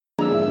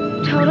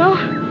Toto.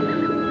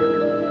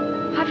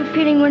 I have a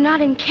feeling we're not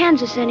in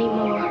Kansas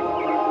anymore.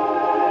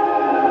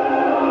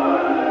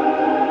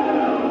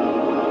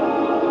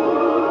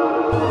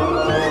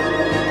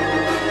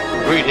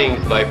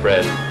 Greetings, my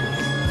friend.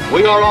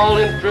 We are all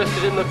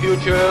interested in the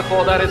future,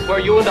 for that is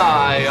where you and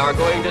I are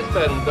going to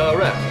spend the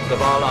rest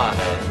of our lives.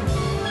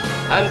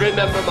 And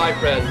remember, my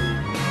friend,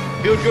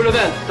 future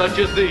events such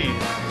as these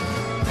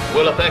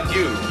will affect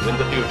you in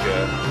the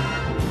future.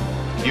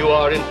 You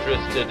are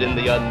interested in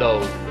the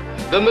unknown,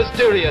 the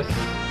mysterious,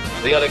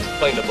 the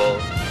unexplainable.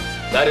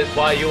 That is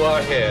why you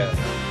are here.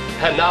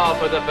 And now,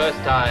 for the first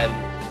time,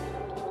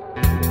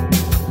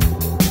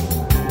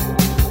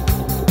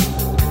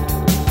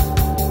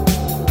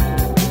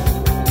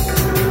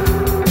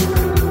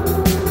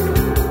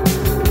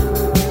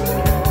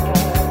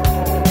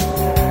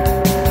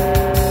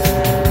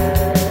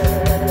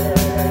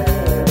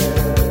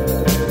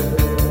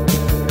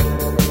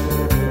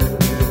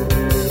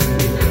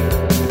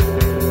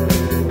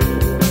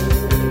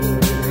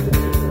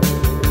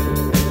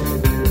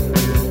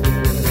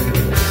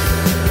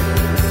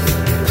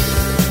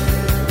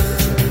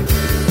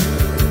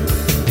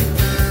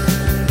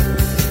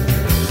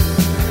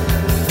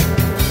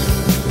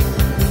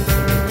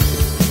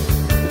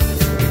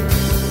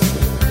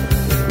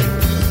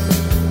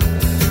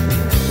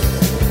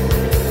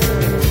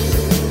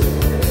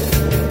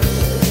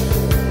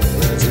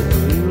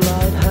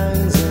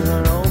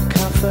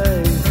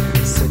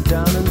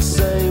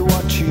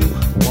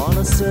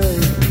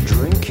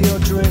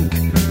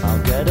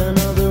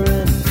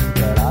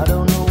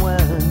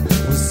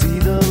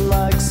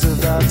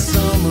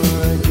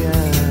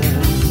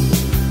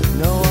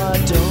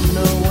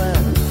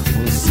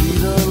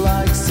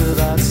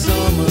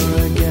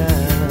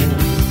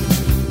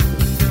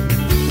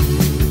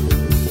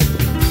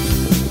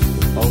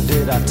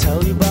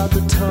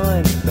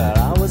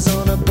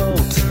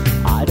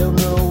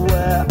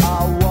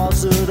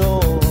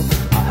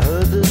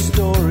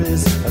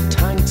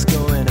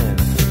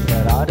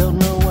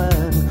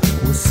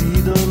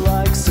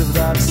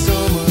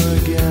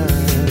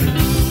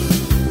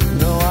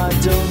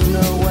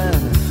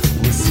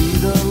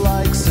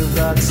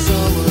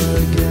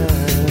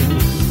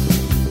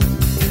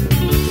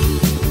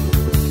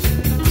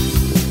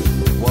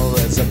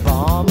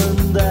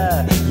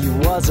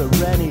 a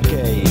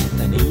renegade,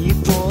 and he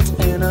fought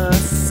in a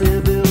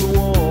civil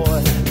war.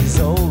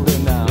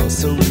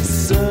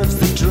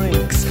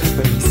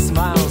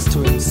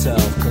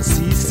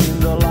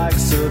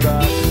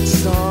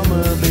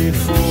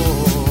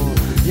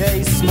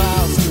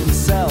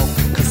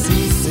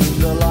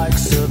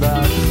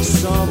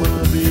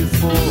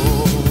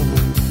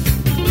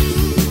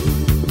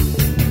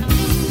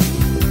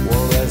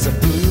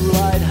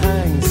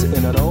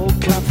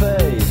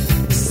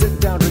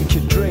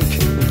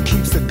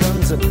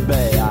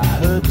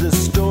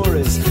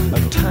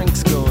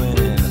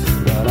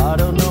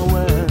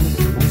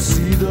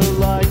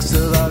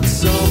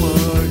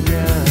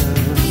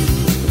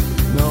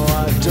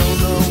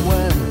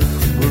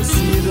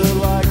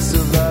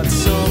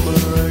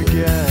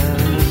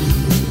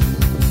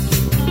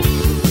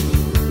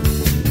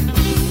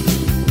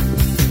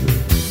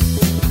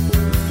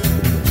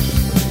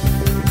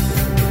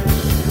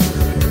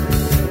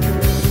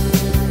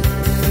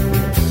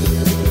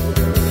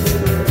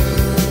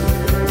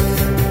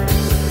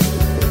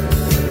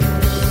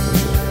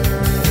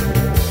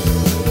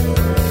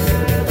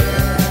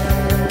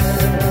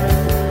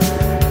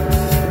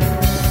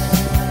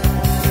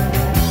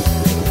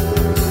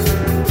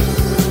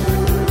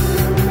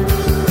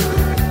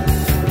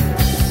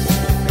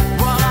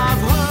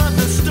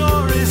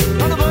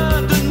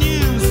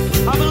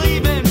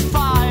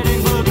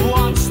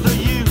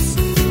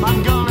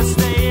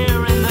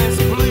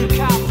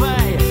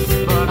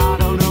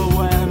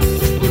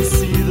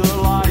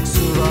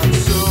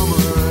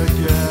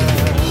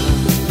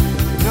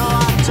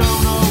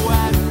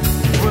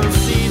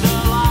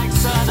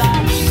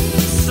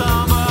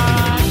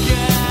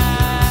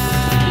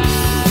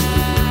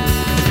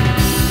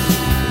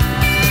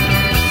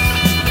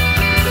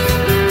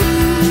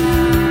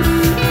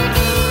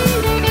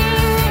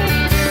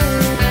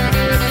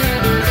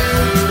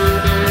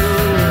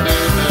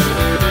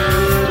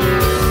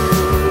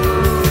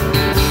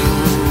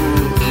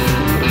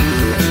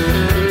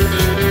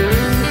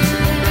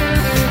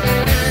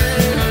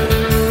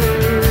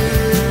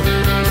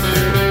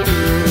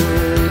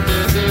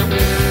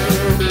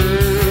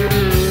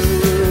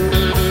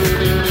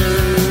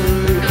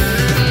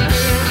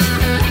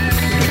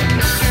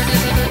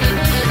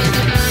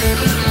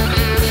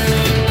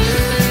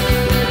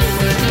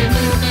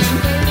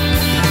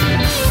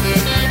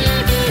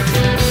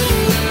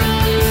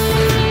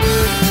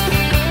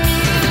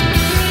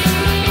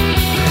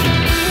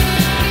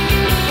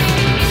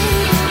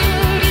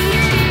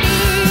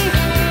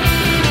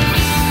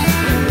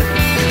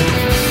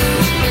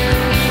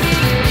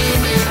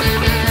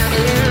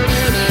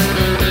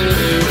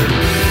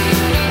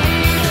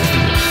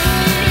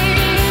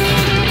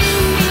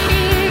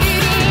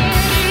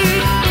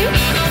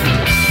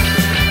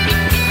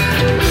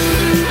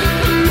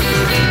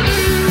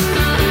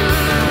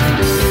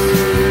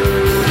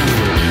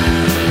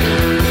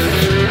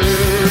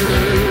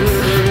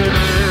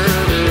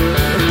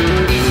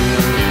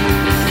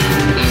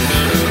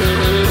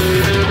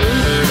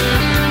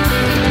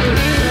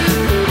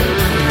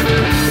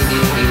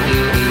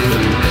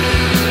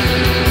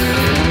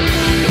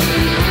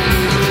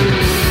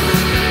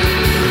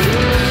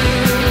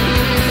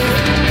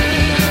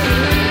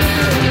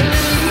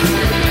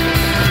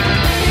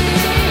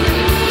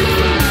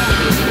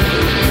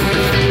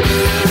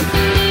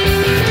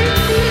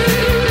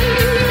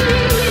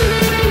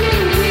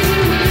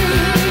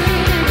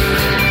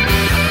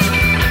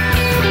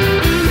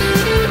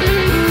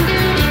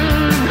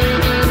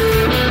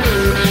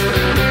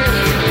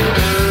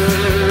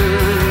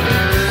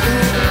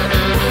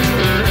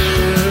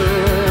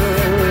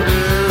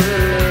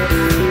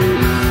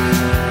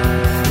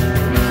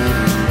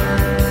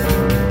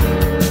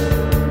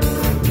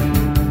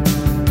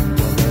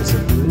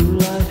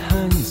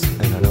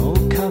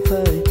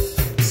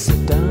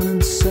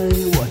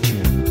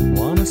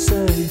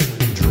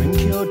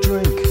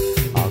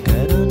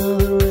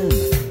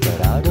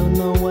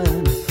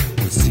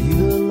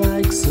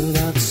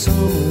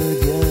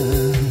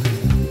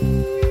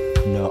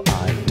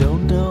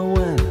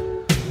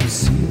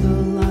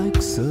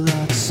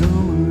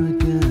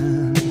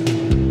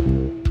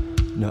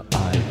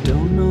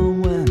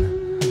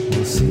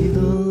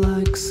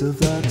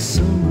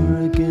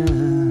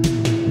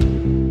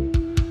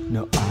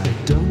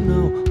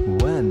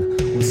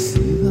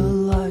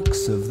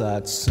 of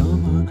that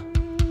summer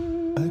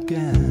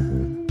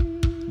again.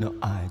 No,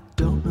 I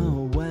don't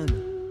know when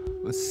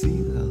we'll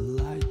see the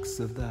likes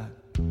of that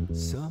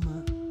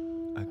summer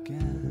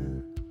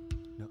again.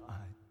 No,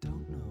 I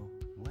don't know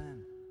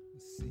when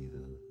we'll see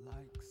the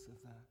likes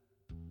of that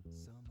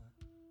summer.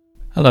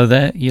 Hello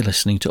there, you're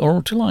listening to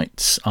Aural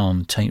Delights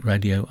on Taint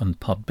Radio and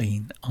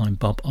Podbean. I'm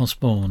Bob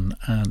Osborne,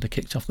 and I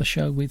kicked off the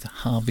show with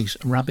Harvey's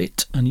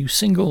Rabbit, a new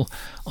single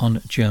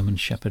on German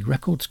Shepherd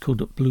Records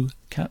called Blue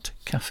Cat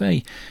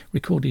Cafe,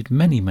 recorded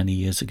many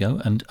years ago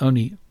and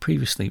only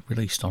previously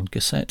released on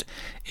cassette.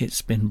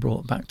 It's been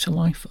brought back to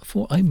life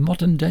for a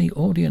modern day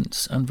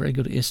audience, and very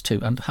good it is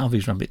too. And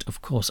Harvey's Rabbit,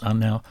 of course, are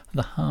now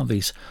the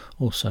Harveys,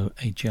 also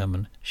a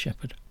German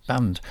Shepherd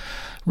band.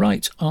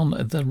 Right, on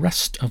the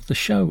rest of the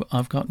show,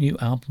 I've got new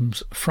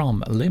albums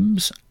from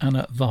Limbs,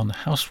 Anna von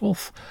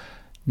Hauswolf,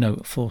 No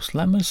Forced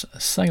Lemurs,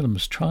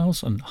 Salem's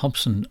Trials and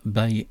Hobson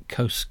Bay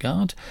Coast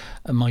Guard.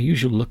 My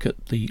usual look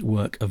at the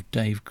work of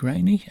Dave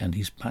Graney and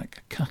his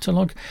back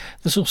catalogue.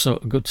 There's also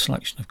a good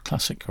selection of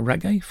classic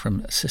reggae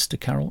from Sister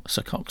Carol,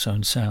 Sir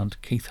Coxsone Sound,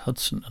 Keith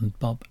Hudson and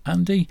Bob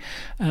Andy,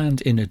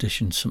 and in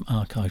addition some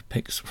archive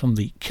picks from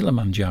the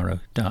Kilimanjaro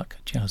Dark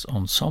Jazz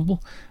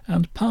Ensemble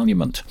and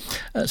Parliament.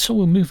 So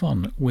we'll move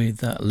on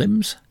with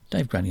Limbs,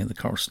 Dave Graney and the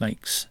Coral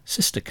Snakes,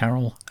 Sister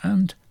Carol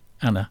and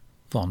Anna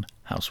von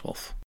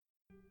Hauswolf.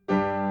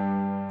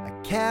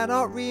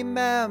 Cannot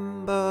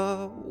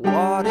remember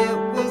what it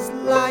was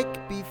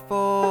like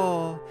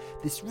before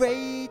this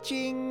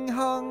raging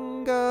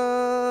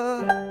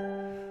hunger.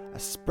 I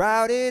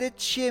sprouted a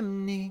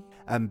chimney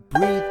and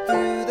breathed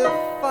through the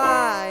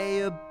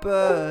fire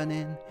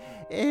burning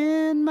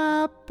in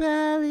my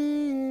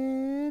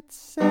belly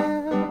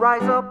itself.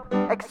 Rise up,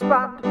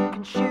 expand,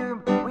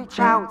 consume, reach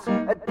out,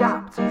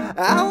 adapt.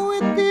 Out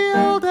with the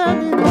old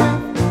and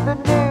the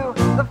new,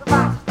 the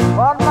fast,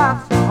 en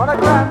masse, on a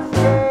grand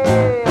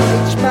scale.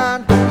 Each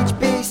man, each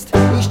beast,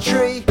 each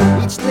tree,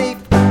 each leaf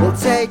will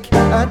take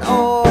an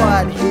oar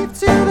and heave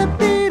to the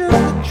beat of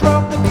the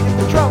drum, the beat of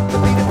the drum, the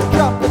beat of the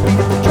drum, the beat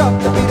of the drum,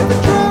 the beat of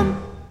the drum.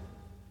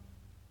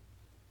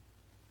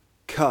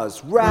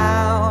 'Cause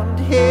round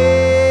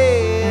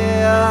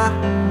here,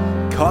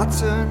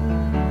 cotton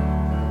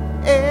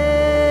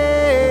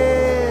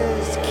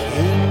is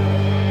king.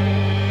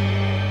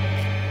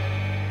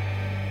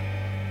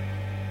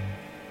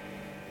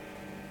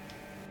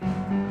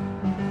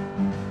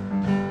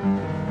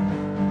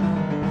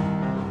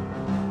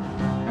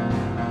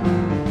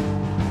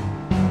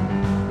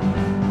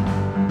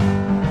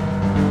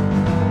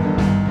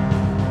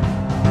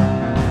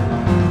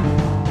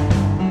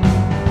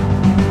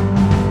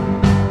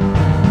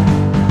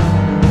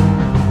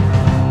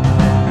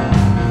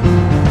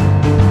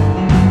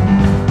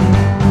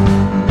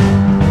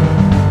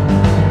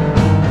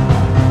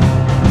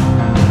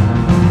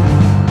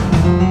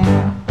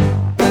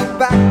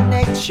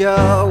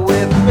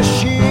 With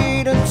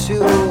machine and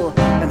tool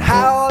and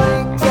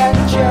howling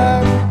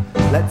tension,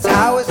 let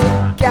towers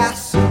of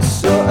gas and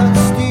soot and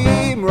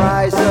steam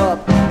rise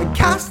up and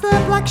cast their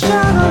black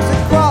shadows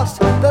across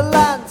the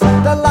lands,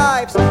 their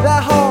lives, their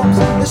homes,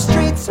 the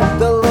streets,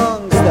 the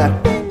lungs. Their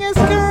fingers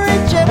can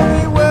reach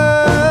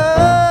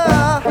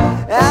everywhere,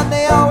 and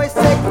they always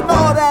take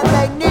more than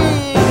they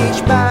need.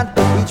 Each man,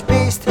 each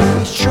beast,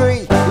 each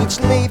tree, each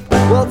leaf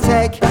will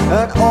take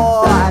an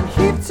oar and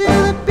heave to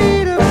the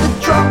beat of the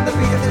drum, the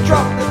beat of the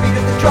drum, the beat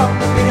of the drum,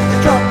 the beat of the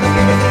drum, the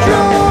beat of the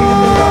drum.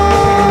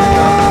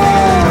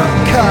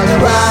 'Cause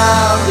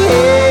around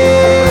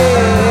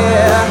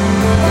here,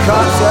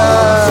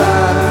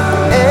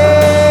 cotton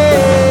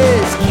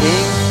is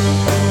king.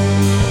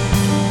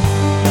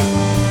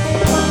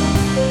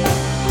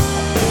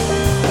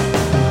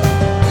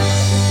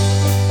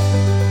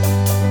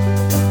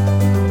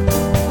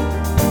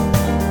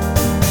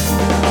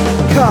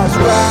 Cause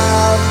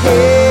round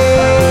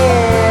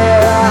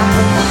here,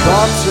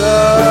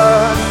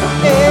 cotton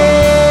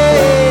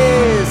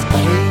is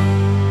king.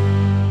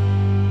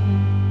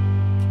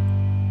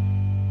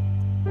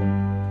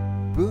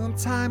 Boom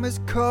time has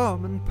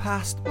come and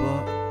passed,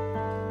 but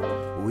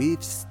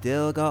we've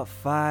still got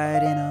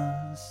fight in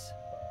us.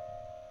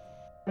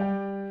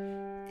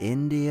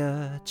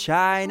 India,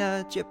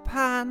 China,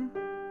 Japan,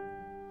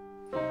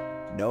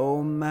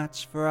 no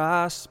match for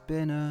our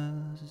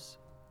spinners.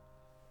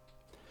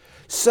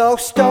 So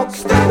stoke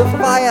the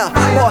fire,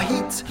 more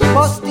heat,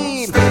 more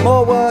steam,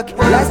 more work,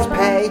 less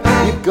pay.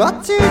 You've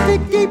got to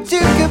dig deep to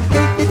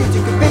compete, to compete, to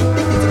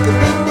compete, to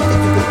compete.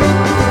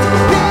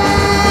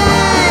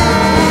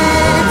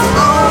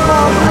 Oh,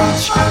 more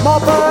bleach, more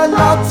burn,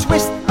 more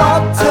twist,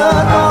 more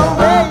turn, more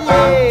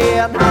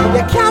rain.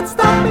 You can't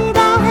stop me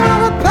now,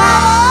 have the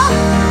power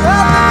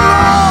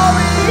of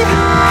the glory.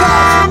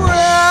 'Cause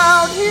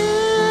round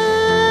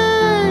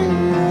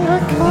here,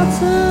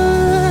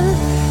 cotton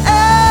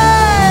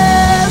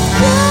is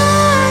king.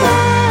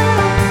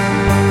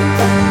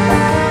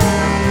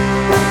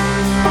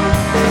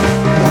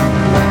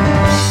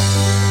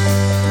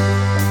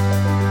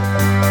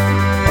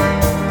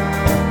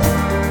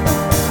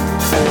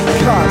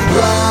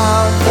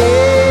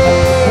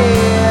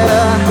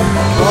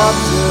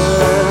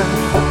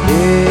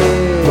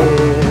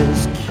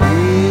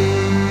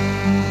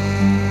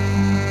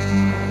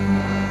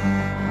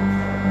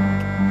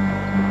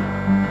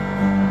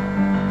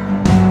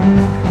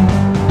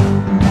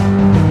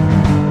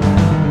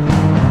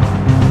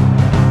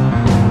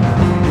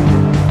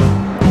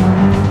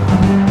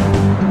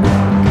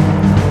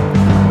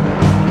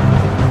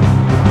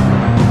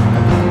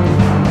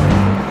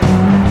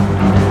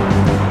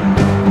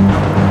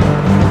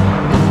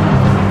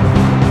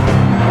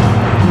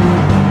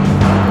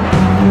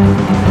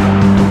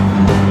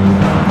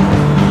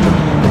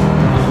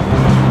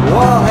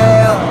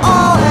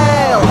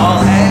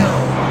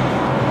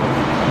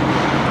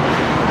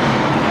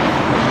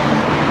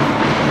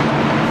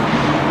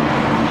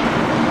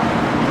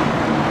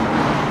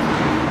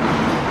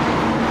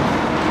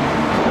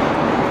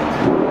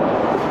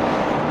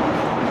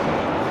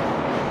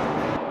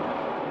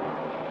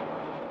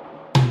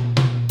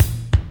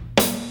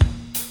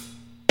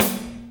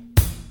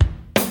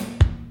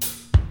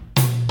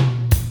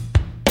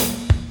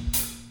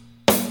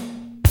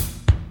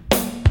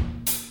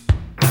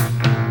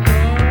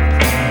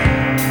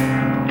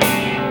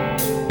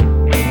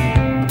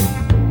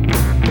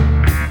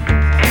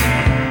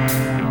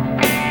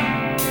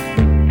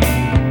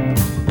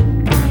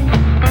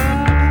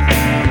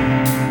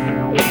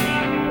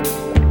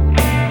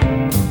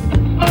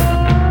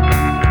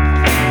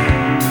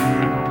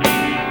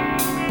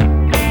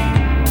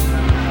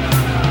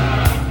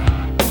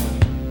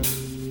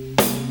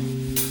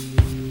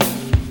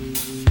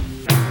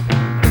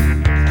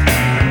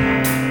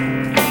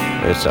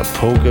 It's a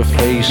poker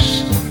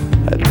face,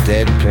 a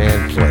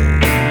deadpan play,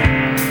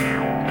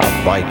 a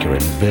biker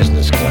in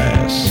business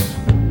class,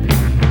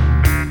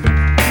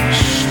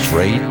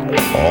 straight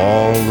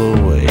all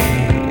the way.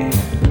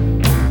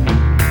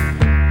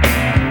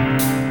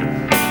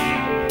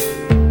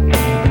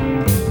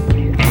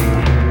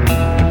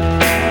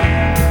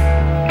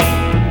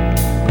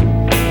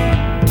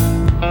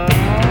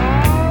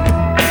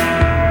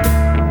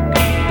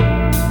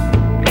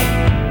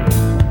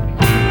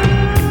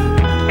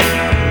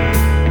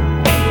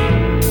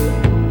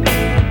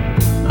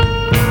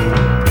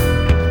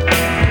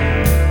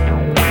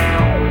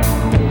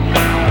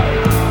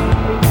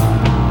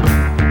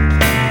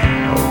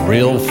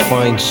 Real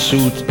fine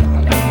suit,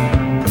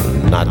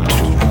 not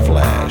too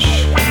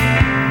flash.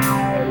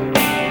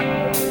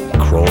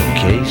 Chrome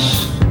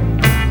case,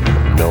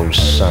 no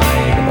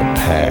sign of a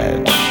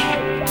patch.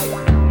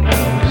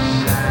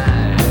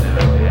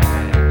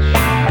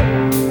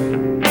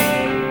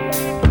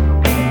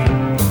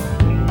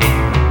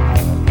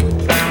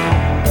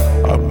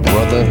 A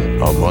brother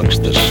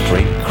amongst the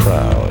straight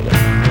crowd,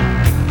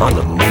 on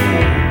the move,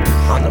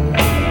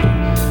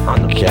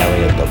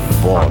 carrying the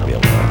formula.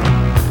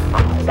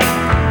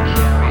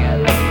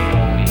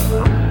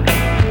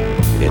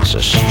 It's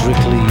a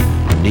strictly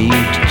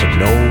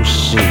need-to-know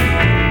scene.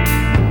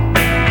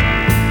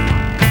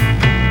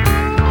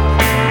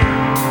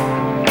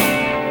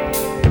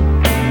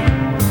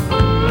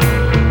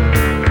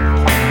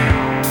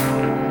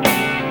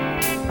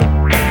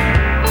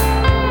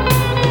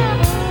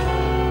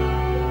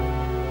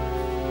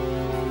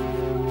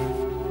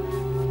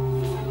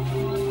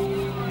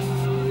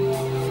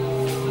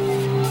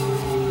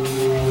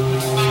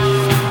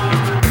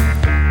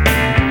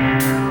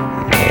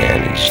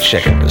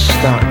 Checking the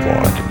stock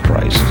market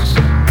prices.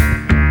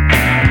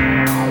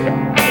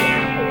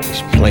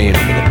 He's playing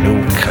with a new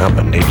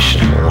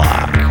combination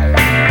lock.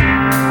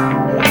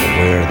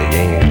 Where are the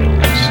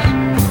angels?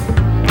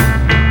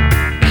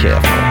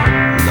 Careful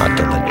not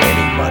to let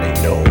anybody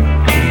know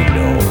he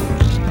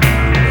knows.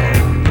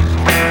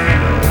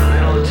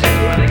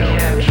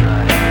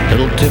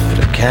 Little tip for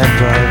the cab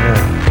driver.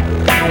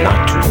 Not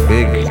too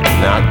big,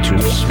 not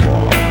too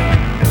small.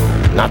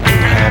 Not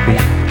too happy.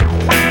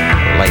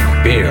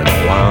 Like beer in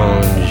a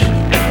lounge.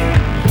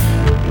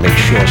 Make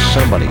sure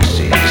somebody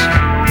sees.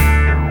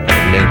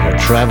 Name your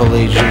travel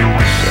agent.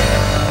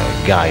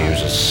 Guy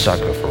who's a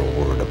sucker for a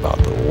word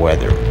about the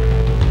weather.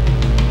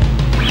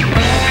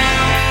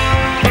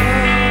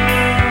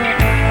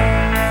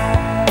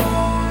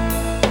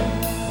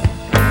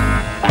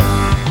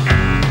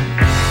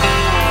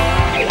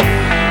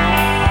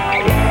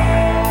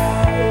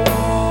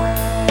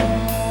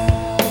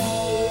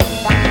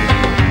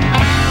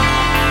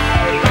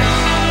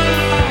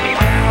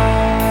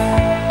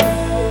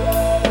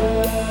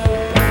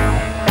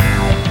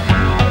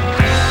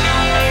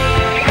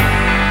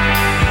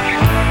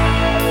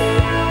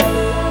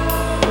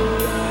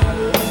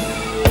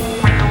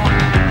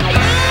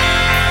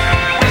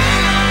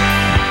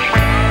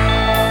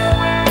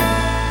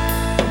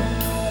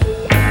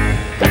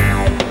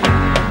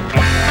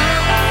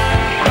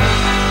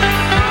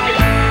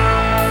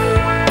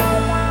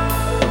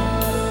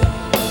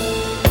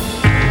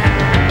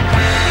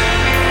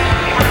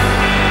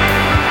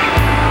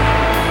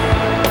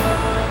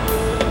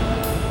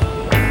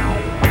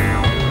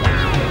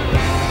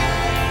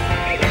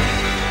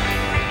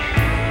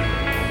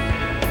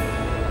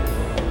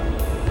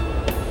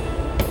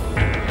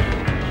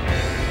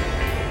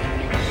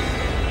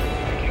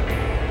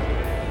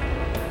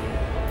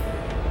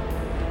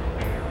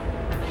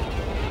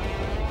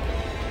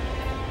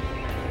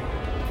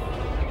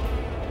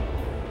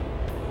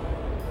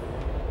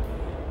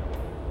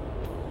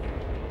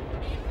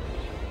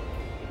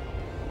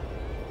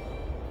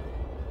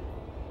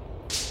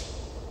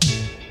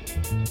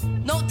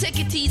 No, take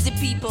it easy,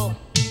 people.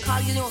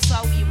 Call you know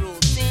how we roll,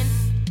 sin.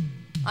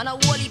 And a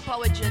whole heap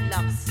of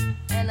dreadlocks.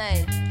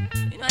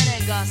 And you know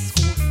I got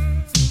school.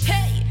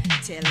 Hey,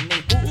 tell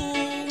me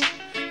who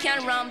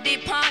can run the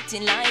party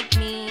like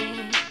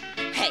me?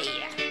 Hey,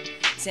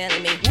 tell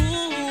me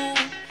who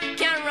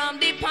can run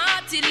the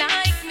party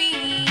like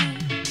me?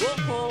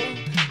 Oh,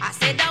 I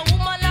said that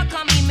woman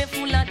like me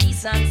full of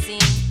decency.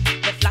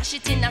 Me flash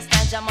it in a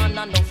stage, man,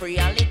 and no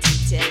reality.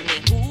 Tell me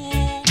who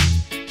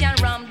can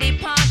run the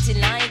party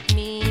like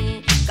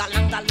me?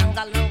 Galang, galang,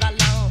 galang,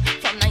 galang.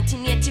 From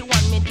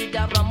 1981, me did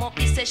a ram up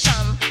the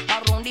session.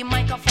 Around the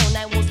microphone,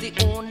 I was the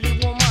only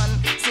woman.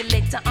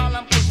 Selector all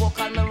and pull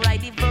vocal, me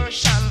write the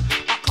version.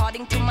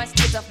 According to my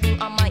state of being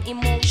and my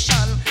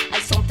emotion. I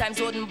sometimes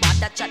wouldn't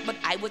bother chat, but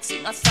I would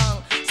sing a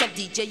song. Some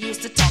DJ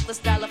used to talk the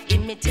style of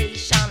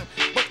imitation,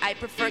 but I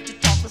prefer to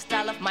talk the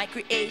style of my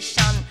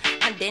creation.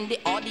 And then the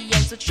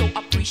audience would show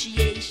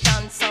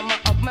appreciation. Some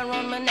up me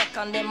round my neck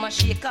and then my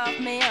shake off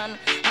me hand.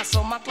 And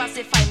some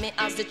classify me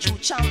as the true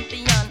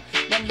champion.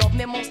 Them love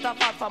me most of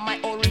all for my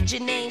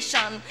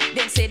origination.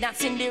 Then say that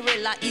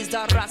Cinderella is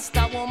the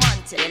Rasta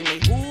woman. Tell me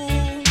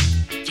who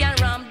can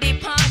ram the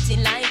party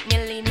like me?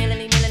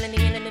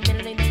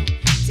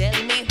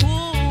 Tell me who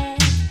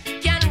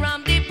can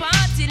ram the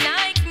party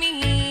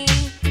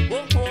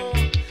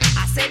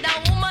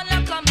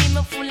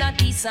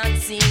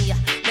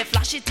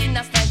flash it in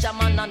a stage, I'm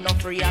on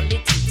enough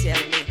reality.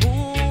 Tell me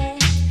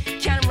who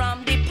can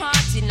ram the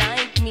party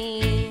like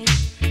me?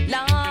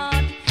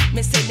 Lord,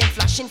 me say them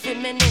flashing for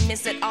me name, me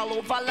said all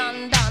over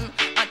London.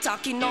 I'm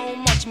talking how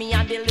much me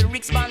and the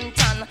lyrics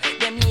bantan.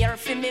 Them hear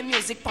for me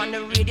music on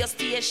the radio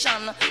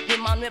station. The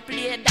man we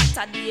play that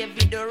a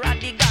David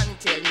Radigan.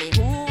 Tell me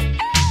who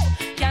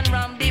can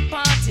ram the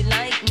party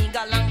like me?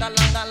 Galang,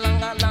 galang, galang,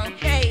 galang.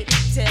 Hey,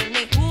 tell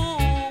me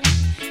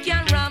who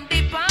can ram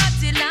the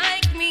party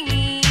like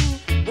me?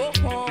 Oh,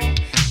 oh.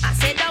 I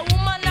said a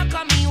woman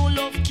like me who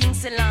love King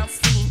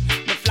Selassie.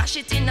 Me flash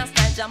it in a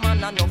style, jam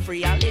and enough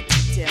reality.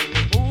 Tell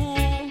me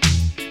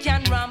who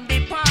can ram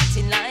the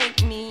party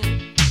like me?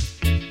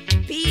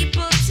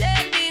 People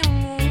tell me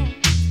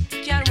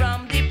who can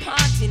ram the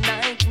party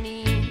like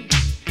me.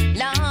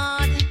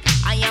 Lord,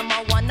 I am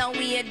a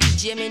one-away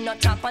DJ, me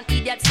not talk on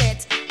idiot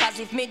set. Cause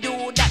if me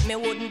do that, me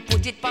wouldn't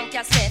put it on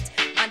cassette.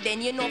 And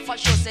then you know for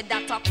sure said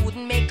that I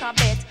couldn't make a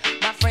bet.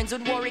 My friends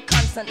would worry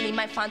constantly,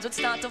 my fans would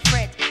start to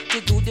fret.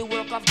 To do the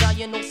work of God,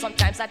 you know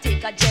sometimes I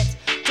take a jet.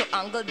 To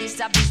angle this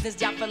a business,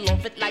 you have to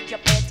love it like your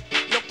pet.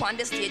 Look on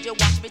the stage, you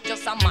watch me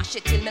just a mash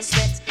it till me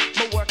sweat.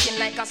 Me working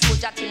like a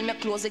soldier till me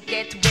clothes it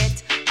get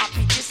wet. I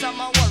pity some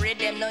I worry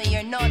them no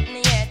hear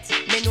nothing yet.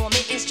 Me know me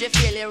history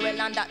fairly well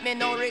and that me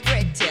no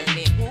regret. Tell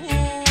me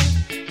who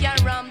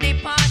can ram the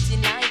party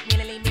like me?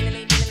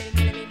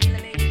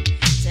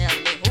 Tell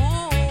me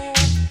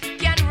who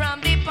can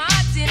ram the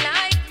party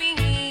like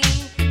me?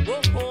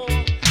 Oh, oh.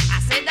 I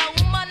said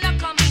a woman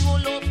like me who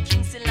love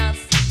King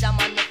Selassie. Jam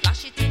and me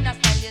flash it in a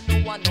style, you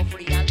know one of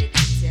reality.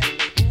 Tell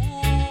me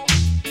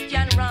who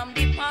can ram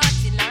the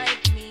party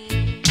like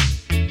me?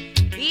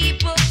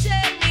 People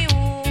tell me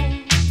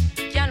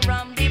who can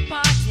ram the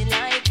party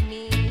like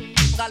me?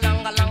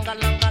 Galang, galang,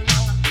 galang,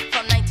 galang.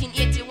 From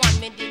 1981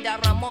 me did a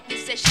ram up the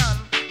session.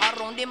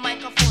 Around the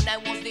microphone I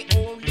was the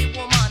only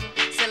woman.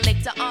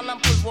 Selector all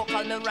and pull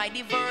vocal, me write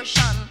the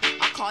version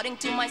according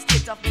to my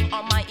state of being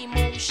or my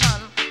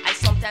emotion. I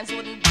sometimes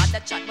wouldn't bother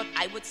chat, but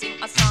I would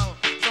sing a song.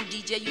 Some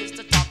DJ used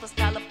to talk a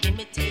style of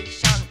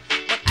imitation,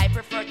 but I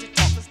prefer to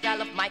talk the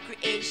style of my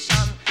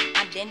creation.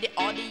 And then the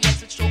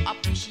audience would show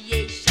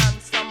appreciation.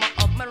 Some are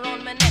up me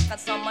round my neck and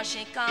some are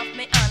shake off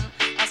me hand.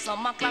 And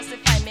some are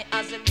classify me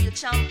as a real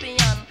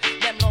champion.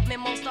 Them love me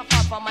most of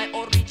all for my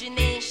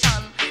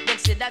origination. Them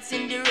say that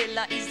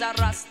Cinderella is a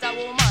Rasta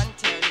woman.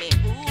 Tell me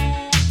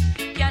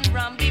who can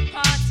ram the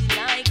party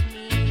like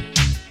me?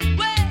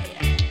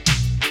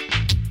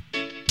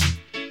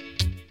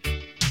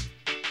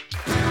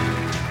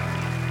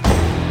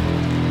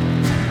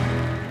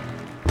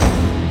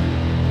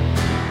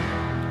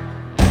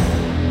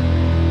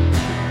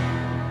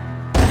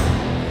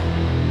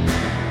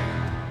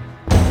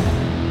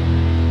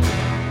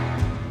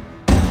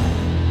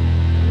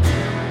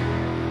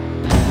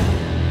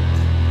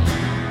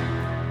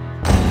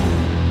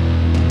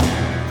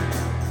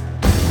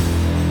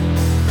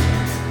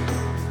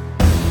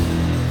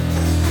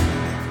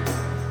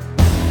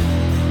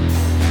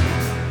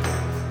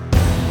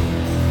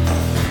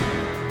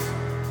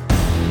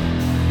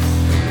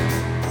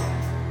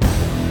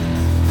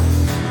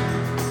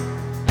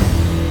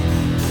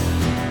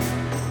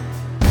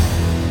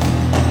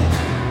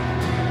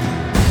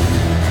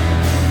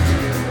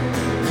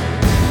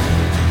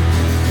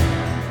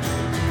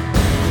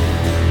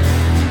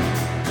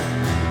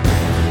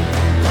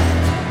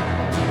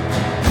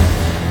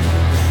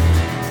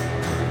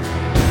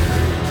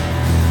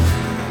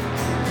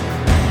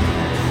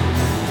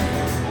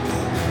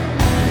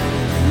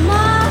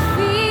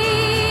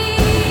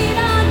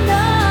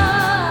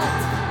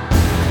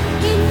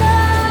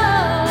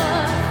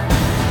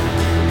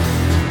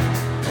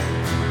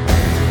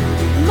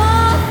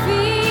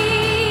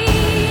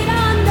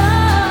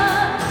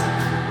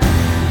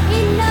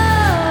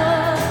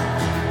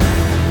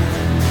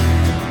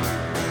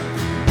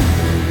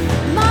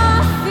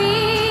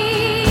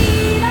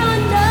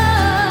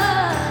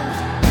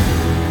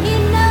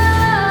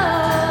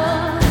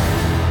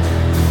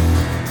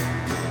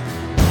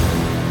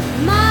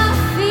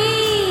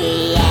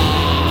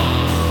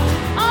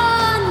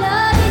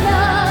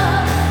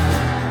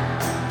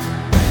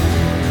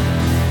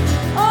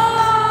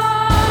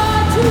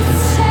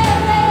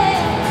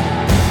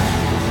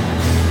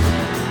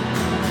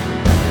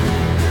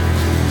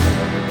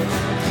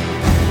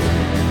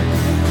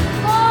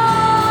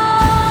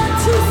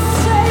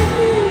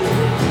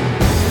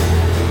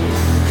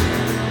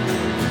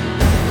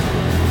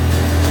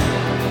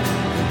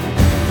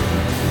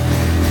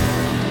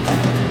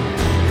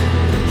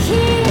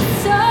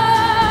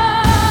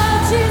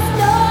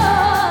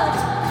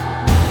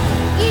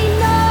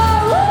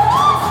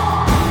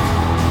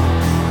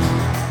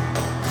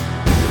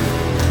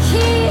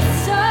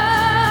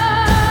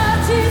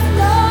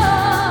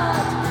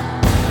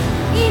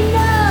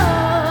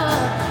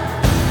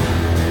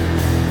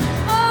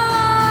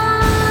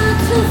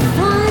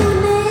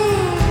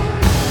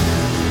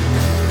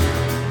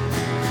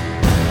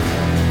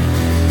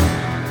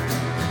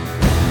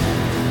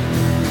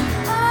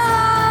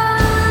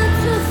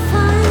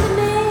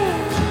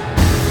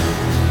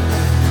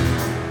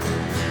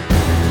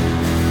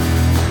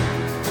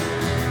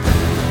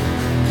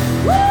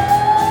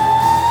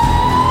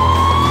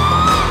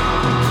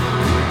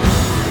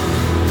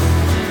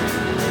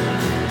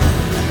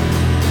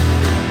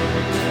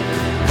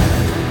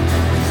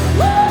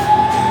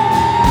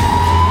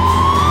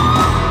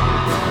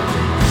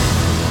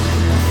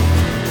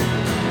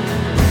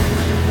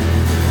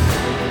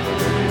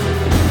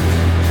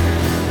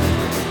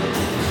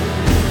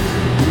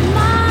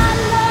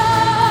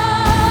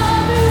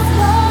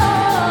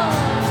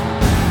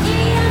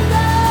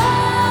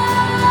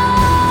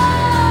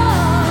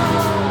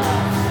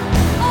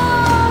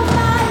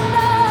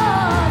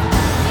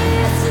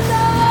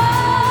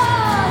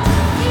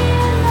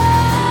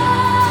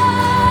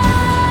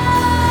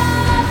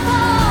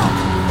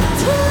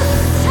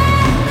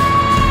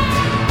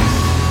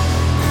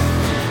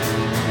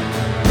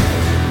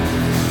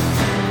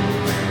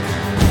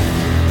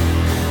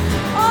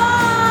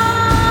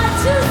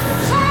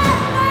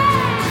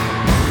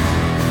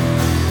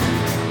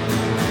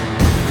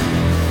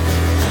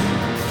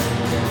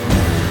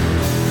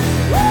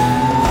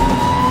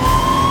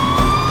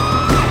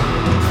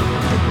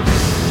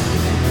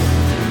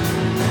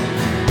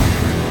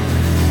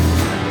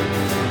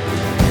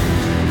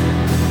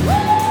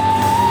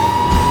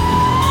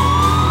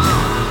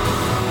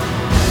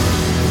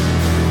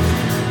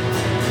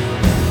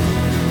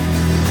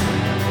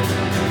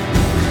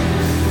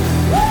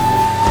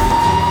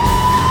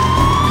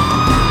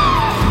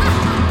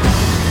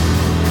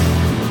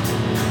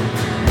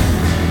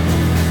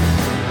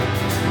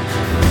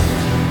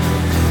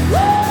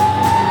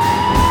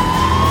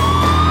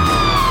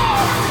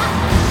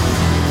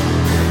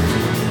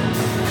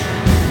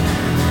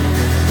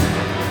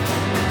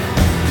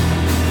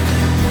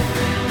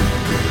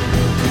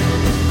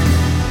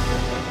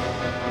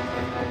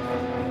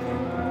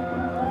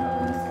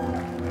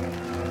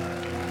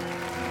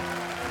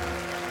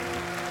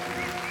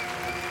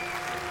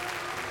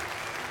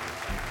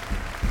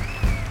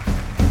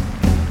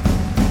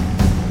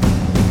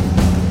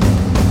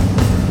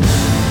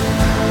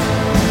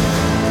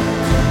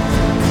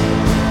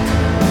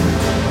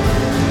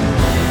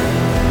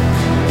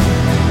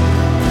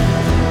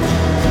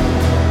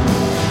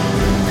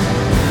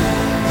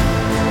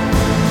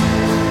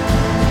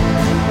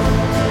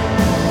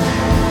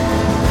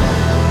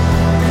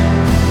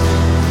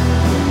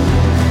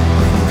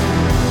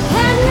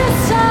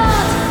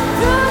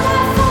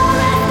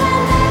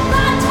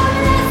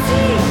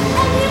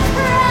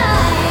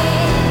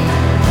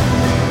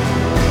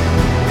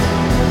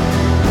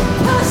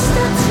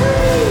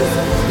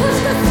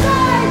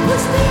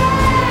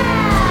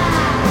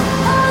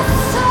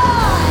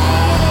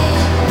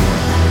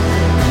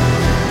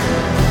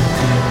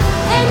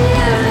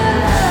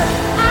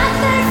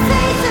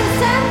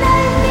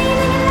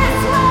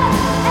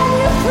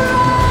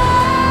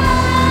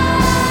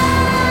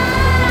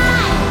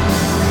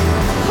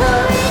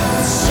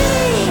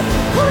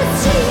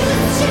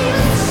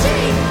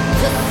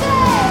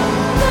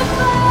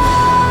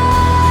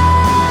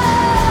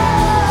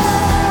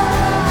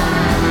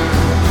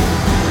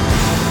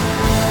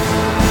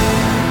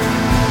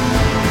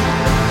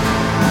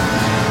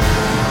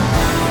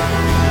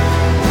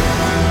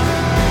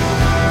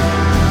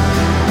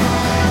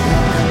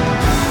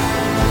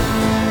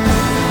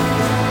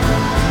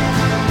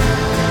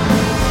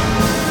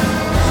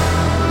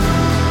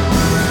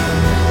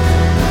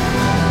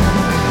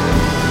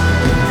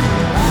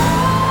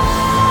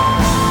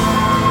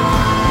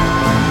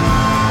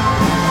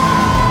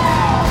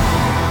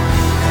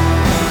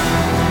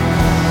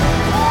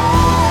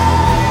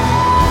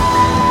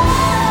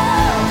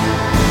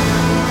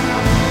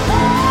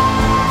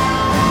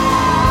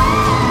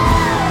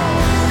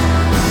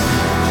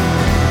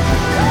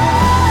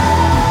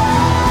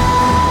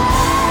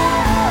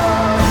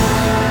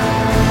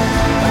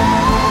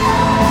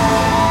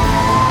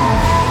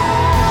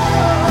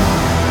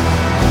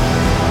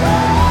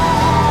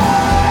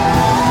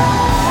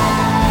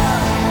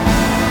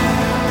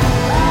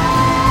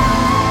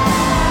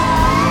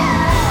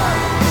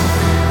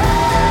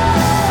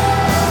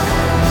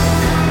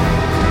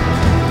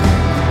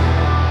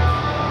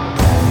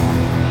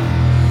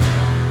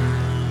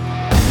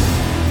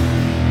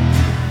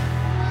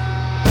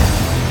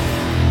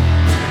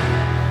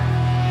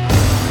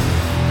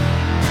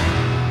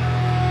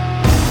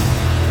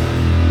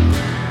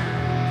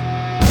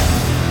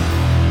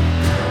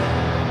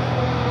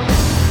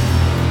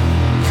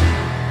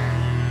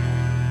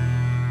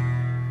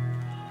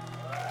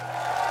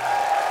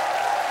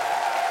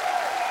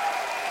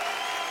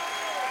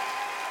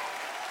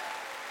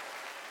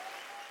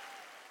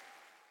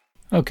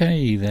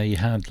 Okay, there you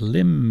had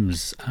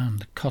Limbs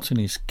and Cotton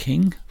is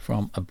King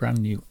from a brand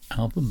new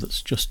album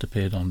that's just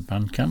appeared on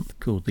Bandcamp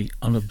called The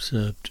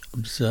Unobserved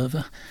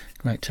Observer.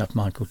 Great to have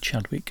Michael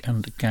Chadwick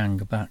and gang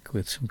back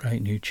with some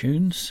great new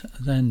tunes.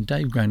 Then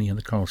Dave Graney and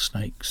the Coral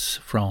Snakes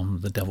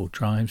from The Devil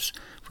Drives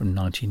from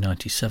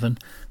 1997.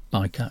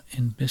 Biker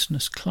in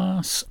Business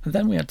Class. And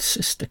then we had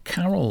Sister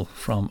Carol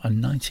from a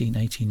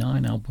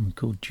 1989 album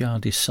called Jar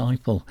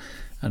Disciple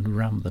and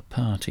Ram the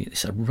Party.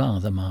 It's a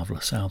rather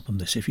marvellous album,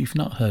 this. If you've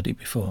not heard it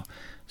before,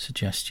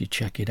 suggest you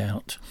check it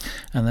out.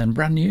 And then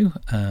brand new,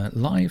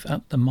 live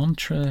at the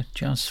Montreux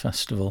Jazz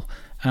Festival,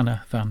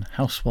 Anna van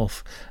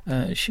Housewolf.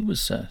 She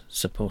was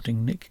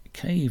supporting Nick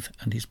Cave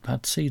and his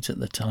Bad Seeds at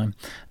the time.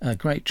 A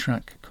great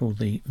track called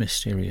The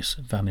Mysterious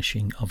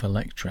Vanishing of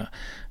Electra,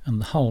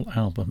 and the whole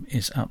album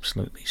is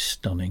absolutely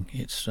stunning.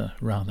 It's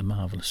rather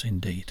marvellous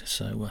indeed.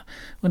 So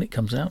when it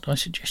comes out, I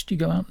suggest you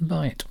go out and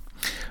buy it.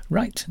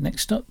 Right,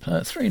 next up,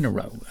 3 in a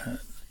row. A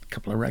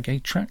couple of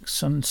reggae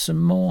tracks and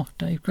some more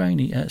Dave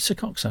Graney, Sir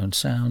Coxsone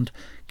Sound,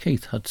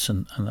 Keith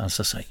Hudson, and as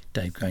I say,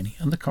 Dave Graney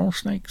and the Coral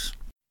Snakes.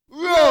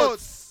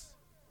 Roots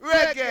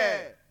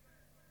reggae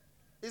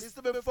is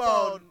to be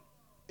found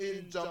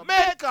in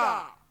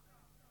Jamaica.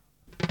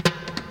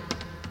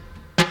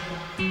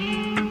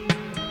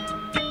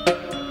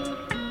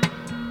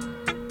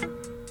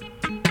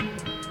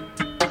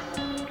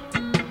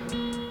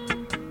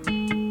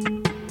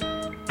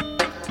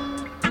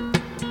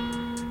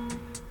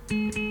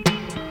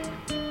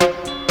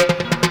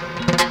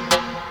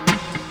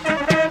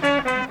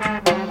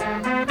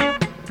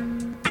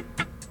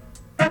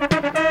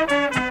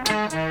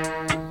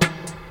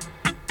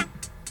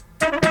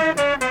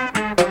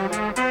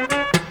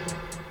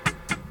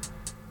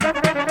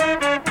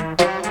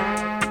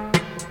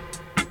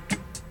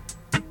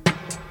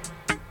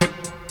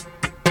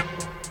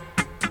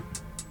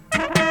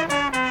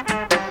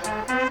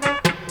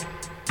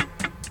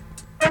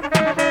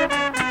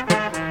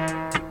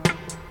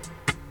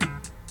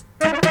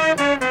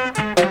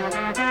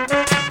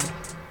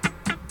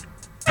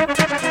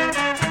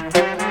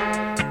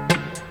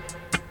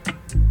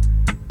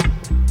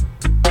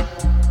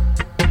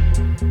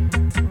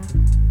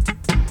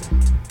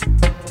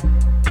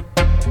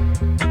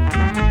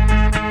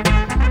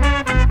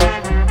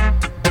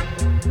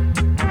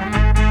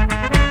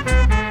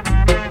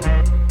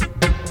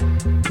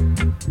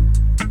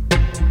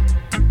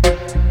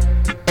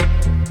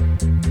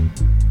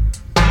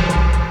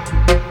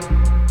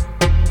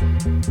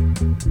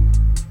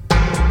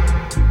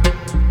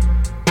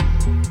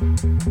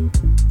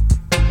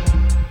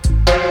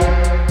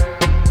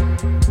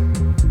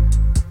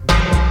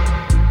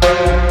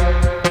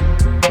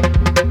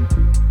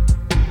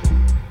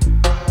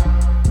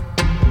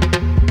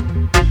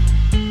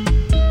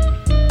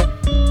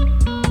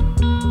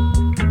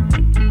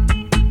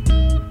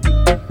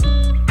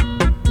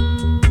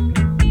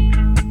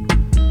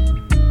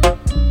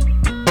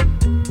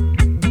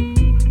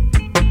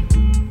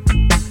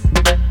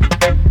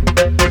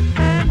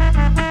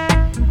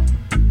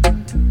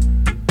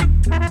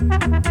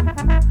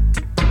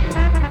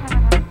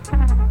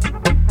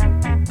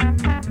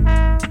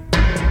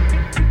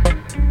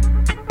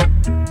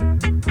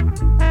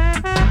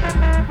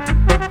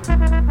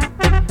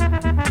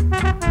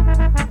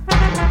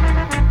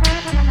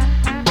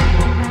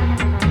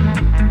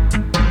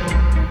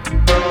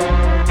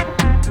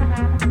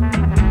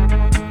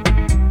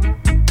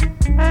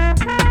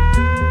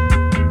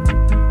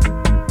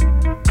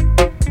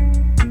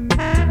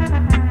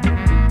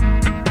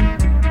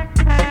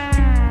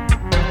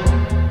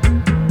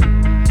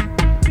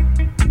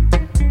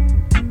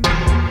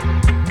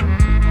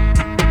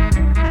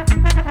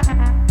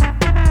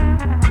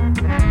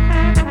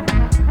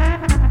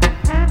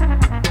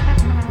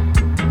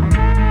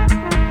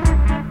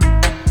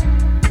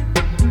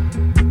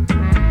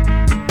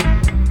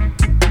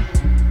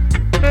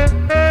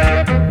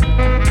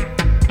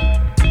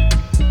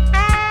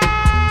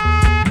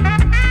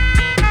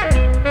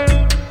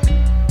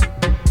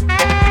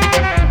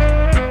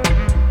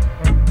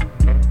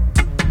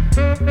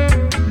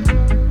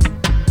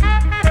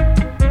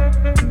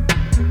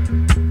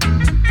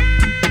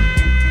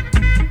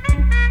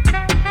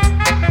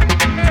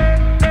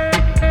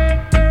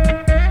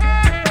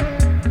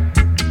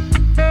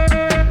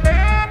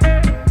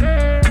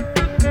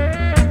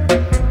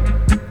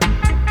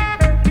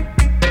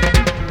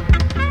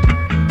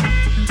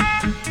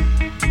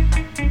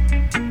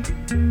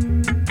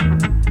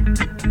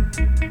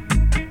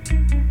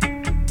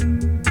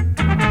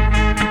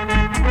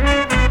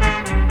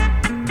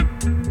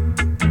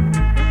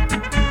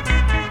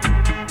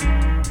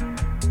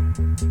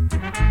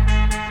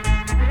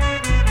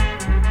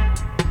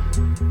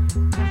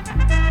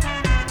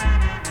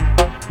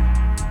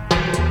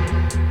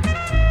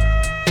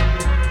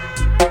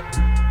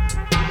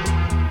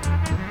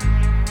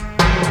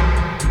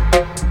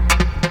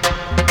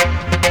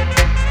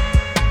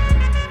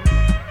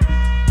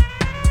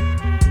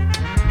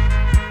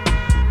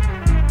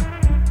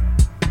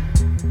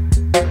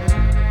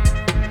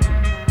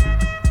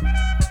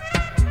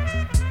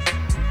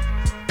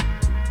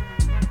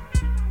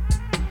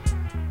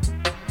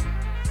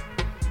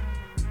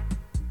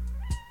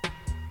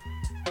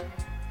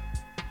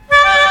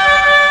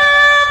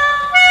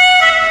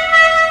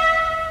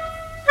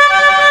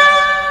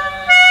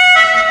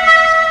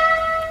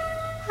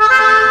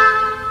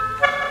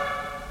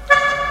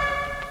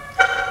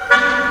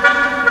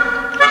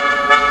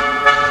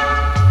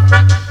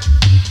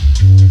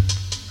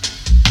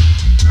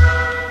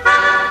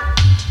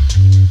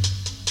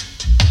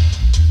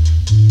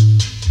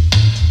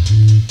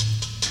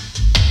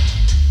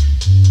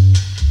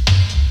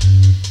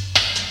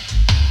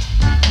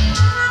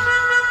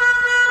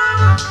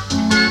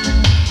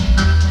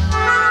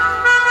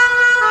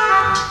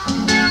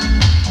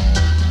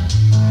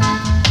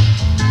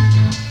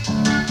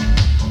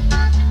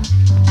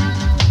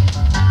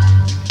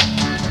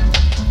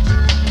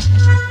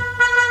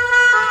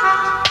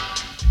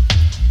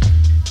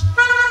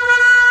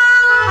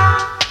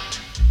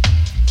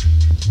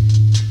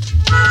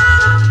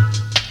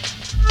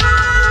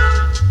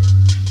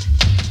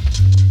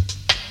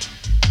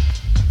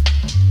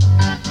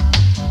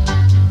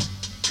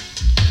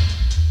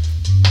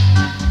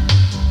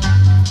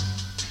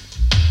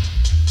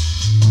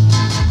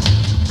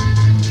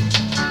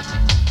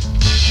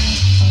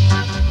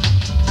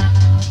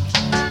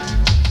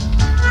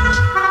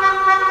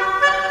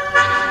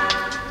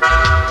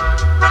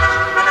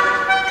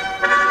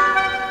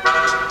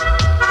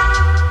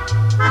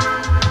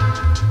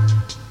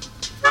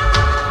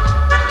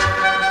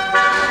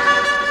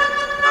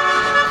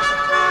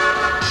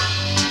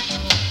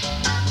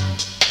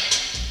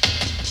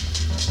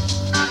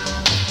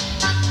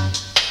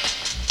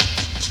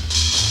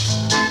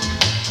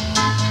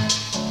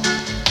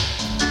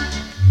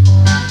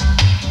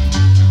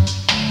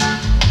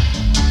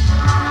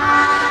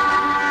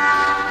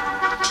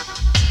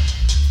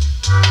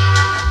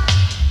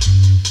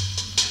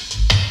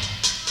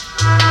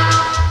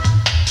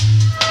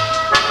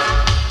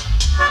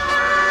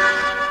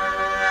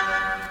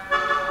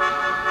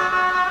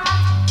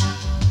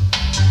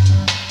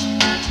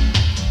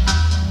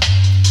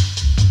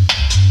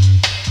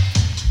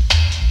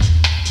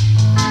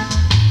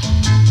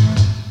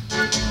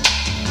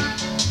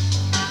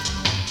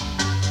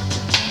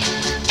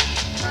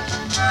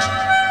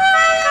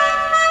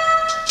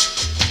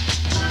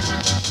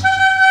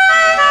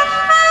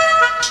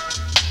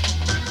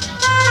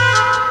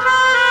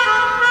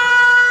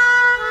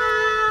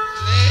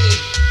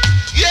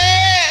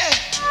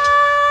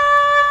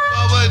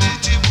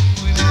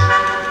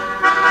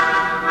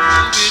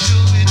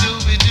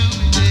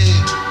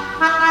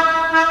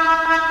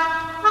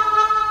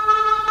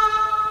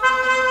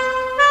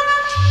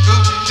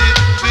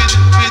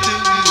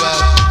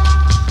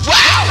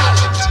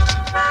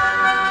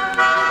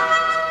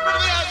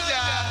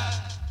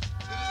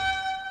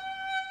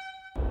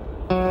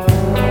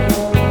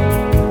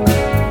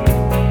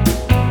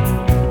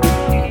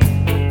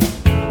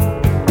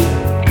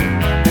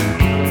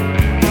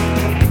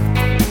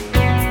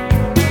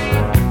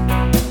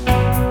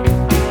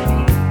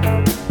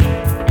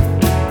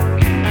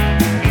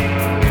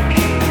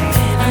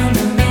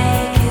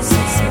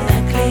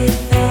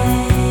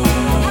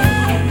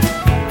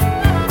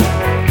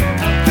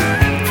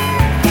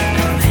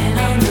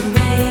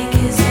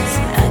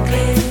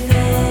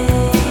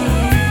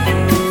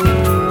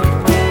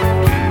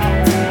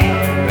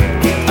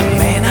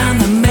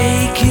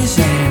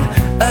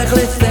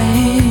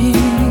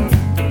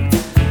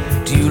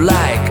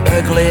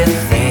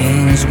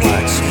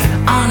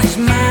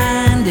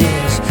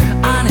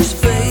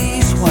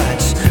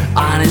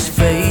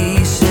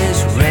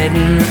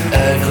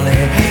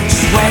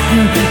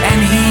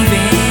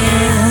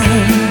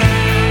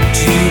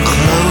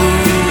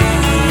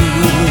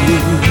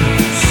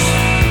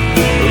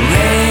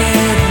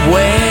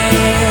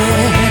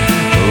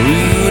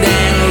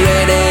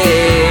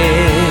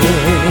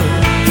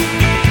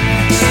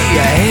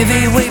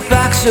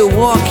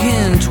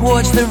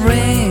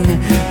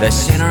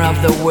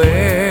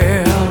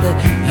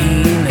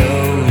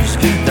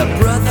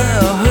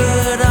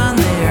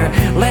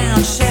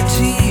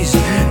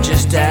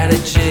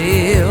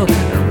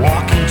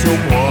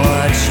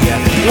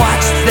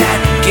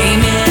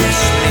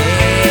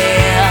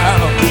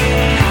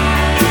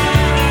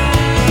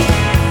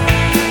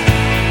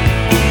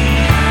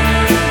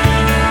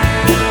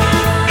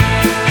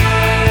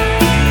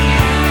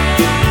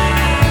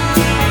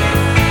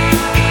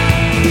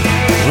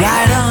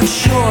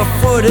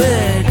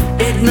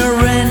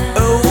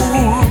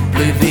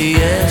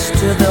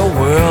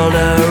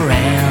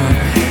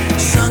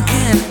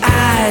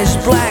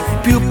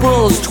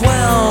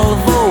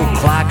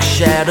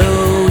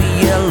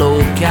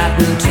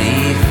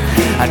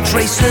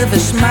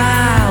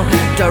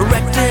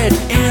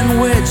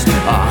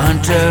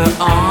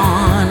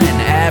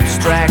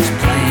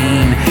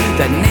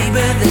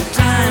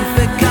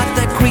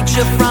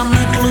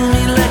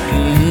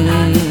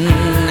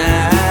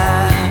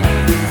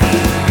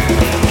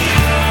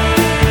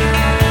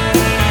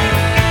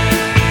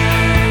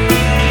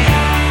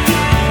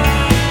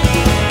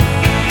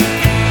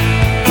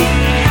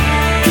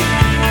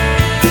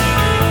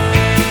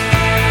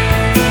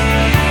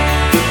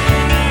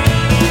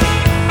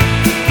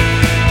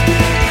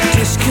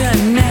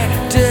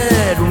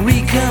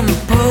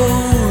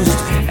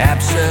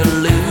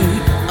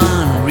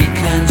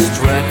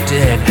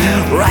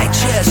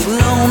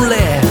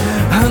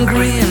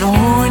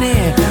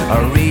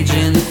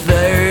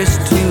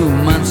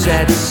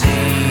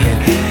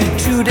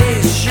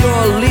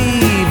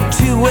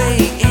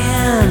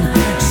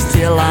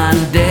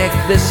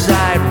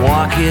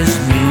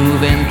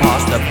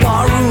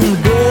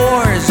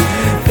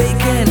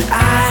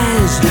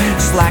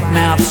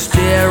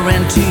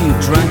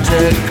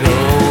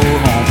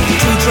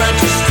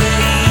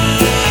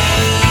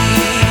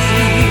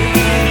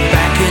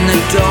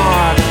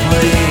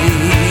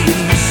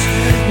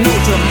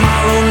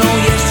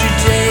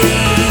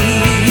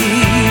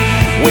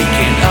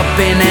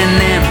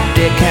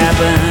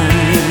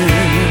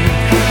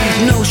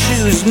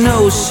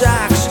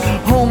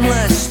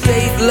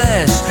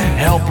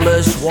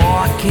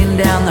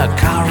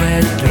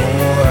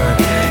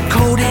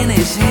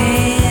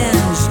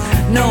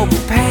 no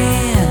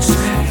pants,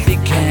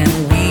 thick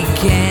and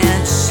weak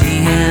and see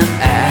him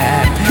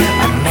act.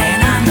 A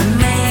man on the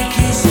make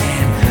is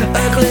an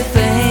ugly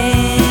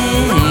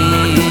thing,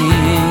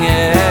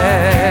 yeah.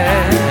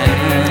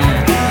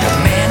 A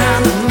man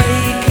on the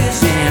make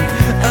is an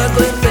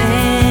ugly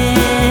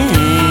thing,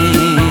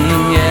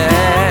 yeah.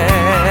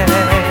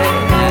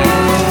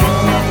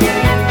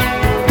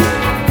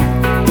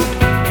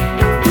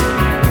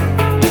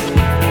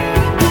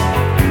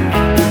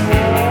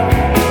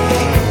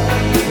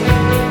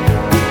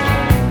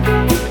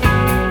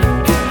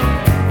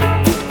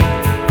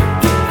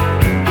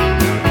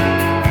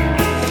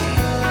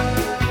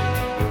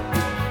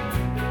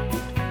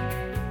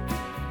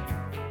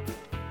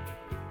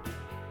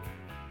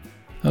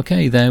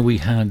 Okay, there we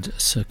had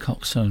Sir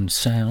Coxsone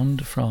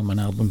Sound from an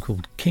album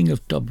called King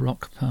of Dub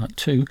Rock Part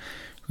 2,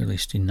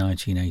 released in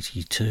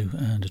 1982,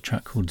 and a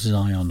track called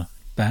Zion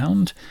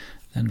Bound.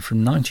 Then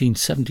from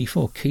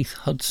 1974, Keith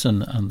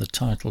Hudson and the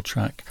title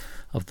track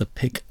of the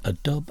Pick a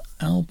Dub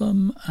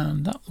album,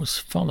 and that was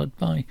followed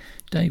by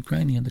Dave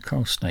Graney and the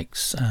Coral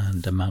Snakes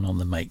and A Man on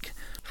the Make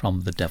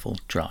from The Devil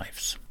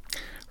Drives.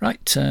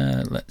 Right,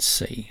 let's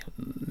see.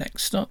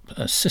 Next up,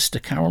 Sister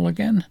Carol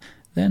again.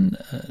 Then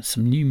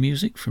some new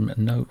music from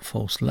No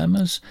False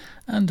Lemurs,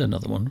 and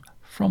another one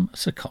from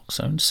Sir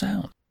Coxsone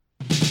Sound.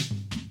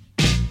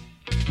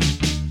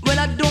 Well,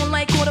 I don't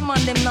like how the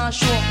man them not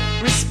show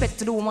respect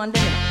to the woman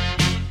them.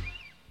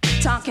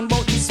 Talking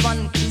about this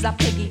one is a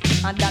Peggy,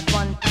 and that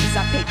one is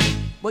a Peggy.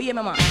 But yeah,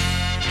 my man.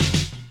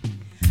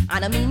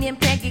 And I mean name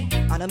Peggy,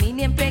 and I mean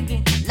name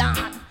Peggy,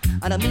 Lord.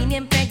 And I mean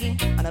name Peggy,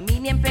 and I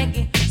mean name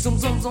Peggy, zoom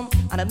zoom zoom.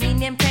 And I mean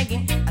name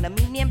Peggy, and I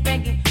mean name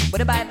Peggy,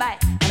 but bye bye.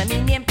 And I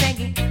mean name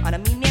Peggy, and I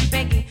mean name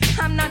Peggy.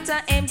 I'm not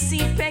a MC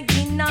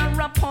Peggy, nor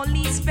a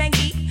police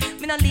Peggy.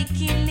 Me no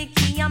licky,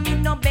 and me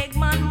no beg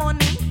man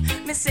money.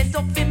 Me set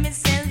up for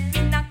myself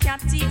in a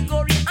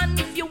category, and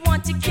if you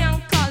want, you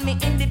can call me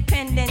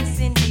Independence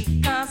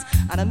Indicas.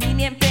 And I mean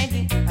name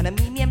Peggy, and I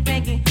mean name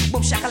Peggy,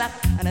 boom shakalak.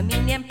 And I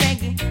mean name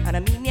Peggy, and I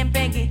mean name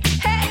Peggy,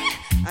 hey.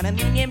 And I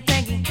mean name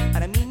Peggy, and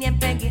I mean name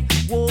Peggy,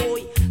 whoa.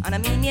 And I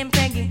mean name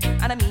Peggy,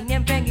 and I mean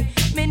name Peggy.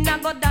 Me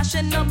not go dash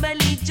in no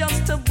belly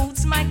just to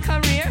boost my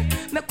career.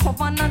 Me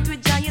covenant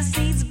with Jah, you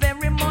see it's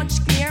very much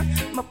clear.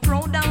 Me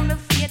proud and me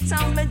faith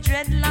and me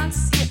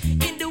dreadlocks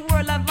here. In the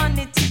world of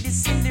vanity, the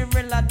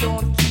Cinderella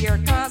don't care.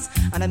 Cause,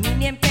 and I mean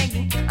name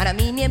Peggy, and I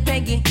mean name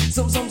Peggy,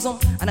 zoom zoom zoom.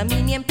 And I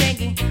mean name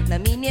Peggy, and I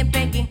mean name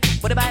Peggy,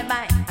 but bye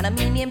bye. And I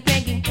mean name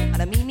Peggy, and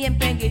I mean name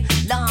Peggy,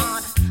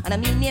 Lord. And I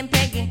mean name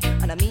Peggy,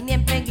 and I mean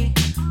name Peggy.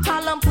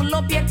 Call and pull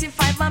up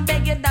 85 and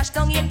beg you dash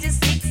down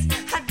 86.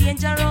 A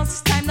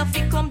dangerous time, now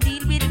fi come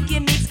deal with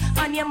gimmicks.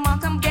 On your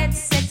mark and get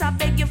set, I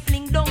beg you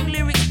fling down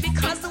lyrics.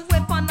 Because the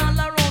weapon all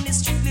around is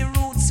strictly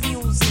roots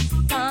music.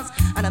 Cause,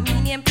 and I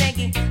mean name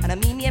Peggy, and I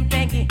mean name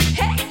Peggy,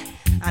 hey.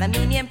 And I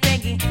mean name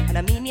Peggy, and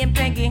I mean name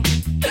Peggy.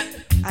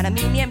 And I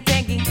mean name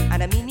Peggy,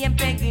 and I mean name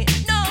Peggy.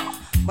 No,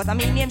 but I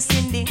mean name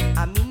Cindy,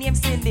 I mean name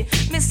Cindy.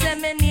 Me say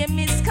my name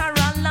is Carol,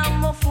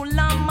 I'm full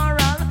of moral.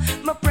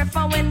 Me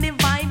prefer when the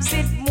vibes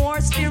it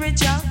more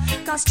spiritual.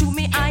 Cause to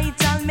me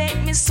idol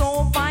make me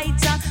so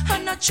vital.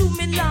 And not to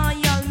me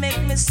loyal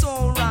make me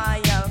so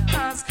royal.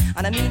 Cause,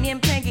 and I mean name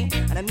Peggy,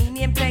 and I mean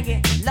name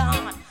Peggy,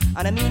 Lord.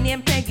 And I mean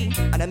name Peggy,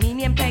 and I mean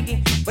name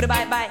Peggy, but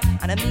bye bye.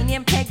 And I mean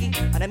name Peggy,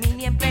 and I mean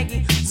name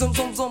Peggy, zoom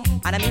zoom zoom.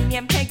 And I mean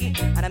name Peggy,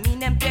 and I mean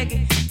name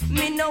Peggy.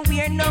 Me no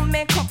wear no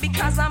makeup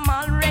because I'm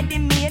already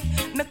made.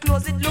 Me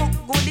clothes it look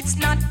good, it's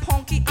not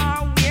punky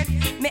or weird.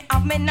 Me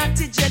have me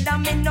natty dread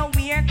and me no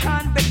wear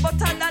cornbread,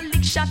 but I got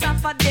lick shot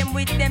off of them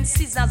with them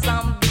scissors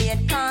and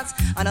blade. Cause,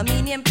 and I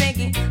mean name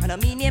Peggy, and I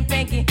mean name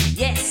Peggy,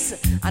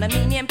 yes. And I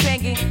mean name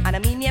Peggy, and I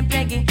mean name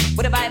Peggy,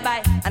 but bye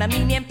bye. And I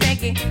mean name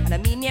Peggy, and I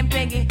mean name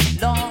Peggy,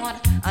 Lord.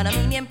 And I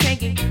mean name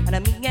Peggy, and I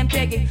mean name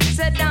Peggy.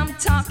 Said I'm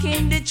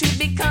talking the truth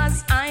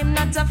because I'm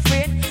not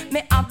afraid.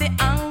 Me have the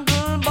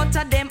angle, but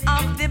them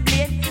have the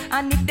blade.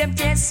 And if them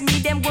test me,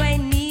 them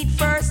going need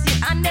first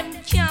aid. And them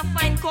can't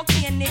find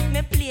cocaine if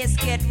me place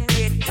get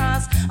red.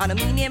 Cause, and I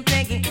mean name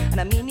Peggy, and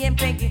I mean name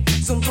Peggy,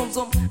 zoom zoom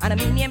zoom. And I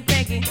mean name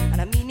Peggy, and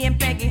I mean name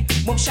Peggy,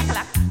 boom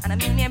shakalak. And I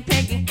mean name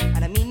Peggy,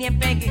 and I mean name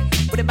Peggy,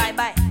 but bye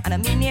bye. And I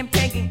mean name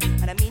Peggy,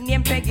 and I mean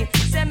name Peggy.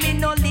 Say me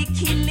no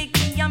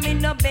licky, and me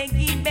no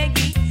beggy.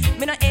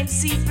 Me no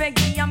MC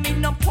Peggy, and me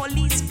no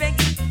police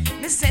Peggy.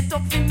 Me set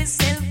up for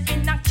myself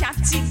in a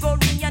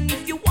category, and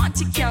if you want,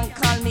 you can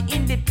call me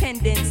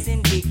Independence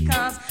Cindy.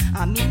 Cause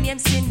I mean name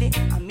Cindy,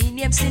 I mean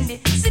name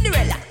Cindy,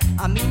 Cinderella.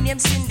 I mean name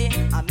Cindy,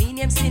 I mean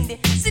name Cindy,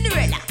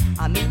 Cinderella.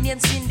 I mean name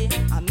Cindy,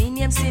 I mean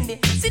name Cindy,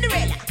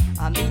 Cinderella.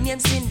 I mean name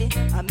Cindy,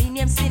 I mean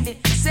name Cindy.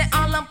 Say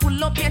all and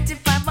pull up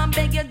 85 and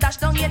beg you dash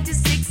down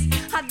 86.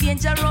 A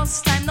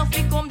dangerous time, now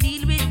fi come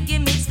deal with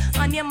gimmicks.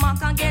 On your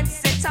mark and get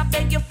set, I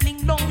beg you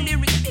fling down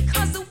lyrics.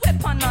 Because the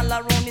weapon all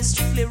around is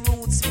strictly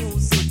roots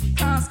music.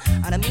 Cause,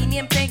 and I mean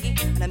name Peggy,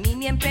 and I mean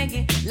name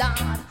Peggy,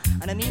 Lord.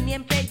 And I mean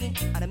name Peggy,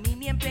 and I mean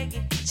name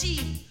Peggy,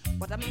 G.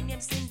 But I mean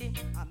name Cindy,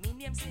 I mean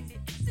name Cindy,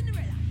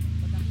 Cinderella.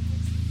 But I mean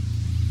name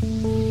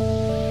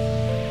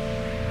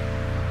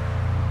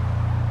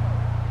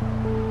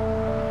Cindy.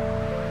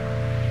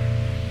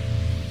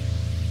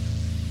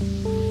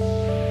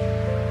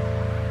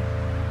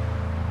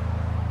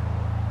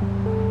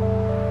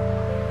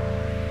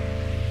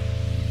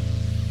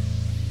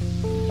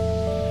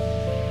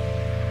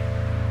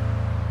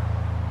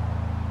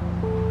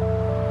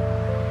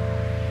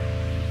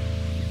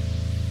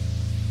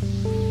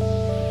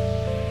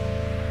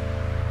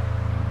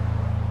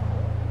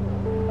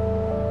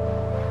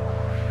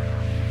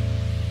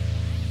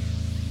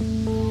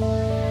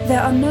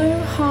 There are no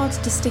hard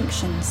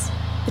distinctions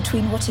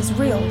between what is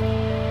real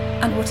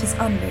and what is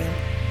unreal,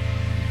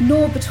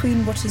 nor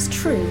between what is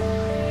true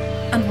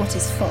and what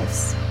is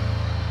false.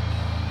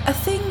 A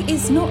thing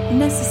is not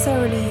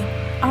necessarily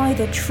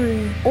either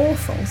true or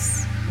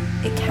false.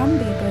 It can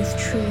be both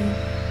true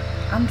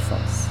and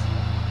false.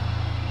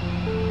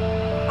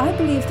 I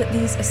believe that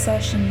these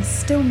assertions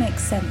still make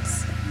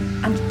sense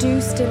and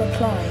do still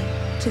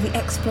apply to the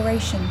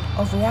exploration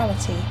of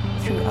reality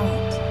through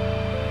art.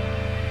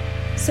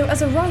 So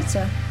as a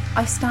writer,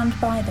 I stand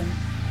by them.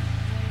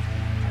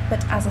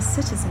 But as a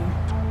citizen,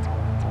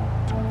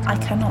 I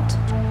cannot.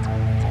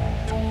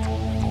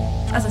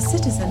 As a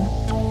citizen,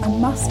 I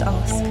must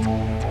ask,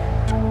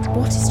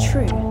 what is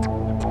true?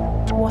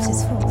 What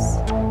is false?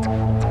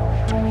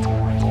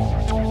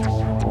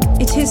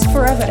 It is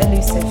forever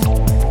elusive.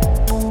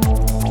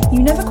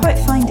 You never quite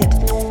find it,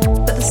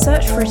 but the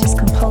search for it is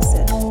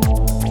compulsive.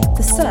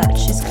 The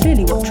search is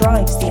clearly what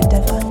drives the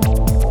endeavour.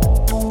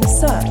 The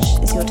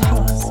search is your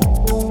task.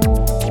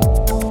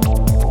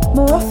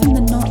 More often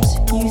than not,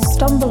 you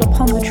stumble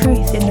upon the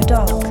truth in the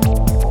dark,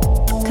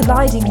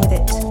 colliding with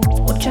it,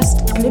 or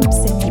just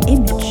glimpsing an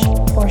image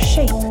or a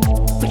shape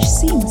which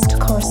seems to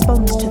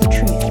correspond to the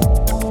truth,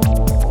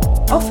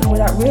 often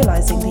without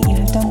realising that you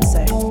have done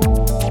so.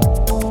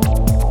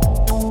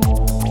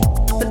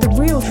 But the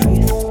real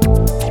truth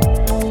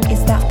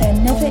is that there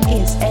never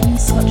is any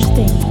such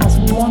thing as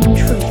one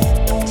truth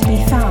to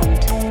be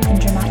found in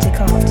dramatic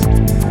art.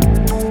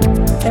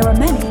 There are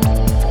many.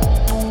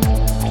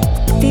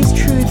 These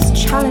truths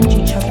challenge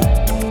each other,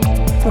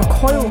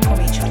 recoil from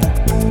each other,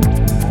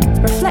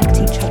 reflect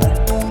each other,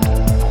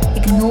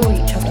 ignore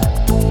each other,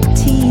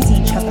 tease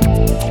each other,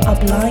 are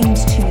blind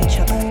to each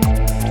other.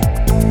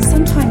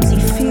 Sometimes you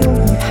feel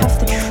you have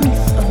the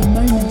truth of a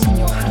moment in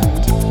your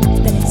hand,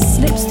 then it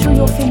slips through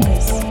your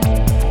fingers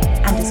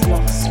and is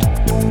lost.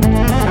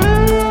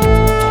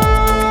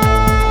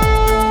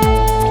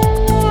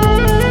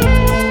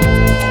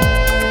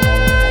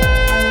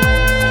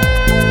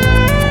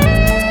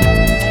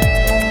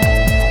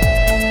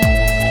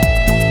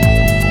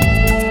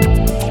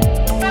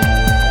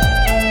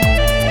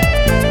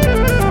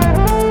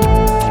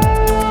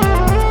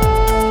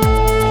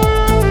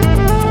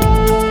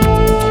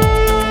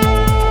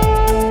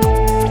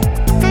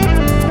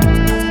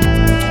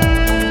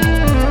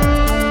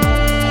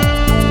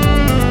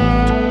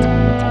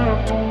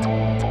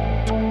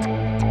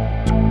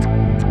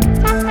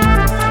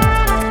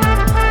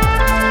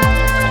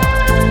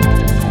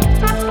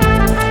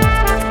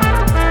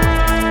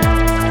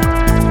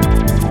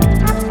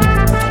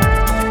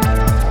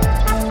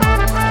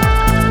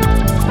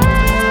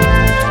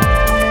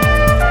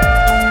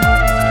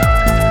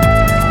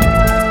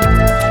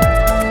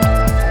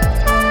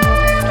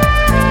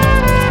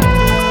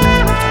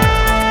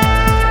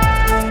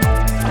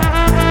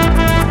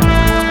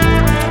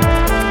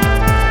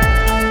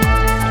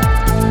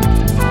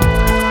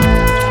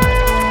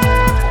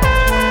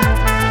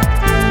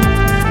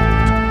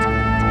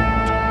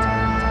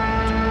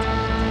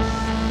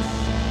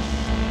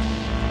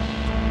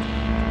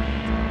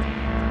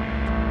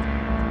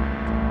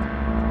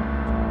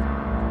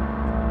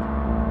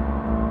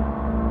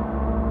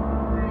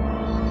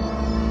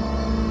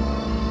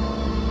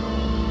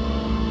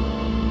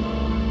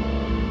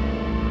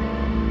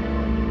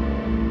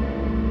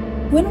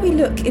 When we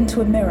look into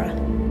a mirror,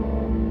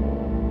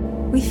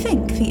 we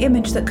think the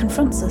image that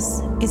confronts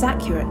us is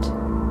accurate.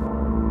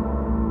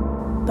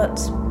 But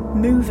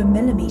move a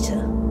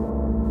millimetre,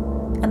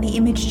 and the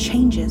image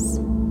changes.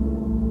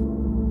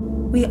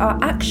 We are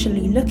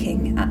actually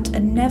looking at a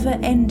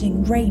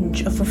never-ending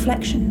range of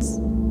reflections.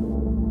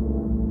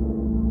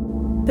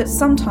 But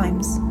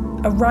sometimes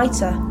a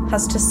writer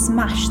has to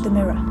smash the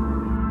mirror,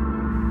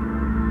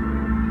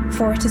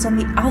 for it is on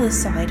the other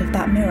side of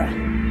that mirror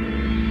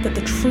that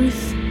the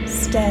truth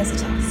stares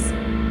at us.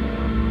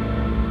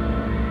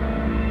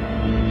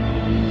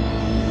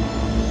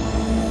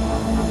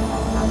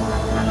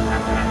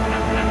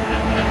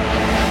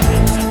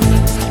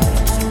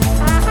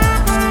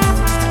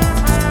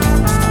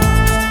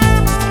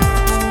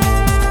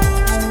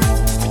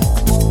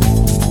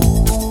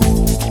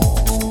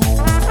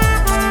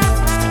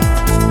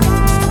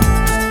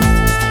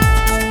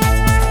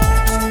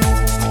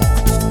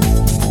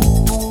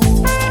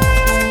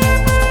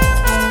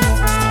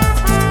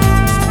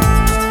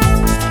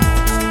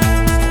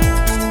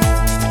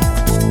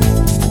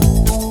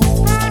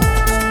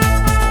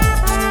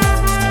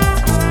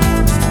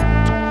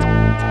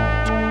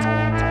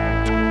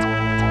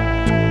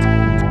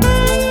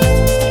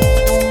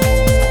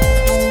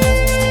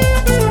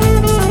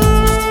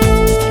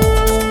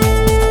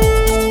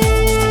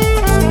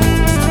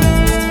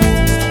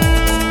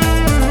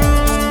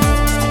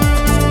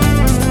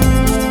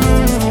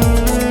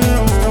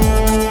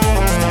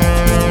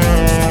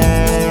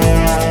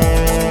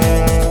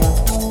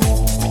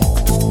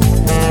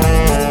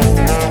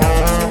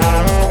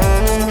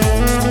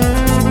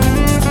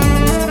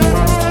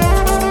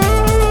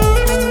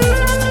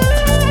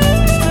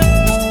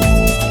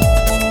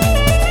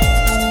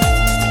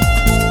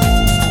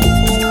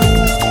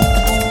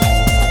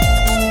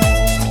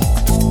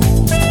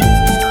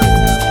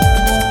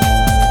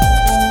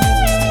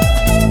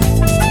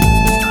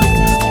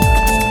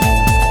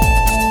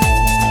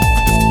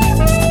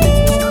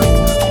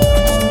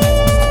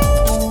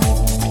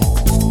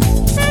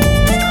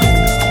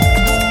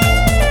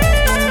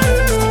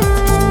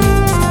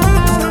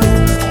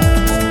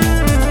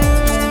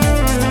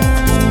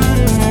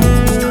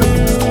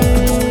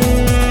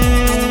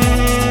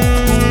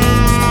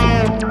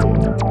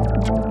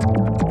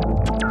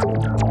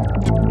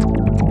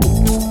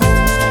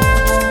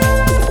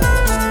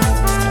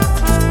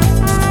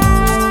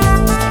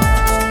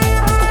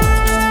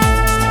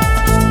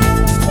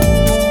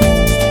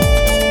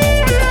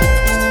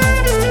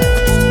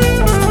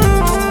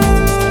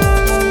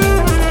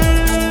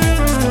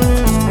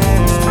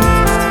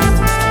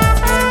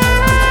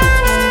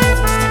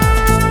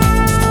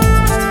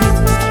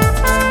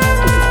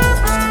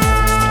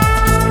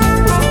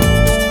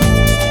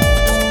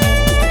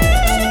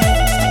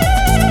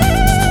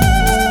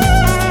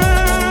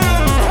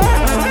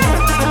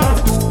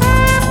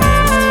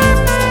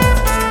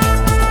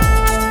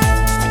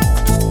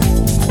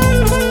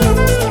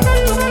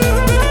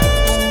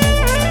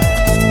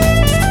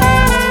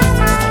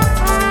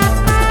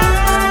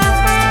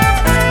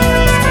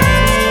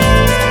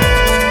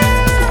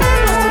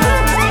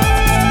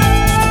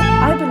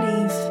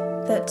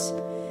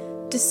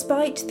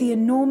 the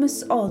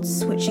enormous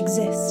odds which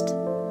exist.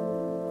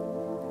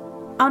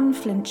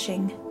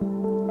 Unflinching,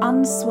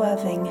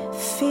 unswerving,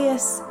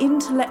 fierce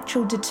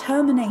intellectual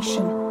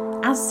determination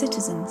as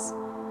citizens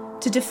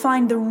to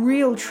define the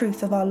real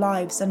truth of our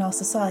lives and our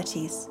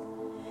societies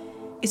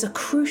is a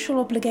crucial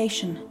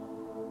obligation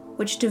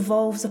which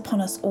devolves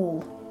upon us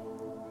all.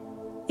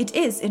 It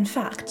is, in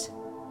fact,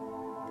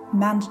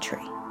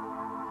 mandatory.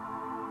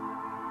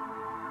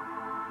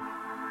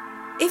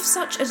 If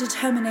such a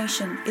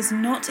determination is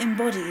not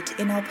embodied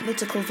in our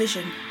political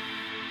vision,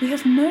 we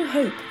have no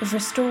hope of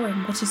restoring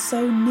what is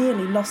so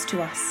nearly lost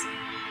to us,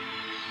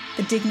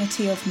 the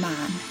dignity of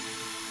man.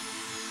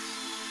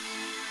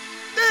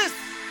 This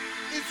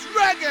is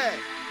Reggae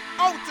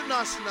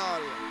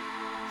International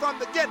from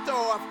the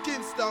ghetto of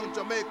Kingston,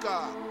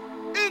 Jamaica.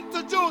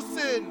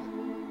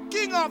 Introducing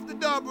King of the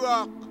Dub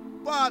Rock,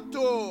 Part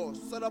 2,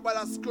 Son of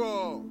a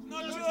Scroll.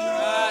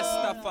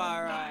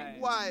 Rastafari.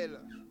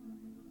 While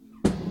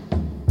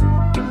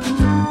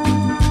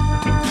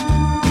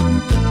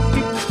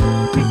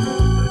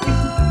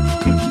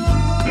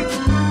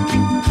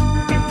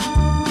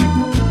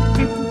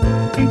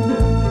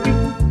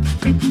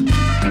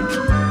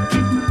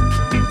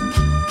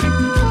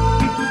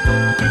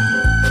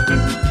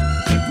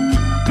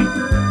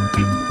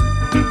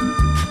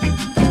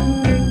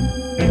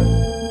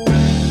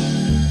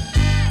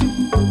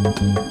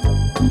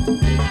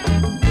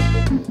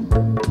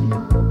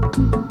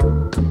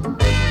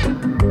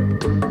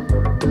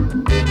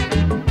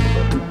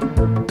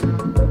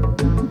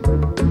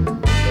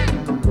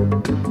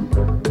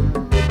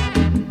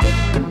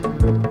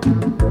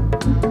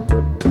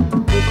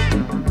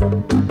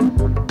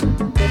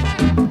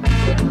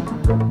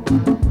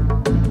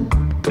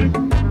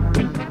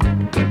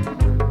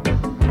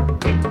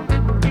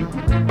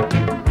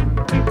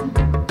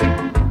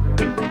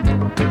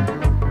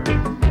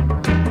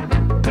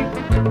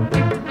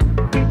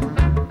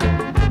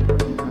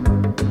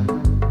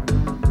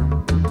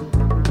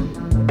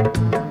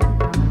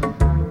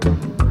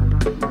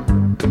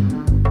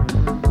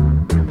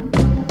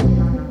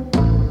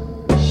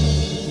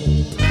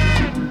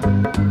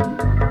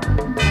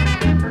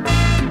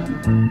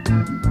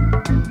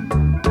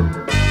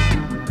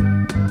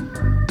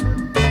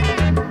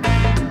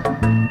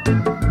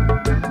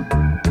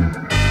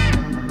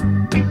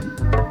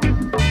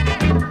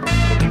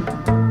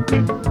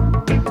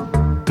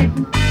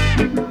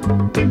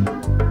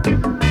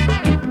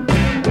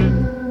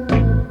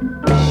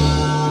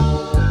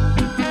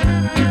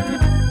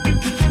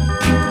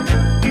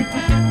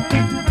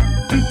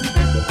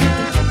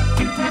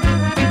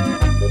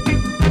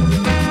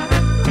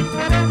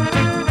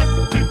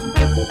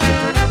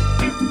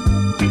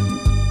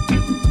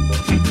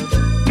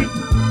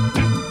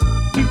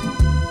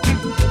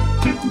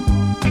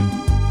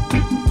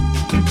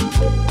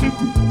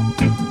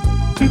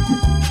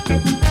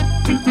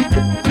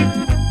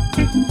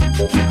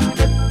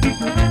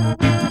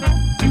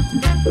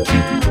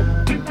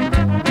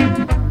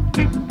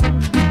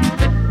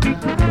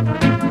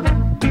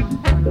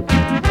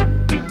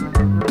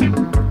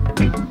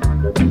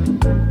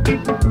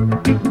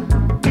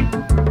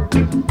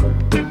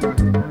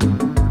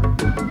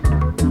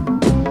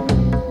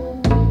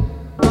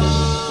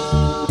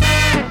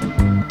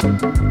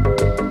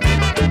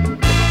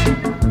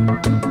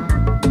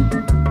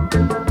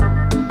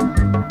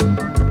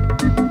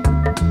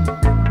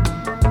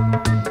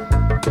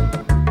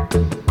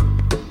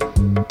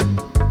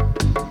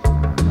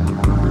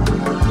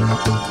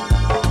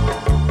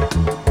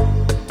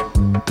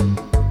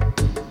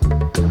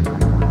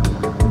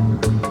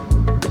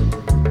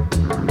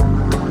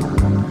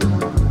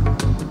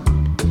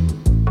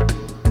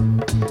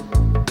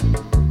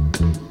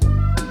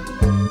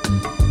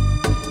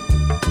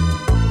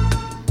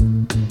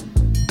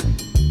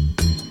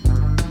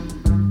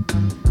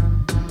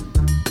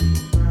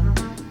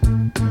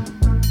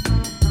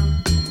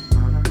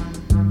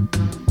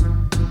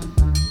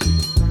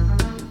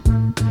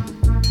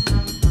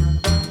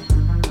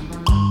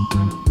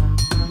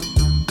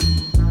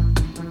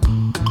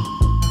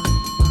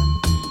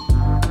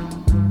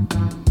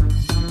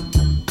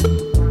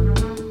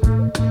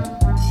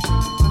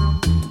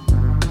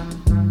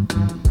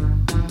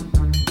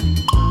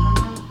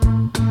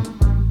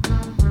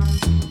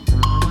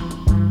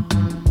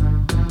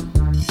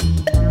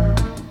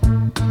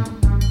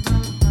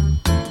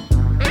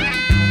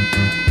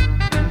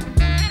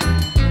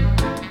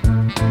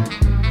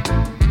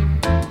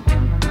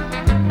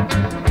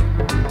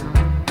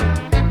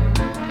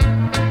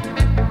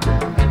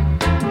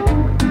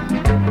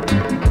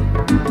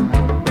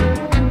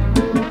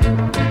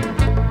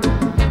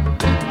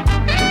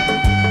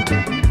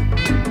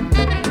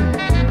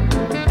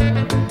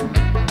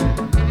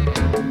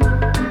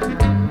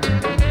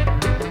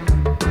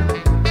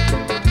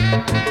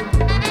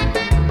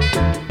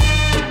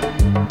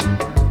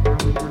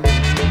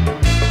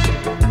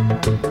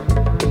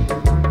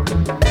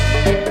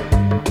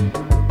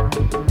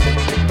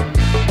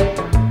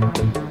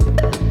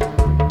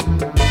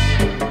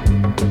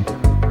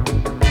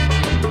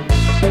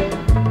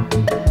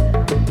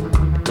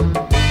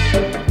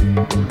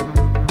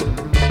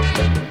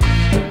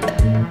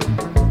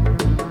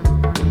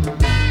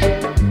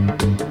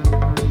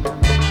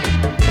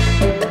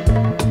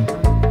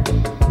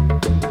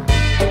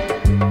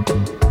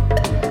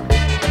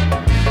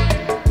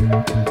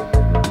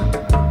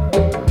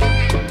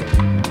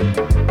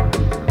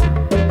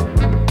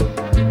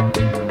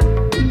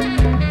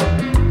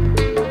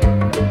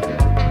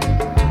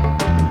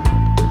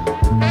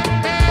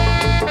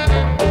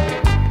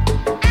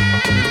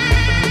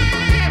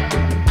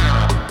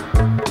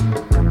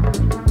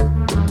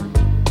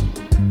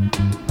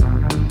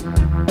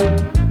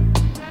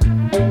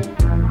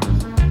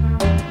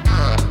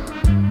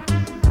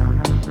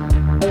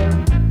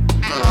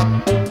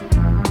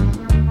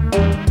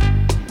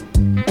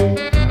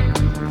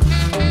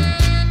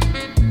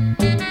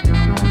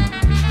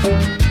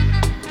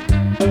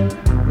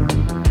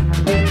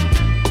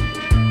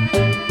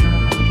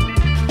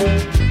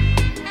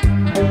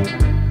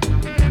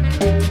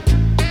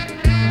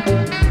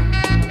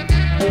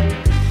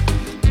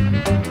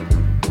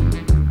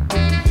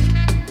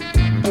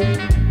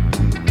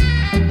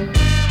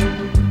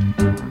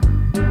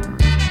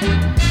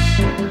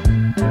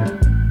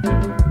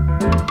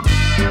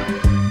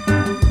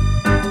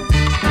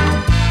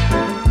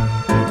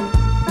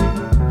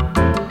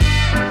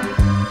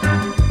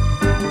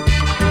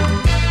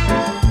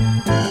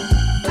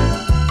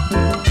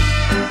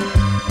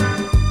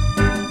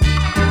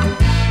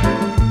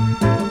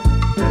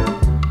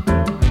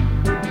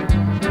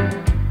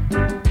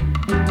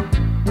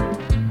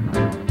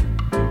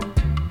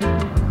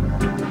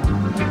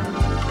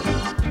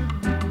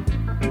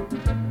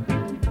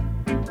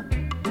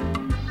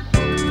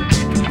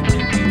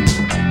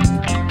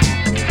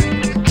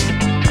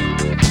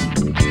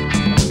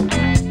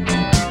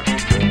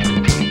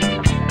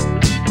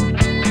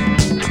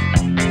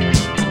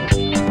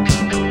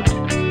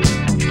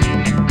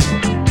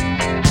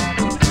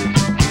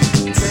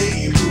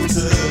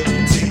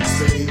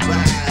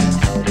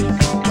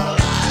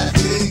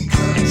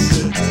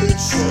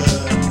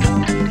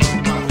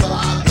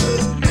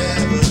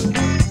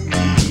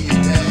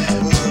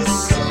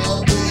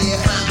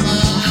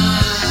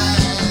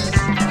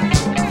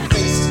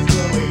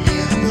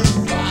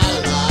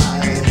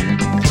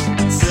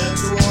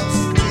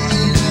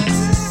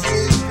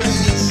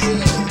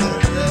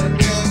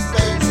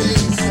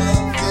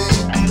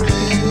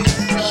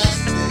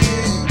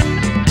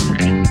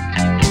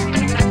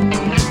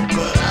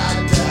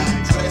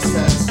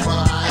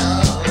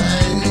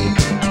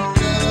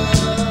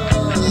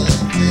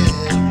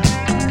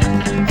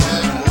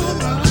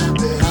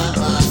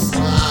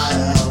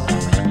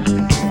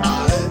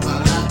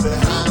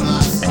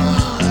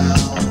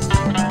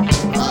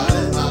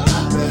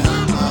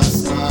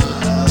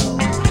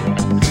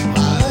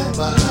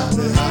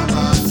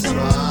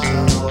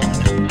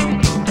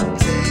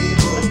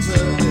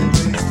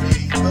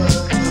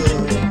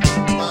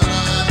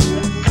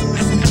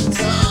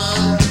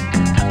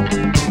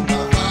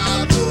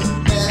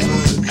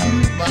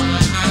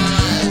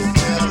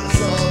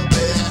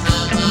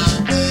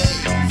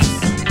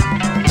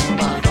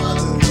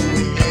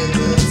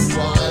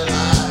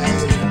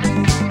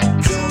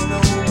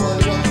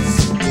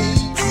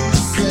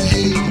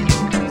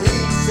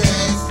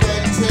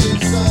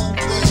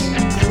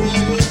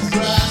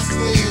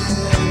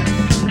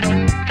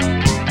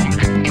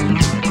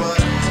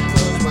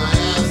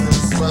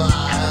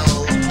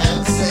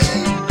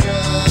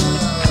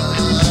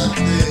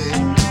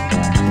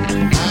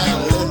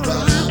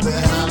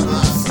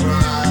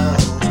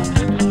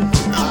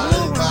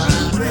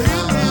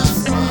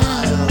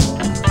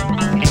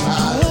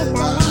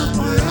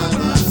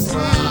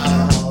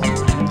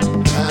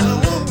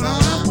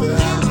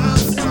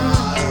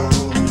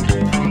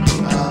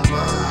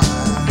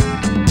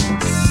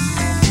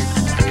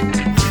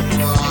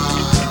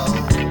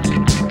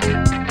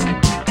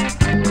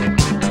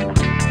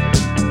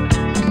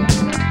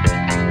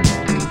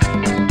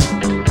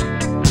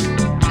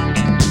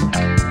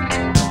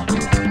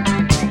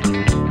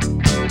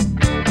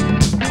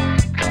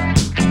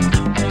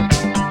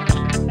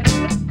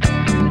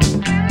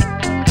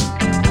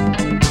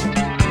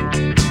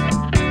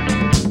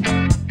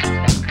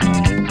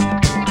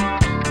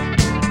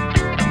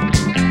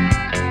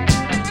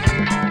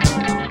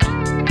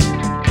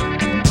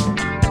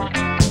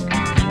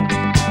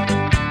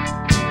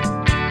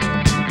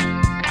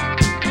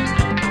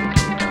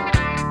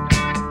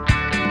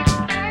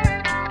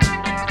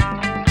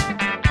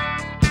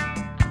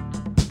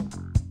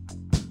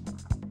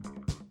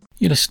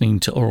You're listening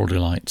to Aural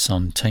Delights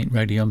on Taint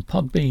Radio and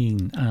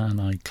Podbean,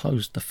 and I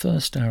closed the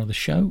first hour of the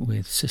show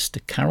with Sister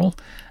Carol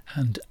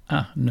and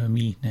Ah No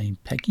Me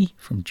Named Peggy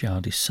from Jar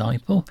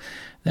Disciple.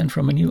 Then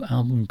from a new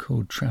album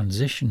called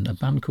Transition, a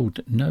band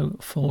called No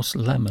Force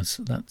Lemmas,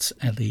 that's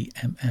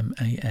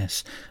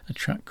Lemmas, a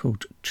track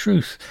called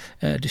Truth,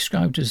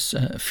 described as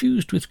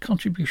fused with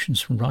contributions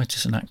from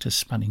writers and actors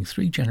spanning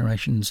 3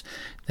 generations.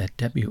 Their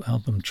debut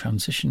album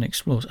Transition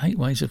explores 8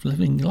 ways of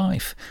living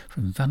life,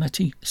 from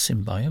vanity,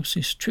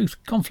 symbiosis, truth,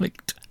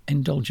 conflict,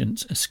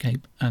 indulgence,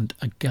 escape and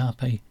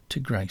agape to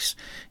grace.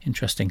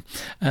 Interesting.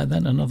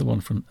 Then another one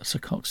from Sir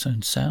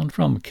Coxsone Sound,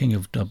 from King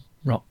of Dub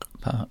Rock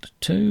Part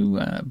 2,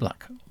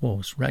 Black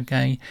Wars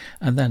Reggae,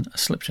 and then I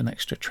slipped an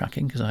extra track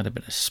in because I had a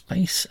bit of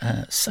space,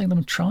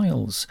 Salem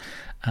Trials,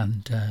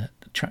 and a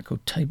track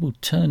called Table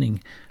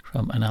Turning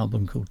from an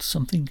album called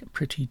Something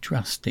Pretty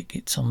Drastic.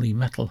 It's on the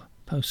Metal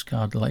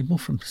Postcard label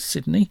from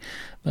Sydney,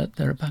 but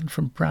they're a band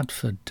from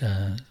Bradford,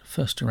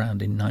 first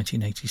around in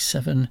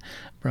 1987,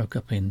 broke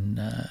up in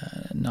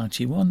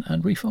 91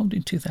 and reformed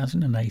in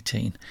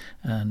 2018,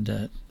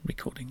 and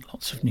recording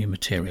lots of new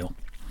material.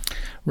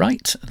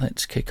 Right,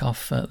 let's kick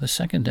off the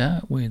second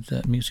hour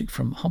with music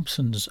from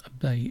Hobson's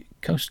Bay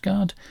Coast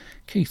Guard,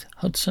 Keith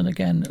Hudson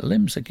again,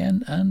 Limbs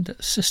again, and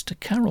Sister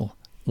Carol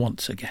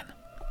once again.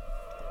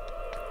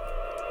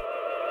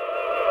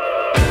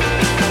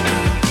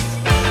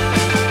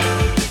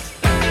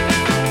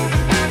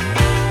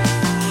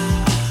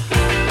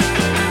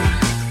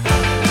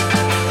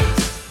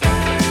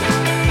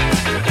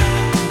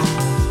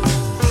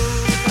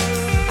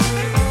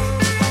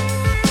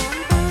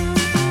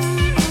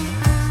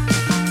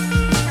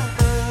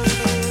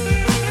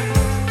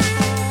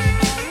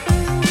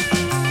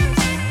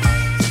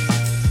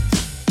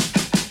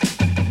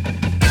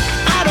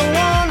 I don't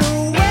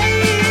wanna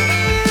wait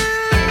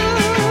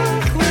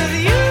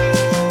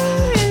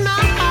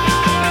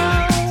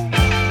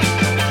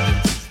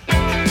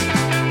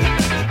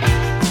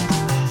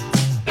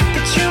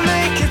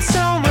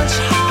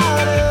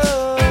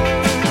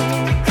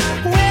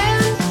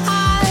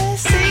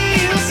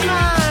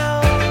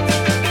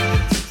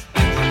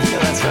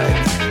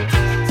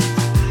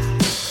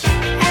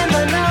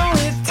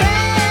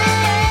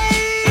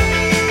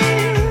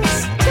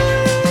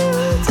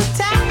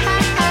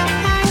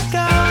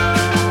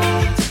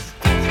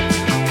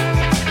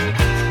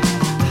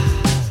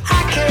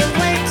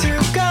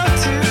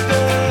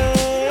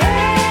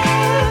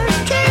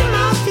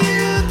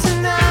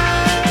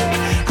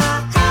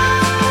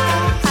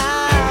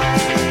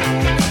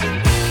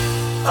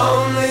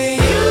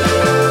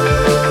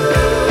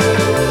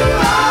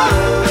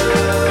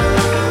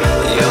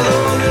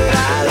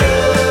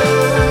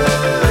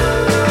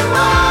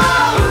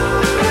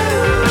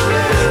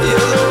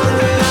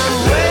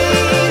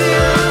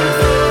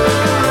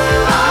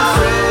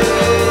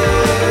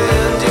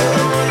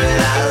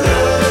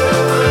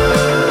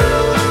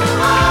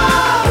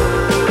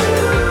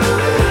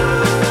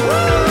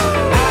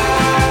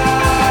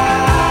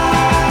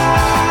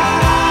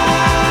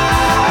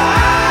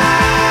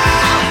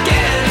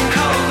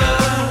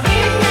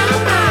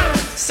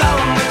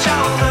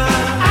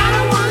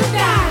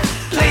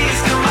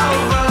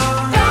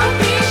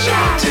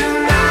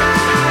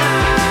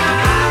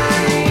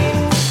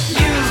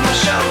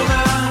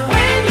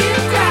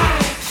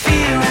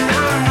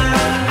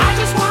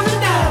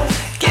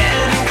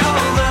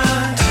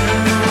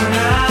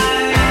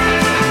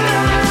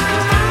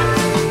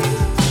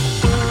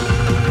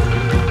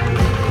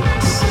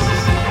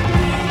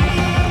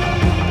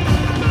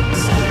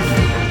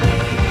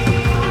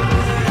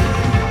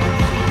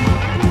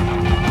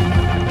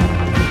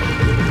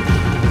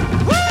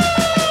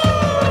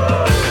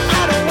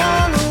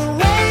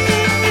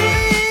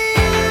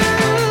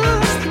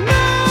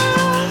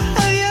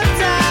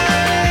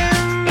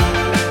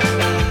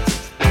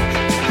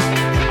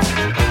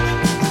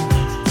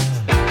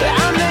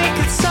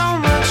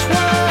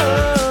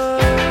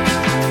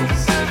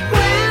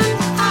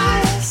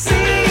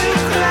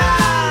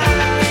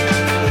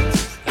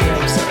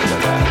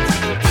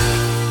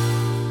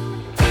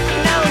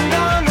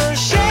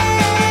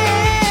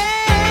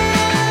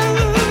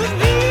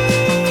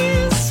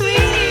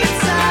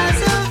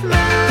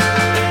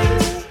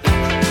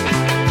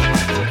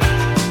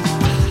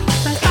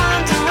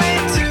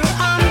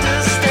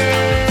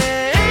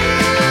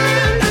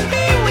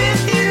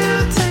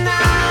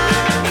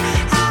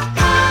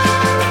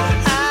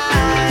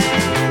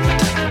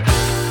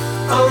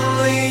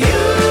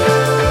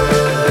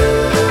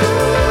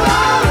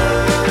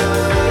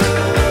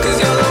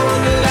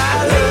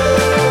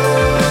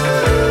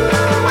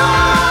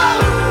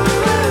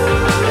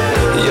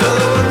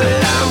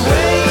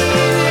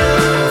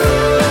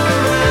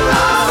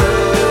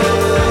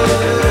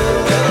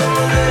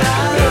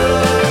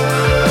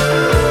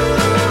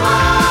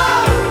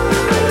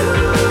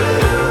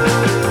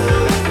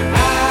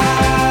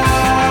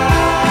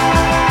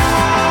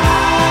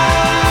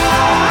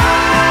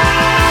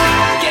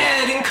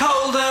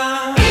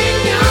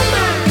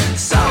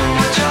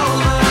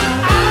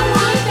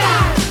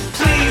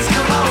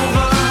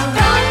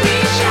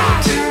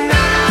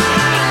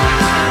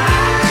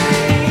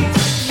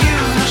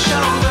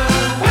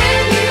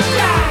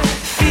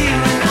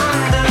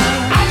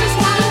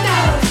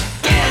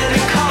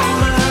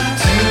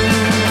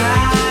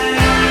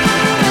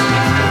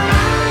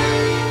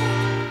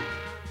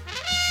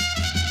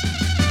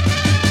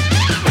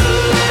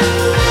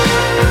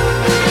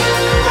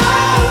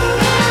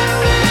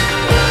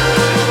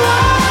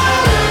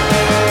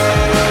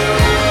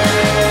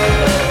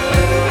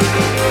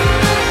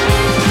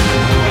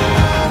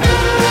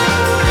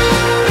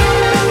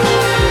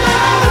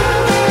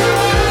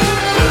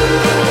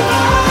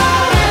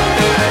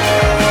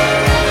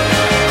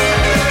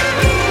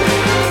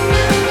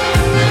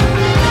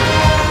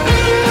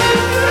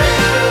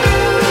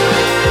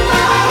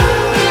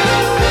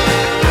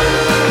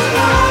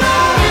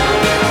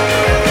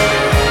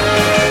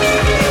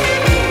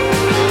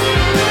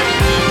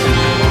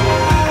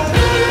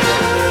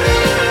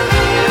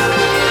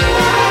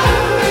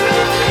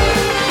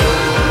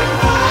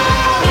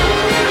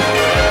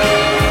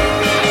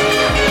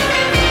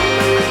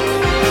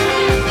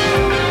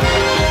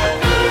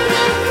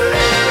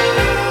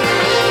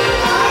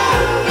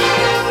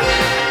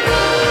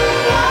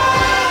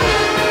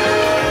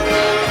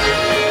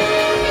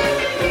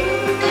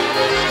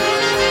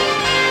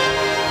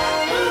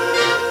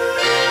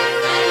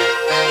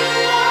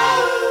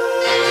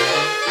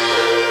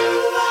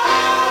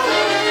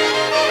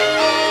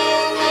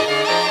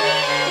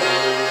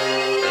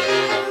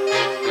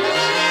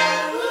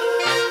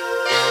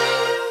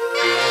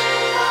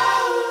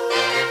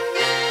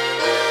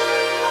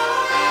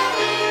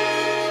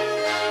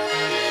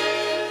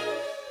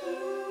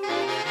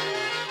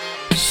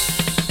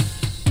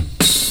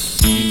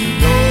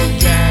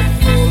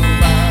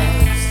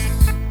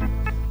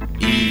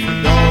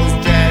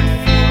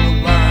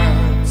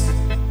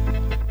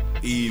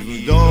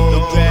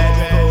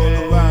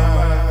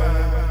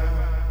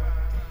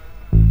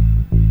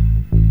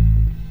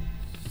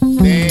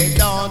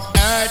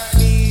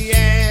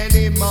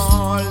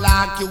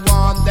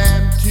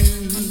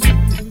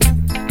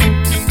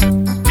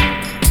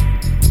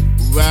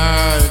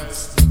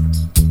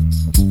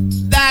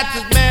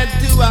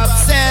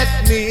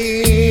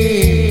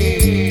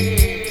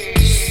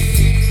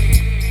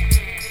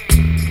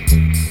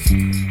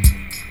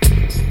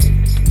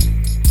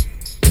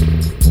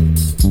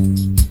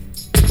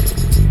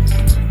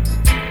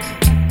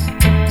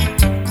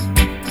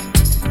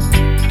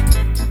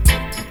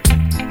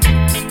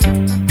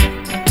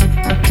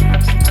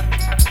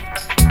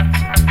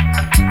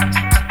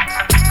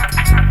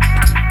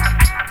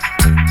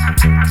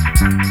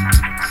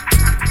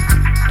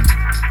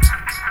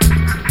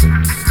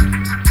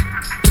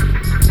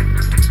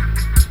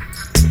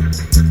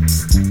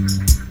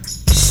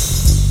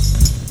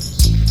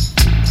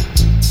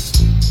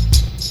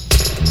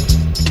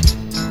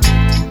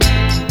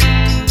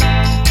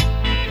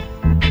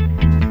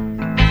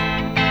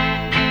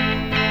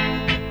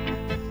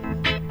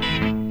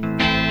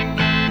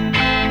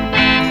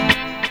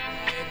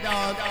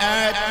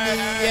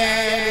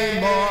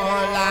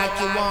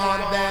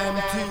want them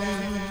to.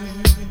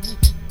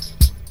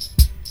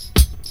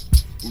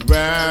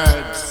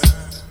 Words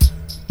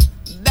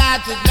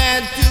that is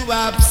meant to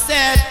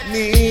upset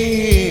me.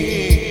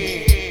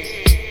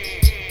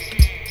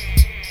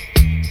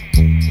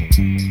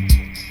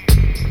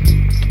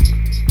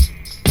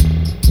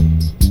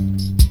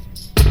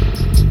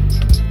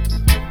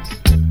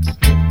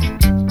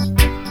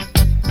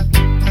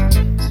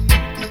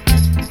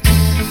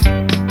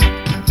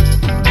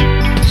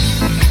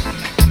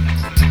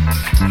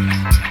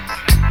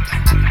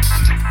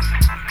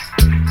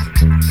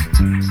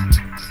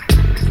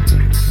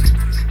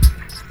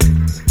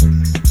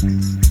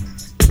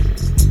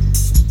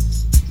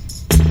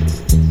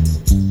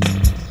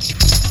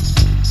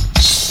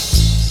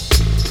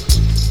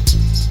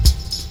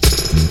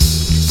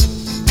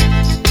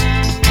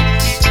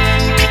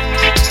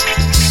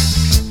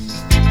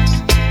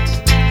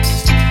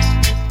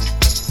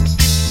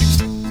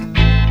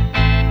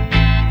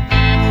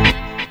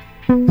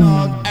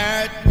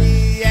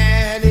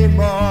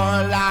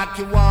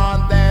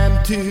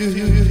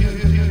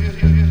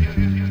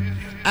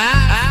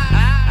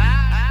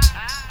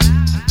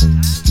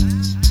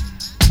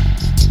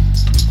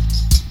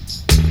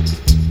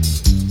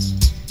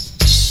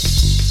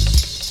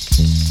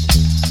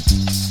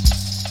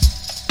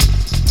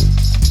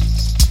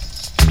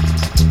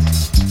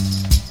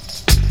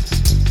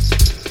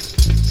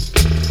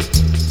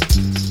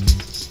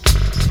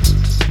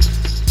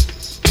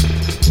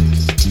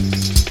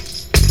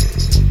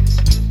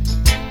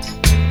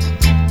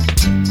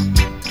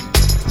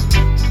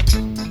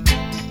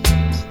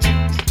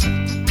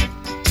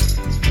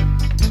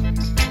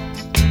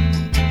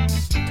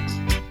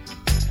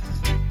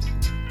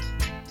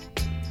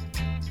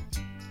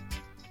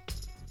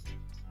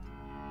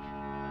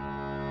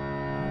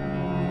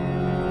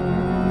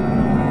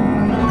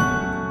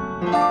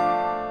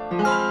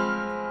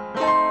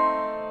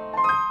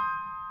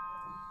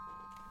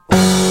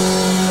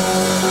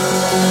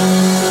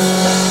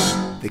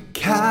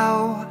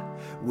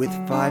 With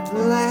 5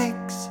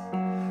 legs,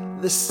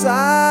 the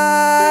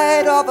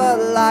sight of a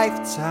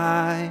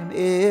lifetime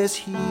is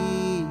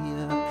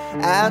here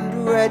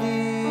and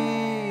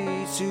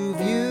ready to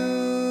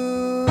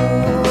view.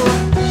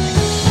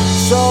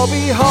 So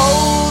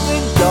behold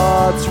in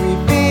God's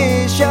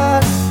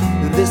revision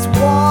this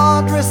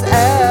wondrous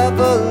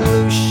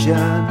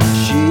evolution.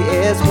 She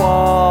is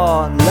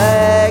 1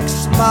 leg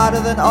smarter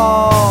than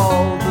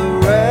all the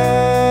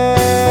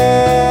rest.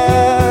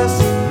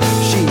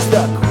 She's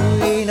the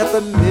of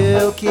the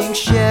milking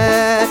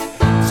shed,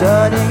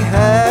 turning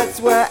heads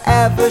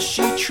wherever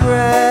she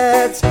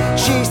treads.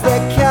 She's the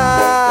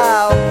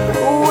cow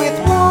with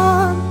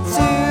 1,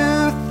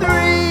 2,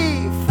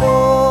 3,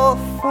 4,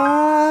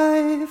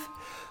 5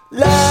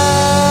 legs.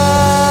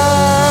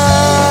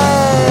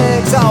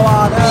 Oh,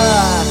 on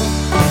earth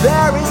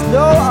there is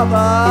no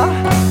other.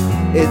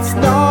 It's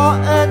not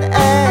an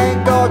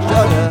egg or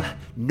judder.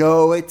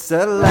 No, it's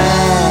a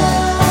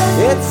leg.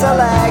 It's a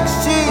leg.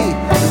 See,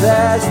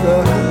 there's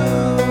the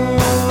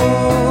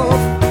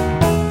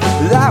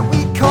that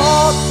we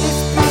caught this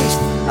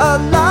beast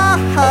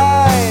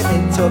alive.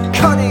 It took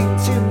cunning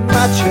to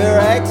match her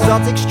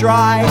exotic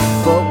stride,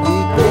 but we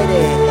did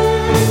it.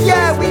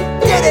 Yeah, we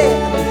did it.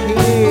 And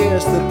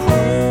here's the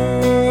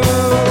proof.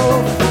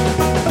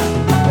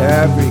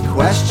 Every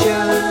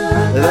question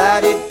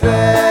that it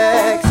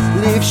begs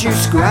leaves you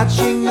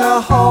scratching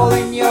a hole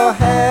in your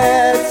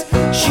head.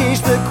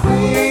 She's the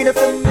queen of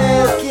the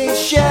milking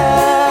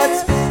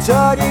sheds,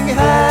 turning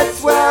heads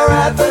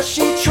wherever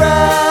she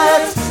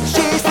treads.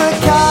 She's the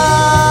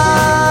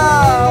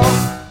cow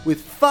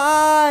with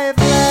 5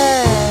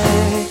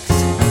 legs.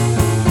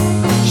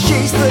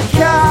 She's the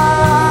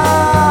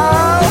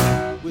cow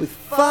with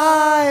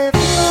 5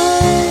 legs.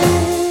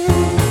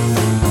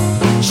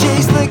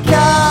 She's the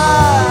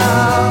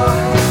cow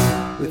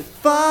with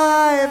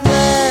 5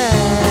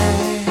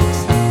 legs.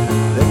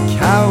 The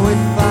cow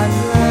with 5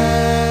 legs.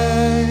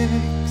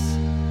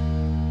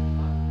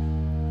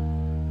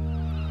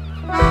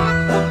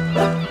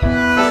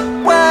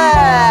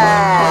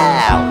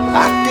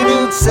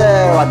 So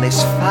on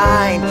this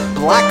fine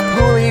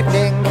Blackpool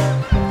evening,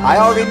 I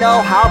already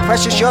know how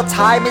precious your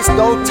time is.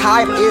 No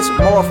time is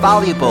more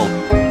valuable.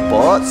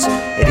 But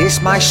it is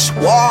my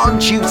sworn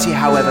duty,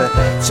 however,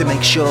 to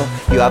make sure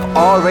you have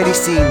already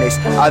seen this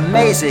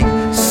amazing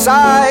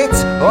sight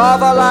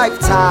of a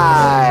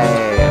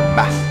lifetime.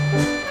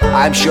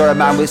 I'm sure a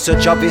man with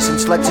such obvious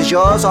intellect as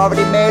yours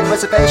already made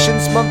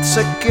reservations months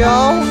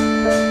ago.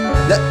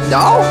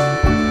 No?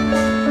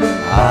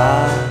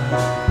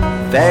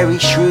 Very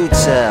shrewd,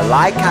 sir.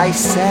 Like I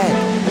said,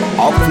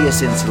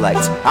 obvious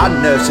intellect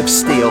and nerves of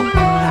steel.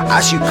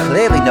 As you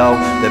clearly know,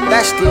 the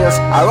best deals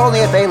are only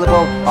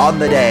available on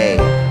the day.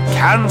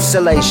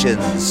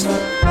 Cancellations.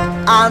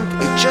 And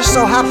it just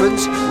so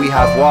happens we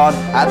have one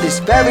at this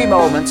very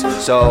moment,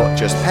 so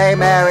just pay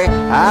Mary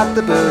at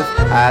the booth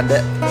and...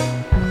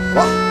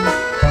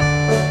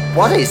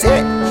 What is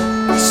it?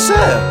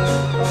 Sir,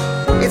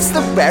 it's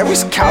the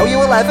rarest cow you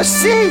will ever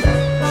see.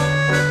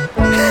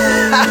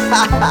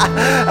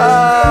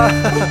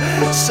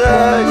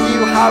 Sir,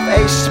 you have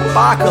a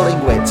sparkling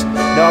wit.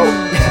 No,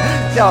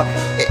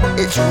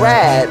 it's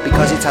rare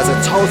because it has a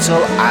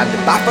total and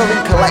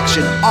baffling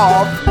collection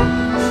of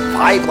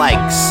 5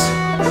 legs.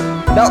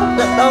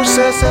 No,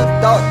 sir,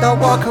 don't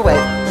walk away.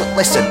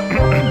 Listen,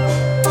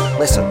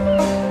 listen.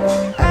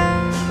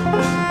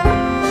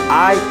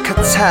 I can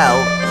tell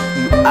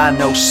you are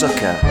no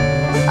sucker,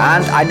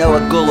 and I know a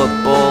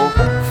gullible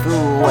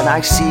fool when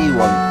I see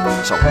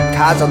one. So,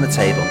 cards on the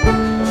table.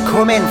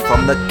 Come in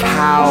from the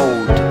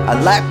cowd,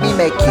 and let me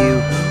make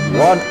you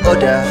one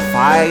other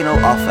final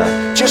offer.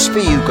 Just for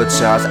you, good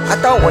sirs. I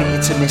don't want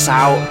you to miss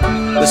out.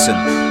 Listen,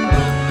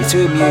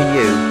 between me and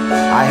you,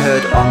 I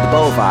heard on the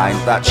bovine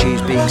that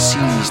she's being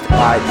seized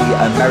by the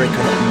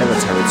American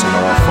military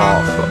tomorrow for,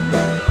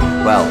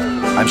 well,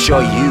 I'm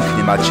sure you can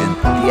imagine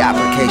the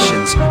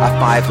applications a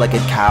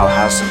 5-legged cow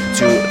has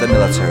to the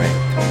military.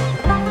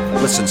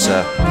 Listen,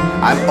 sir,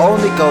 I'm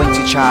only going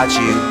to charge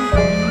you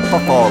for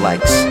 4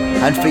 legs,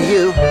 and for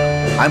you,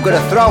 I'm going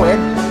to throw in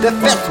the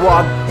 5th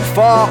one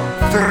for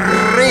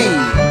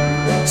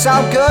 3.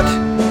 Sound good?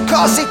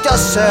 Course it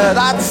does, sir,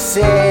 that's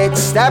it.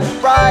 Step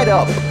right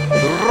up,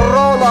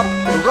 roll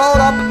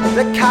up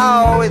the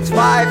cow with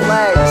 5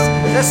 legs.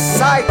 The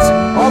sight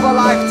of a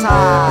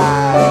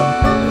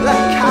lifetime. The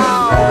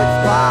cow with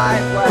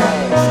 5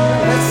 legs.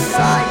 The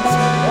sight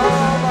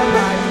of a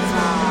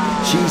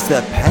lifetime. She's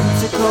the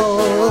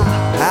pentacle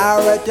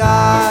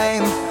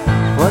paradigm.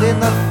 Put in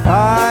the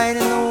fine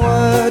in the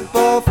word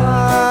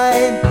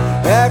bovine.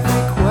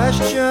 Every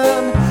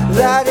question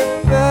that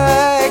it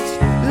begs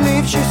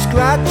leaves you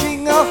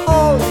scratching a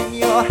hole in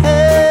your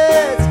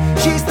head.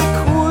 She's the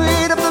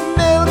queen of the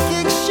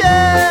milking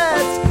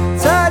sheds,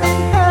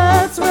 turning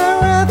heads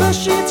wherever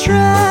she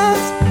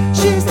treads.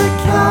 She's the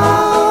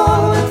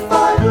cow with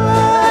 5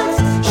 legs.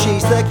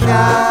 She's the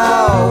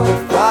cow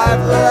with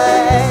 5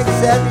 legs.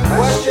 Every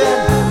question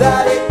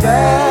that it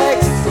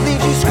begs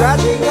leaves you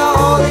scratching a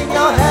hole in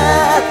your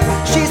head.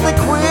 She's the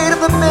queen of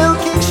the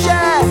milking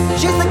shed.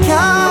 She's the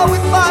cow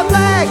with 5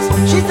 legs.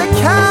 She's the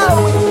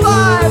cow with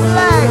 5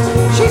 legs.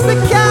 She's the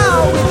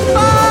cow with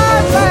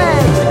 5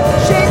 legs.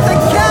 She's the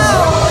cow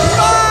with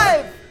 5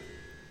 legs.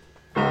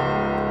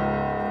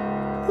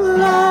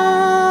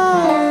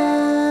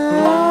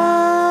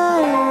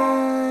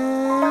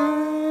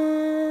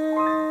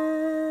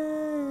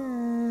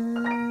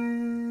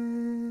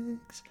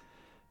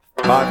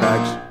 5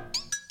 legs.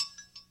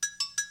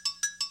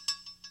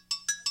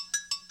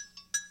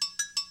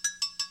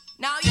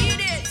 Now eat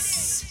this.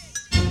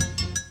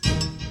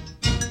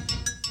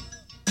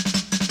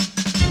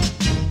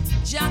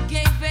 Jack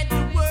gave it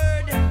the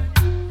word,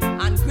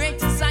 and great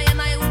Zion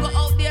I will go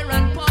out there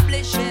and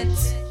publish it.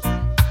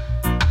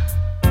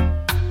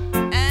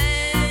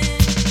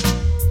 And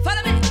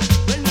follow me.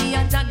 Well, me a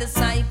Jah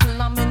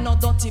disciple, I'm in no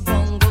dirty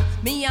bungle.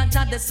 Me a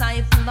Jah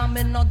disciple, I'm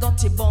in no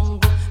dirty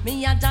bungle.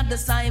 Me a Jah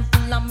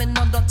disciple, I'm in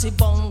no dirty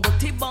bungle.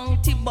 T-bong,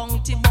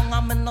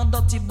 I'm in no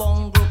dirty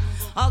bungle.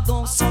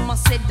 Although some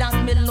say that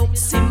me look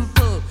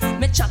simple,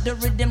 me chat the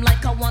rhythm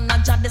like I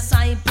wanna Jah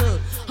disciple.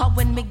 How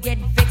when me get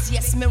vexed,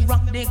 yes me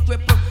rock the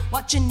cripple.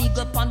 Watching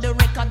eagle on the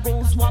record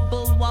goes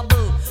wobble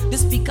wobble. The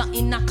speaker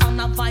in a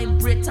corner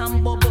vibrate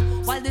and bubble,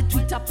 while the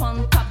tweet up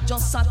on top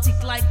just a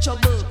tick like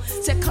trouble.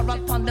 Say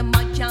carrot on the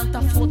mic can't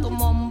afford to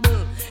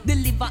mumble.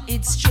 Deliver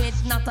it straight,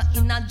 not a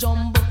in a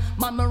jumble.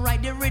 Mama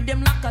ride the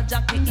rhythm like a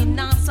jockey in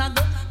a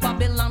saddle.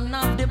 Babylon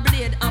have the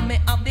blade and me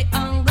have the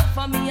angle.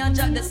 For me a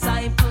Jah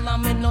disciple,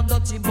 I'm in no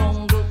dirty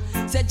bungle.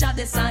 Say Jah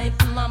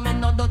disciple, I'm in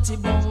no dirty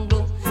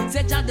bungle.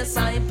 Say Jah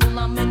disciple,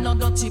 I'm in no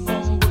dirty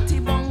bungle.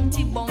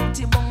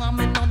 T-bong, I'm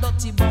in no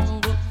dirty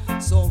bungle.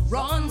 So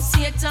run,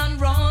 Satan,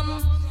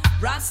 run.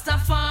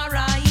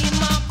 Rastafari,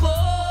 ma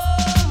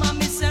come. And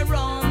me say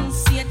run,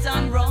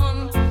 Satan,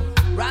 run.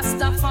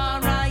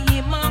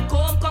 Rastafari, ma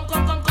come.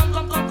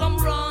 Come,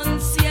 run,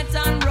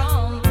 Satan,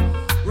 run.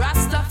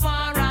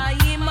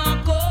 Rastafari,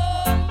 ma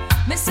come.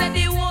 Me say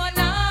the one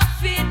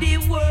of the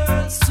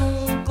world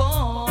soon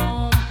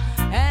come.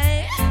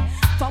 Hey,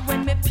 for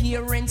when me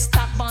parents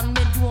stop and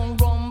me don't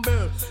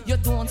rumble, you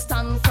don't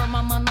stand firm,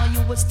 a man, or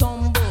you will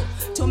stumble.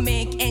 To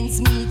make ends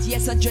meet,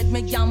 yes, I dread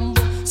me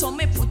gamble. So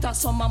me put a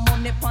sum of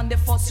money on the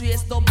first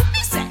race double.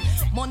 Me say,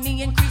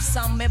 money increase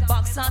and me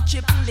box and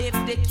triple. If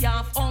the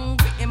calf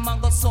hungry, him a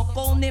go suck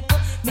on nipple.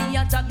 Me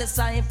a Jah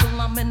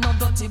disciple, and me no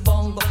dirty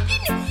bungle.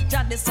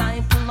 Jah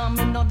disciple, and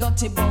me no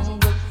dirty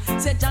bungle.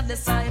 Say Jah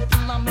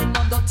disciple, and me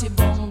no dirty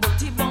bungle.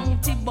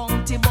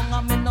 T-bong,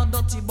 and me no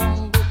dirty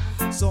bungle.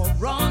 So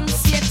run,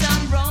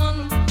 Satan,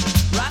 run.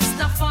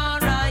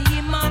 Rastafari,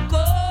 him a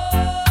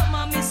come.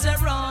 And me say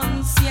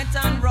run,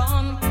 Satan,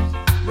 run.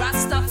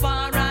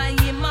 Rastafari,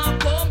 him a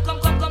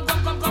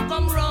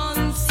come,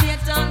 run,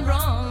 Satan,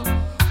 run.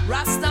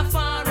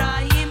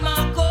 Rastafari, him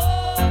a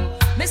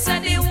come. Me say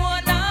the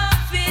one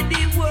of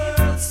the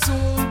world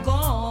soon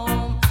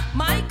come.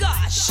 My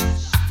gosh,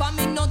 for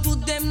me no do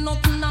them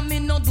nothing, and me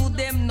no do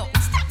them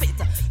nothing. Stop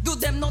it. Do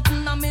them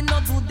nothing, and me no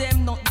do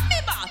them nothing.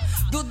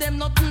 Do them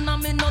nothing,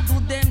 and me no do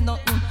them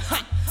nothing.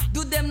 Ha.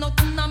 Do them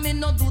nothing, and me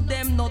no do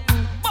them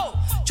nothing.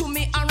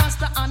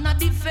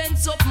 invent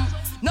something.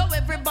 Now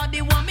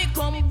everybody want me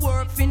come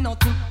work for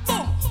nothing.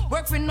 Boom,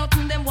 work for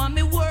nothing. Them want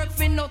me work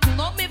for nothing.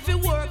 Not me fi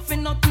work for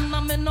nothing.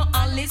 I'm in no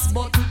Alice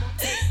button.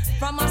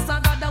 From a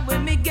sagada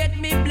when me get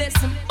me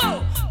blessing.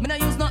 Oh, me no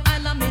use no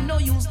island, me no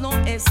use no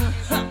essence.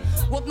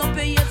 What no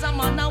pay as a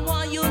man, I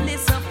want you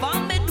listen. For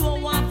me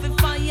don't want fi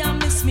fire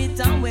me Smith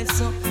and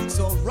Wesson.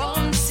 So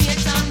run,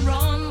 Satan,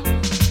 run.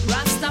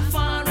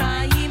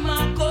 Rastafari, him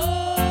a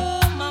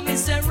come. And me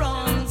say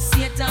run,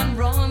 Satan,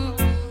 run.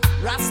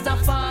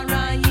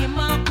 Rastafari, him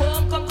a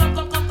come.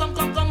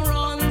 Come,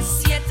 run,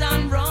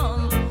 Satan,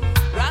 run.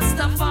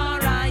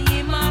 Rastafari,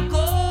 him a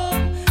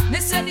come. Me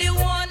say the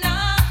one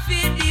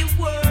fi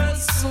the world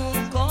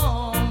soon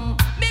come.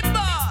 Me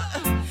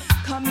ball,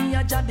 come me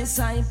a Jah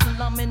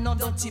disciple and me no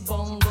dirty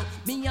bongo.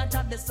 Me a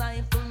Jah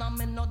disciple and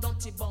me no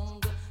dirty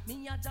bongo.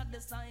 Me a Jah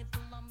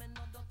disciple and me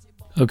no dirty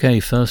bongo. Okay,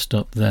 first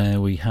up there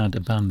we had a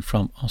band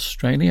from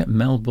Australia,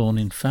 Melbourne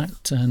in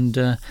fact, and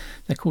they're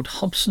called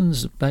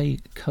Hobson's Bay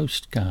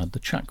Coast Guard. The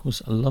track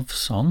was a love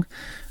song.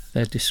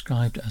 They're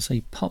described as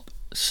a pop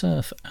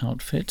surf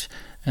outfit.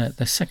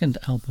 Their second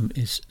album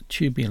is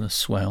Tubular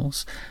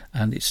Swells,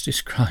 and it's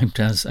described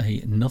as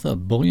another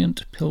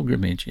buoyant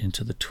pilgrimage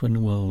into the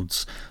twin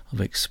worlds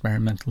of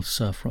experimental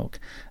surf rock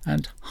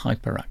and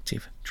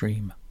hyperactive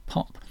dream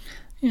pop.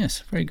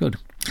 Yes, very good.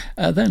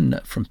 Then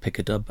from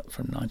Pick-a-Dub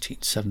from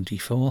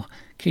 1974,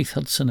 Keith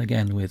Hudson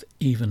again with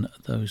Even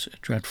Those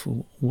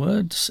Dreadful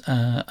Words.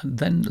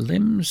 Then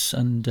Limbs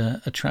and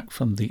a track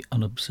from the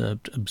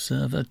Unobserved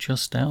Observer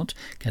just out.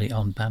 Get it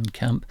on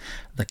Bandcamp.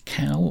 The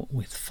Cow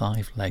with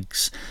 5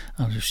 Legs.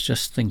 I was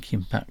just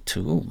thinking back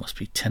to, must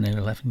be 10 or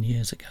 11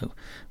 years ago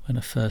when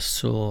I first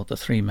saw the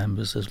 3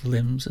 members of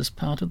Limbs as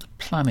part of the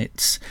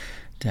Planets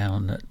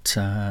down at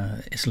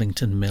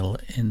Islington Mill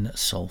in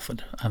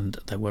Salford, and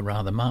they were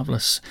rather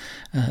marvellous.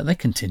 They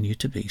continue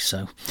to be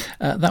so.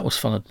 That was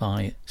followed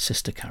by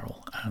Sister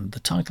Carol and the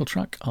title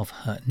track of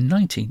her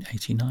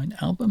 1989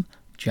 album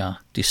Jah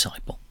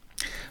Disciple.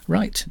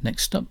 Right,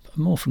 next up,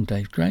 more from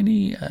Dave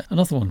Graney,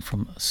 another one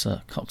from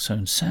Sir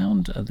Coxsone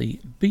Sound, the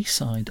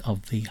B-side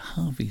of the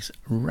Harvey's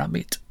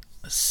Rabbit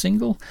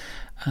single,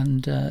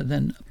 and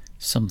then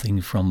something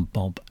from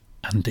Bob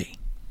Andy.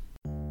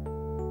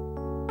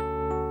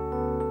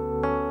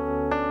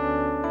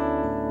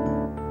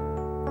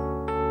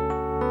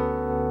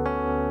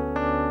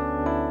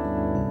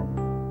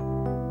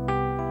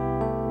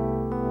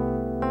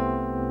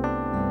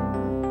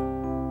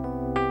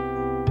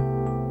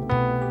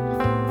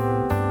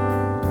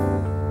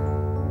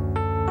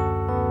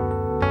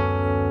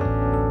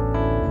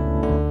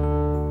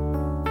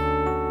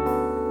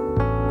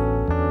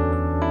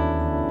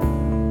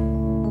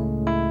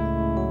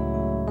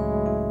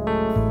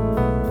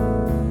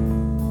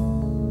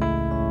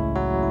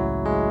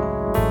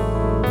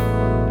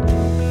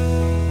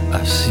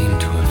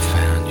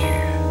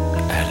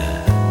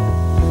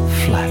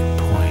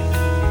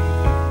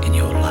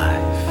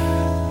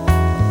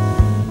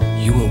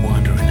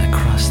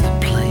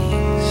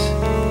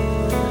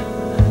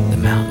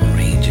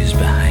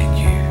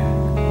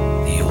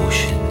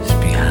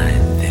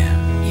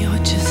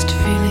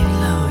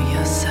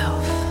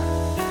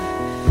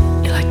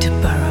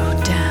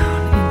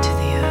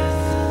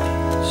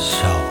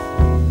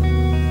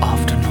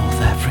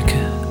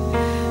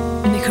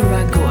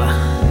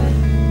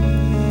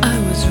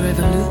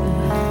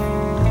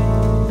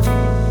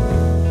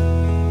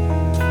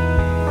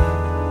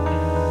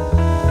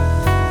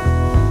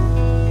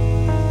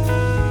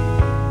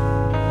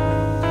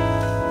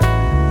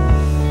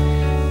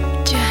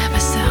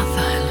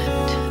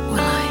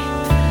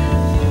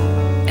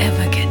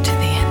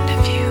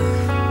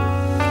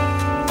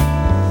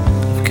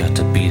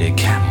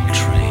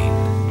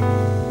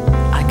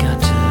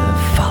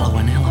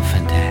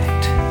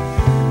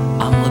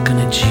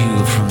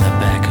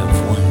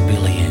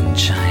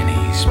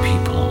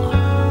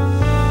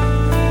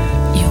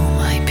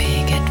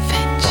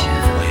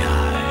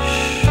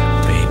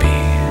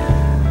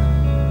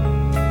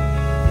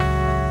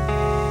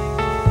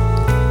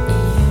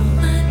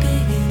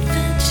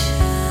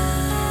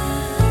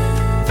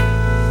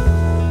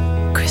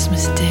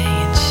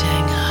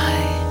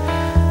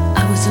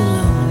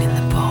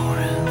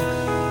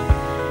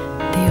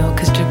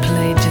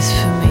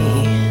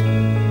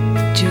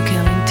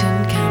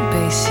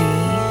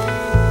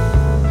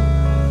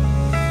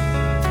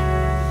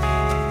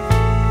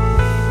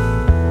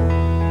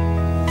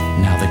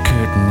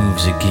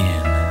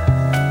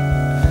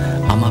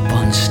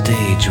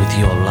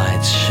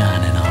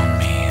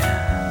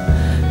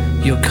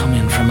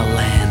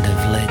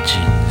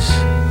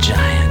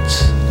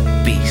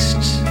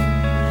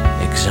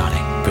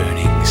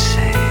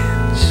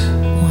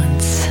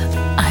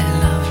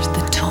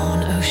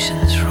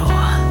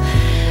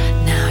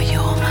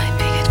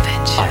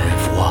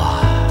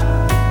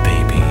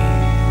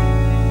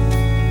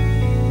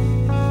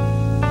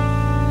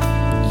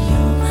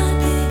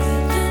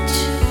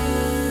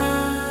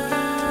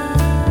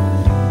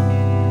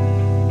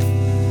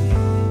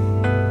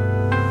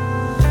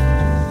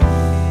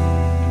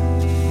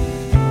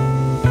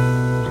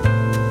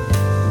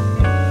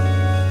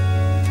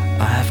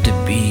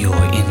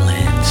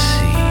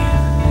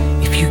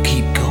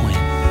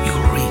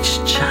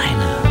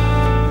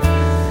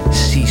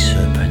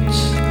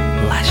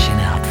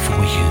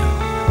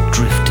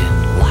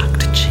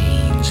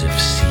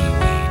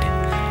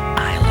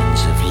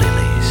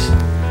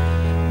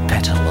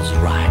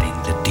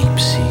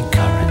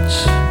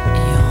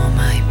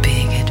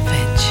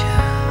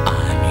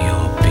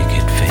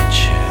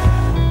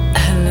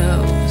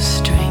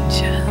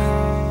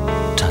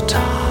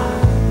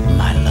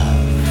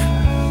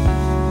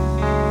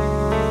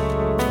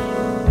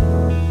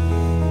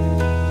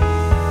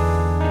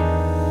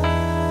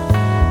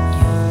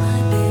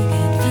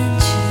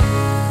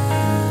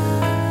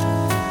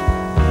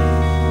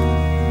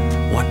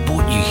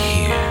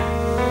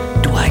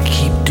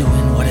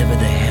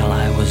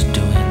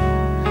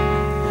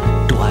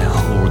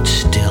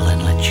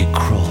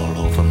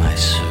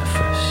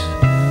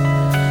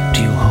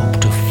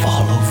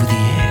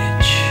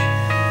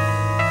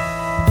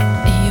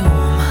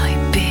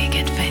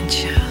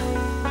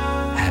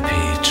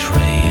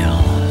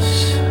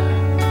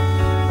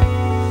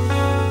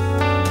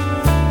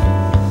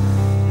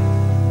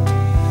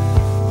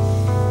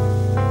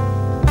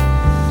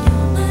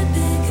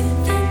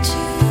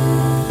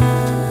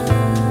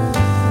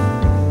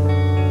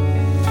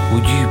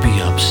 Would you be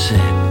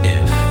upset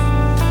if,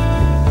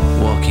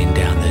 walking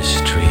down the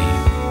street,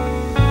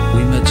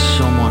 we met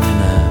someone in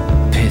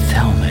a pith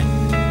helmet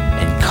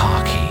and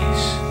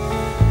khakis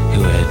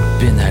who had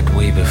been that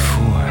way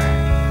before?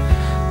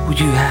 Would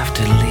you have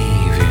to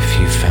leave if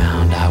you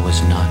found I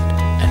was not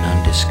an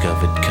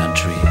undiscovered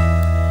country,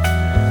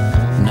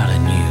 not a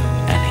new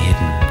and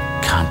hidden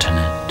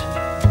continent?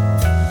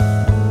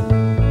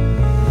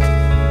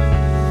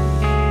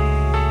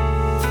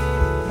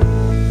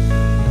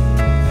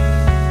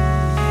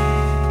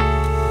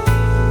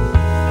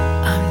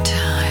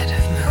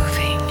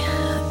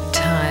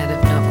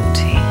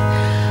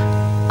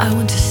 I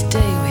want to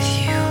stay with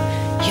you.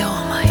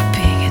 You're my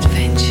big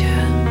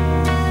adventure.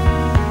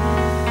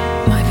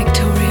 My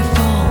Victoria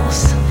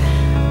Falls.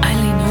 I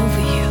lean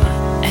over you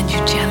and you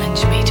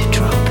challenge me to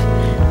drop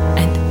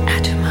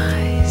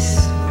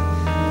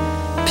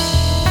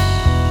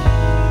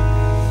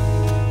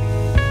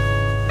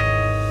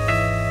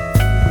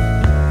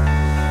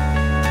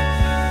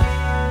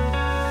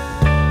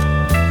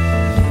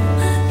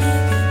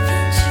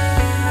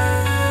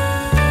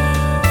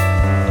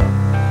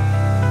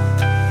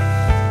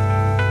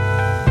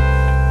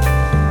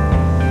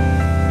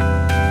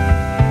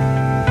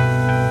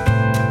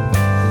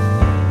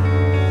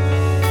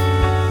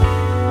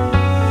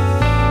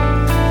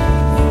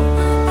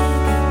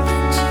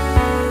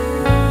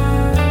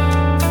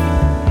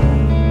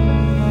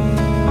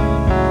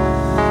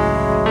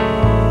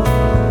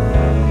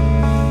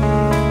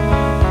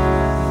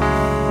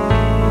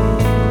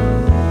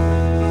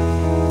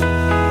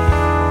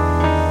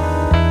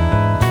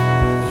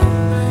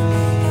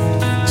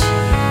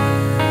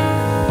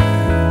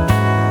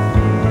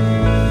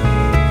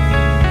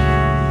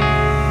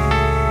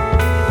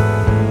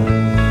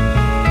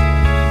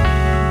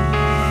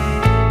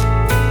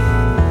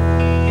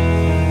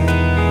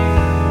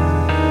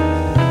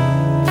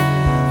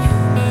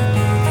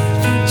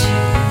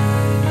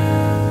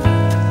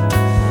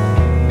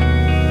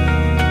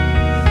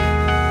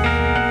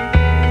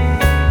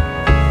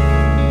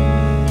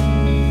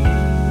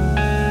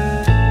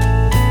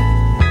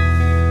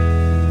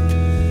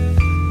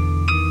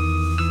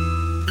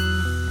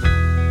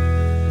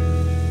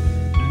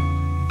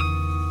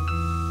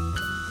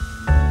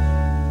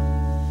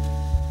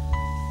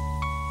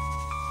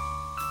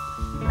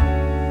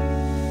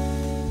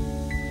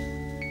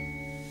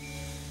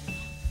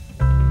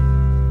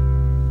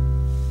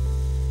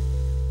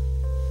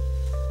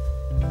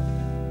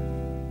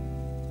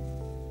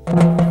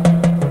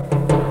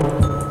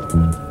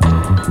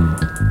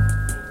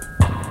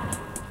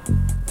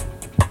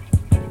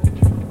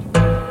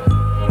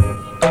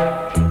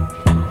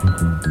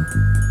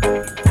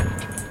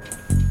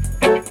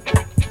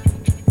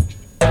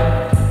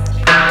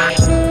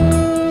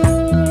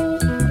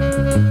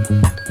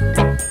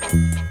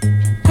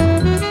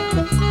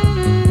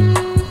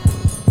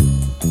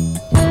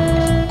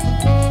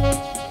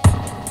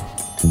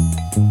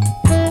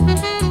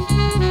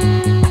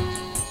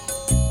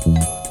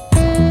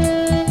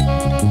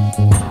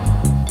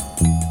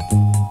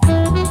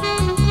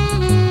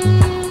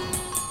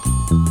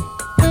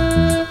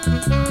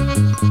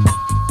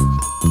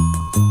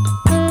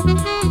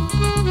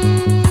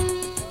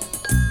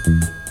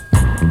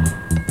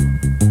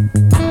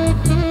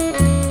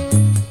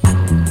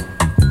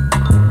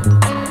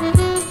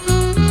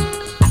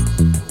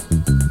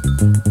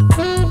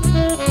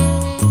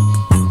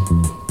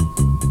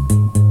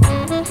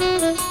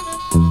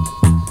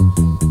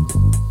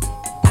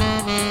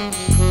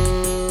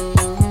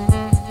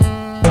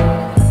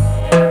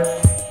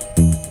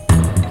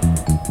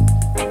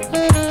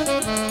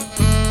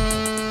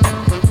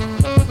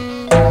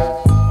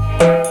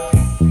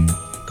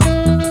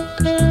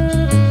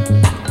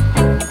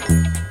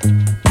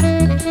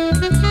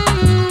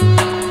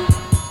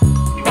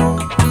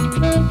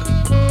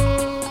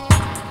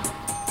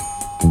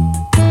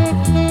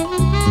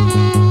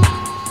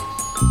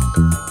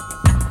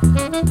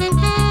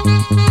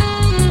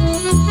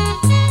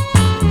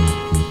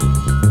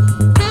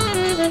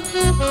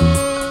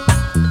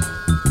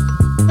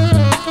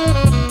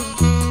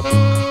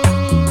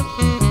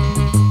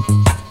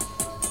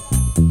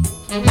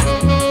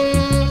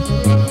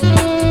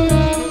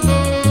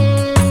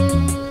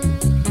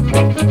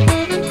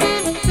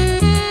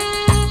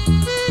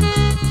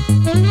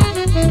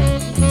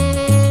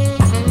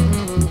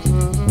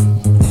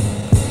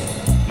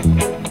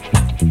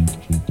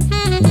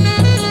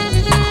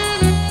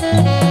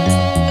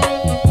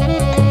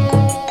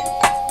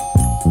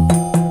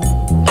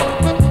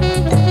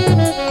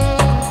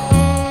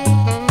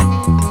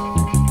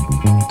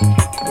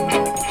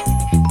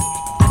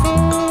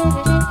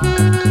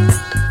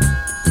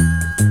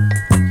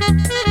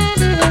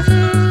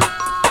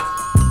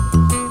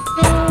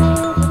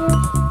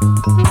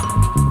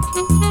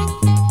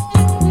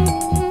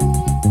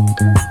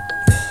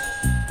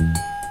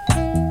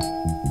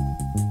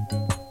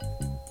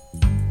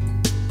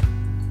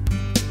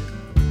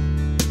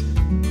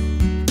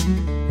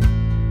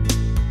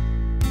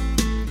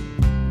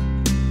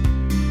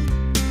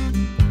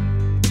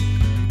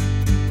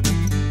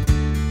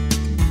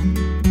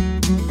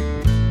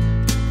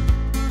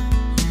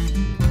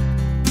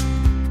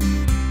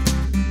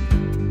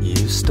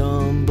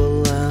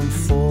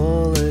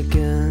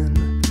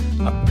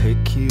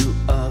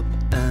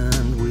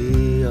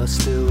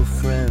your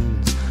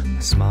friends.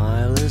 A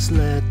smile has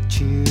let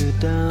you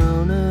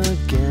down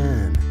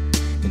again.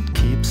 It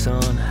keeps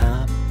on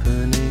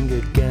happening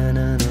again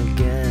and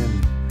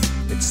again.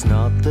 It's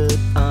not that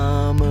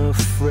I'm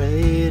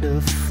afraid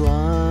of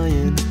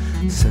flying.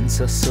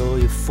 Since I saw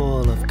you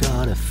fall, I've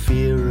got a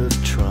fear of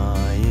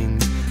trying.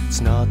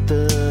 It's not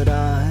that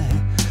I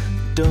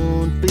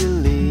don't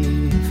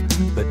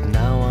believe, but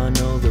now I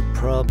know the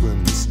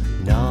problem's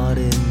not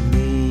in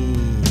me.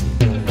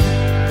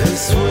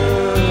 This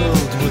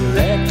world will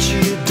let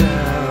you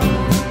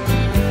down.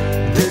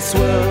 This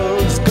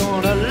world's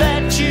gonna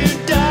let you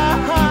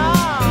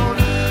down.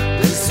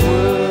 This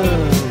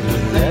world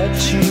will let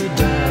you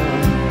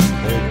down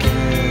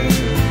again.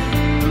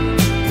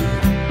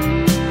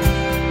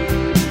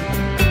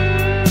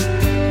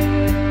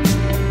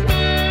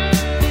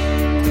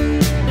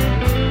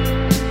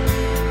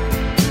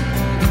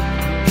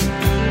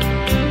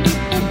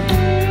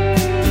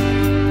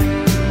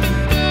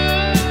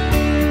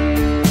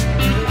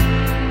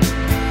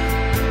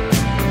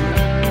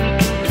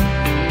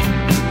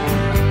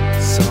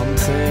 Some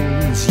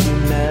things you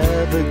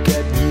never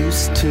get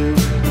used to,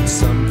 and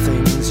some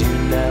things you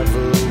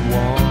never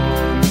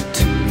want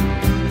to.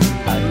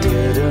 I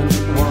didn't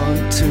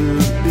want to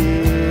be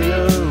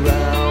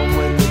around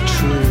when the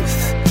truth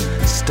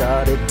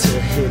started to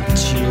hit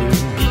you.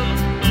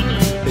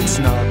 It's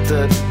not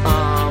that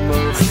I'm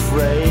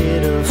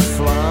afraid of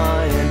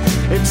flying.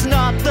 It's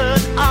not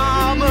that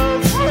I'm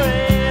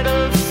afraid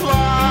of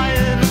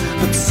flying.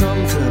 But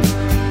something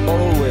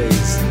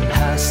always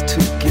has to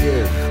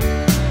give,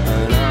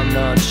 and I'm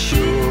not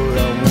sure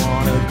I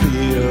wanna be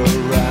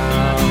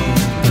around.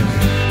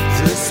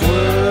 This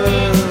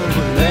world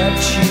will let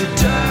you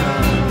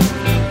down.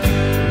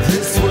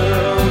 This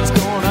world's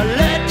gonna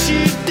let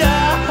you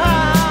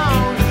down.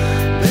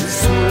 This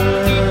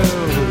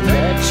world will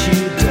let you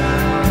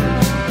down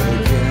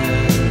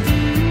again.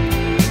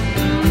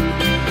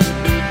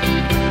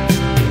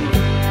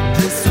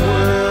 This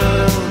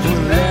world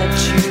will let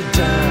you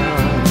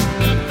down.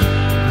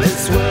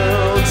 This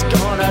world's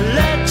gonna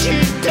let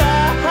you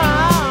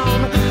down.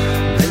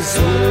 This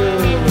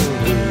world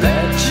will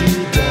let you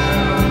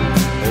down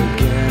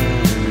again.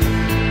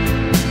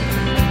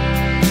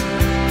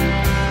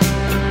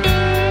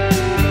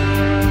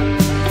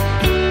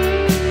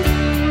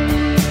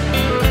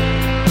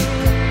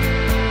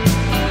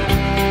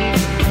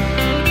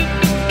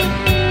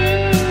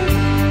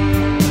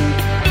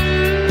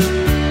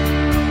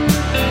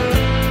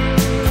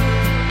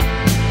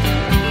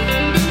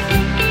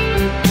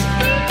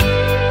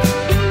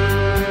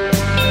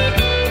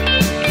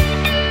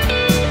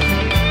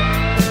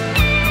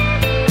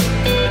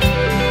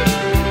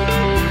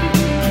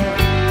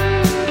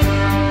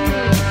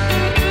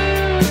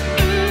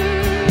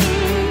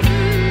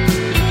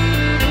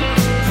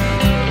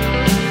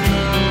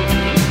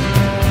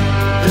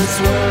 This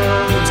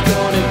world's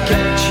gonna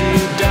get you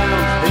down.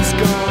 It's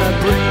gonna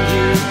bring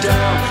you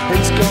down.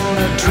 It's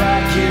gonna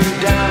drag you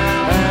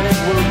down, and it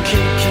will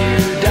kick you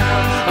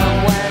down. And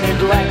when it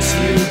lets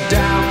you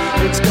down,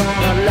 it's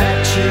gonna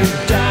let you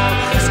down.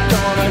 It's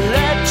gonna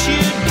let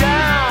you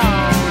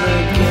down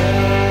again.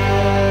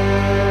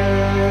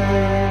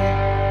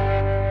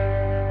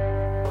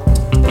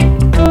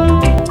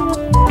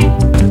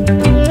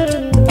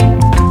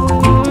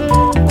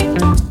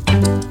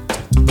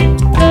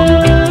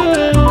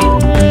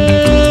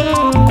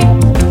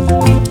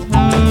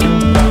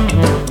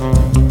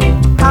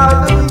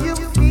 How do you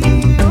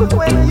feel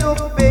when your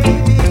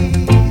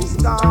baby's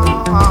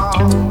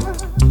gone?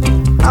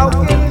 How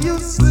can you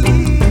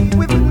sleep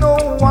with no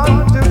one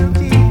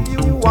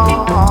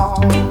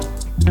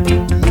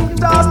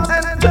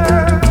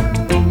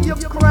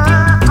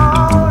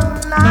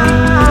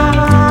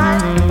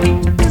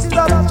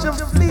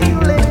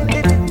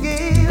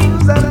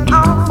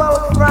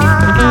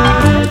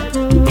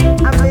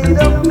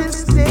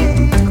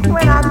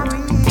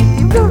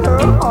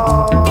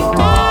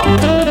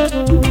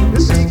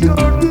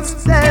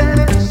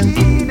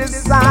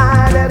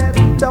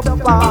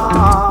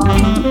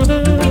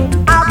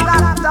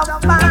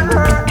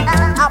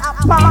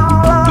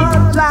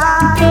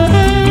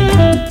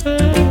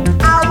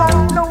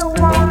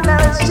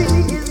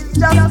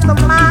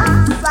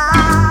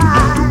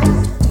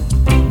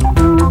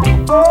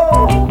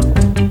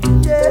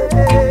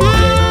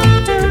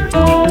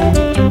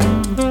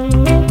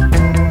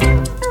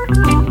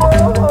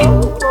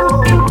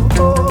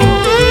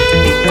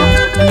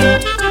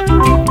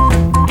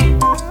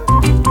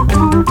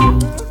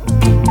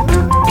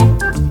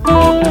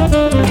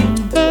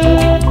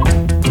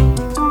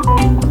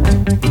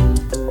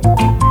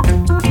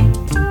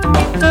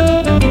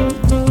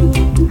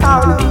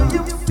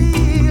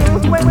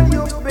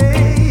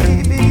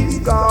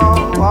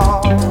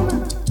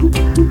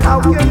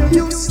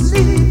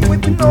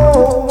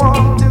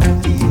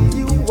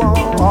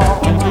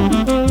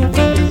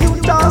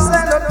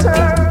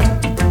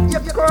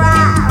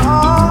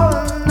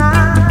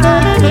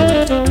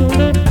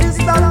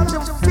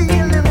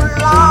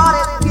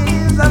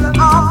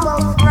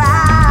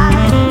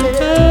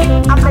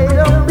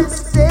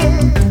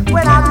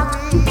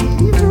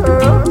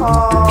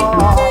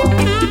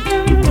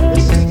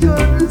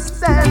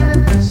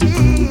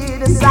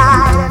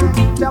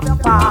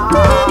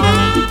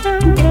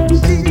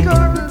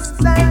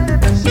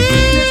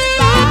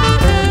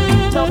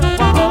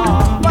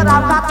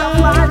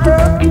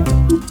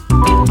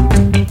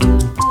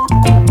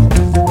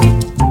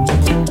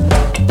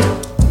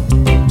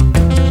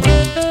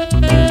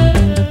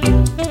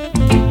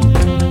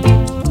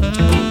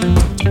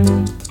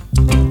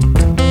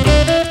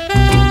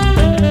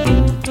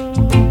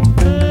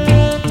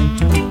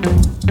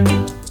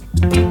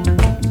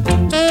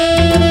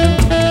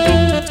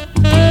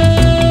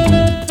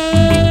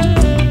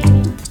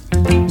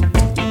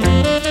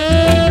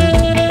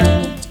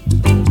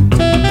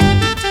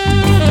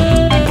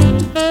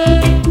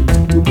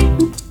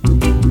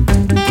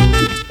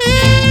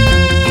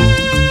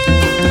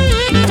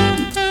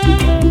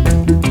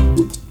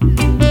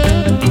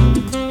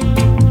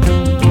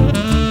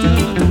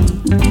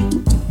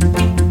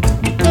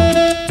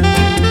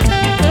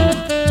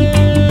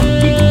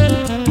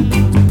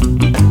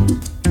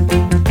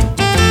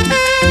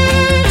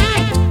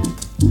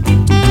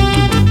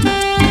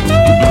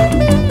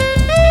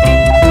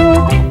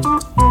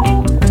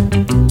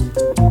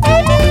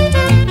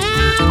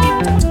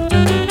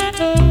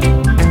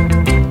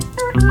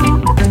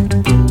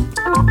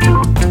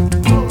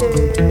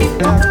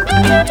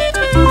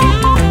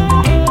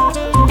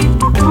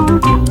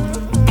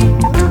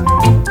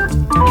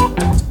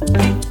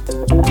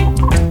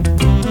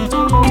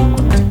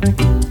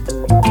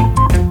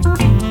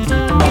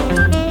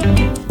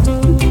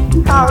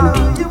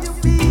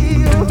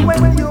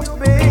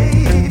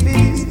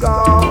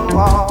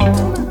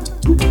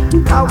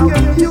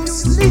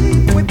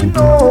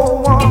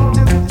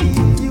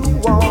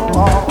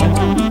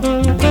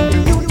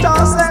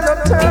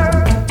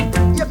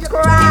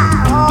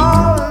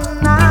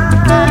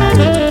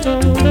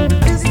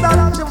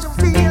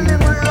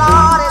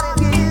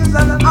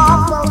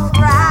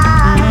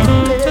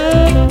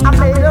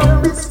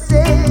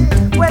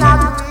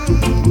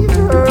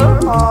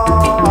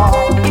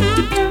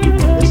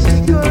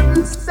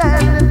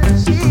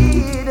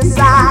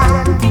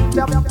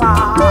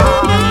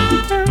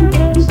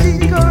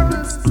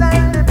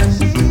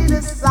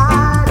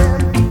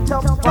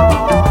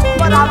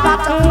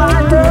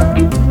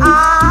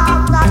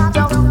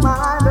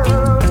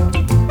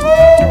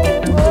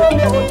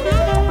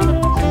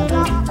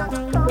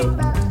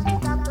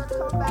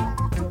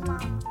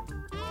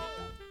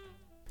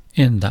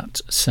In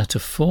that set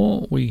of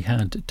four, we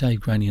had Dave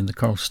Graney and the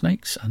Coral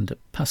Snakes and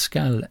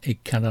Pascal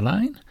et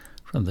Caroline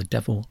from The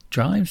Devil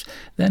Drives.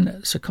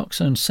 Then Sir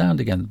Coxsone Sound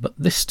again, but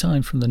this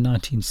time from the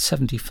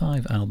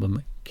 1975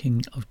 album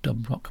King of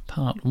Dub Rock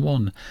Part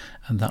 1,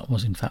 and that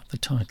was in fact the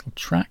title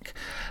track.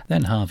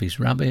 Then Harvey's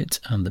Rabbit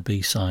and the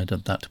B-side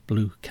of that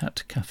Blue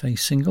Cat Cafe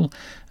single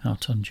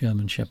out on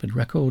German Shepherd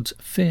Records,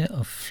 Fear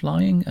of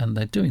Flying, and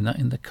they're doing that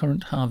in the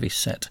current Harvey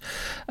set.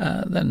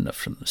 Then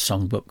from the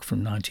songbook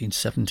from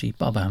 1970,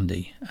 Bob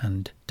Andy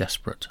and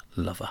Desperate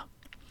Lover.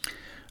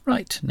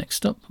 Right,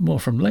 next up, more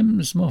from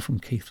Limbs, more from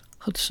Keith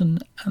Hudson,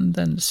 and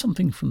then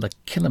something from the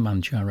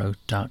Kilimanjaro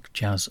Dark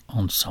Jazz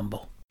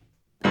Ensemble.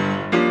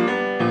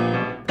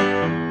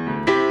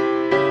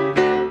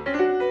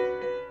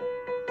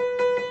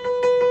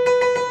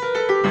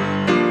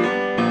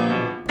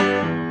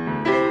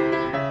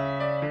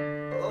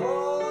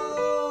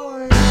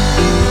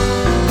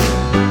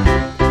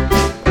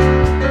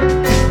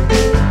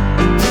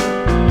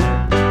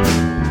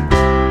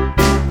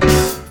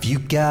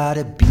 Got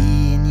a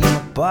bee in your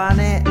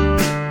bonnet,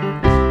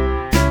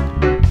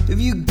 if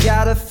you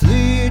got a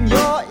flea in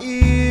your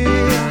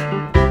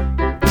ear,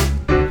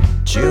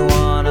 do you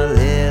want a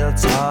little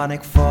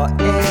tonic for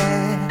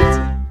it?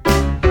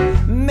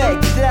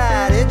 Make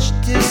that itch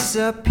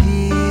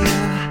disappear.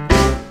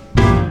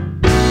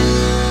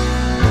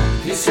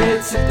 He's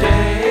here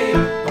today,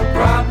 but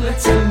probably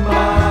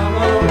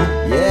tomorrow.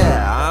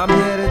 Yeah, I'm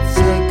here to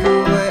take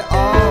away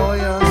all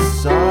your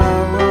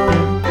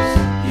sorrows.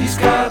 He's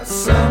got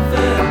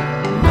something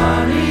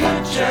money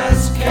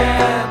just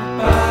can't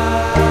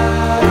buy.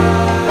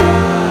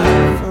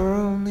 For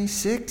only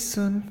 6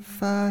 and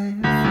 5.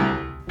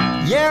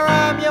 Yeah,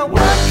 I'm your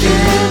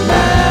working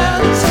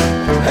man's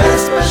a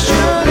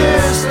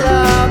specialist.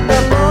 I'm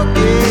the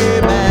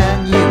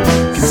boogeyman. You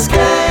can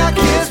scare your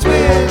kids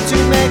with to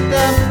make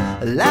them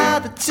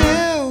lather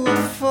to a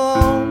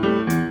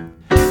foam,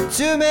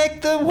 to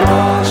make them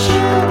wash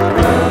and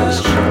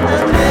brush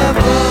and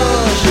never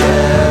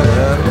share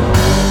a home.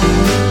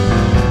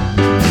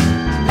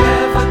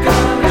 Never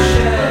gonna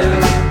share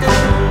a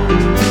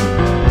home.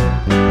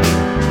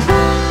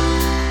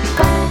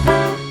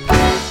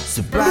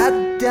 So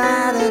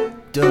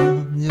bra-da-da-dum,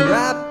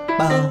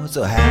 rap-bow.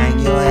 So hang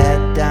your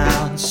head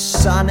down,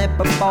 sonny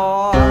boy.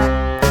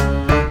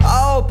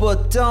 Oh,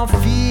 but don't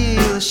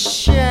feel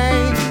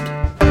ashamed.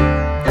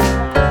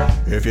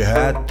 If you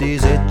had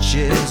these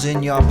itches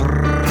in your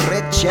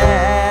britches,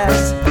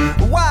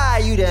 why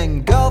you'd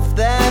engulf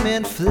them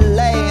in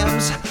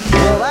flames.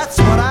 Well, that's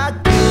what I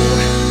do.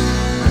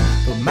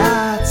 But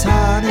my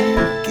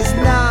tonic is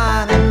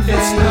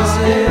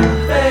non-invasive.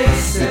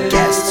 It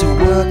gets to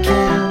work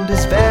and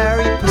is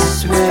very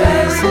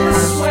persuasive.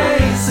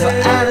 So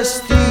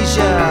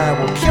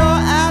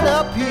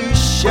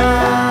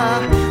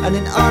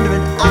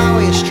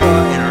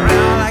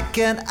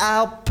an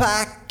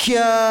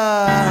alpaca.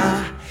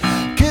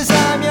 'Cause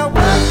I'm your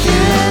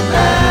working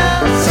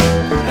man's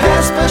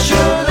hair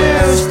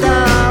specialist.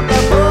 I'm the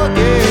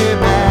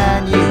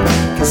boogeyman. You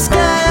can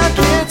scare your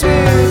kids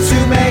with to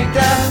make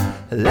them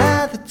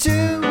leather to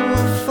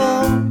a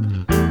foam,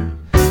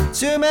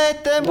 to make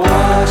them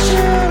wash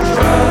and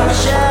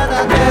rush, and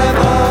I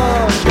never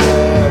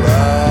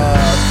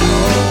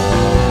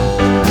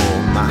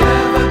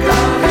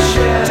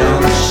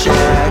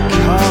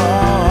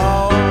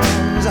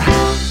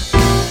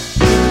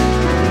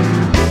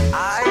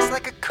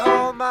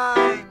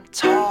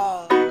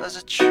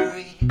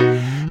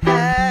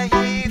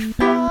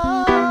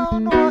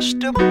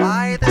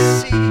by the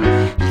sea.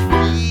 He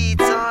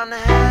feeds on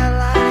hair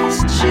like his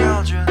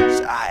children's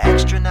are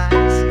extra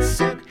nice, and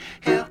soon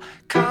he'll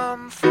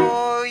come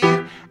for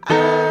you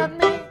and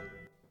me.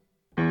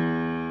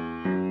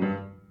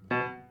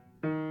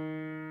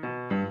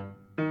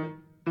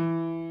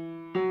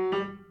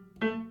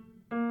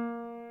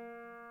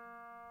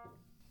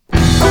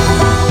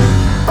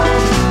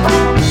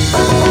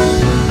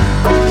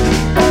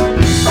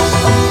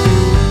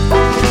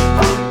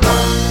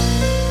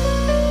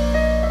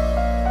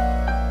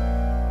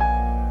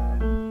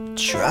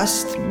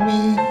 Trust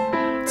me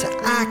to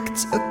act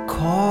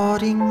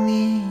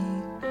accordingly.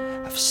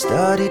 I've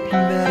studied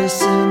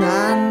medicine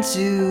and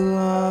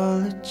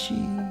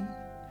zoology.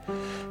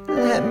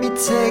 Let me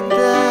take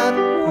that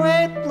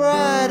weight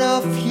right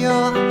off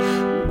your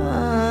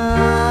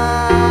mind.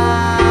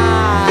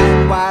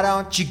 Why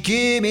don't you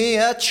give me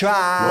a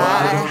try?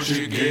 Why don't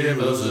you give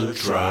us a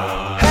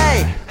try? Hey,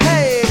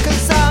 hey,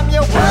 'cause I'm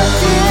your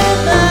working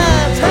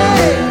man.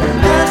 Hey,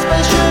 hair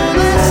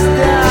specialist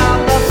down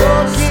the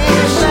bookie.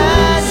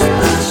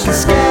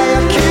 Scare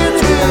your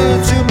kids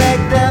with to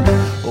make them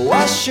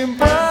wash and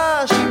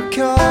brush and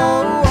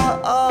comb,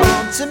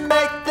 to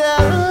make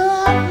them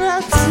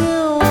leather to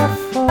a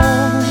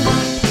foam,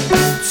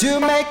 to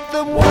make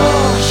them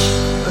wash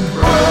and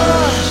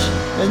brush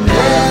and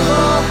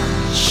never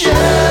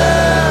share.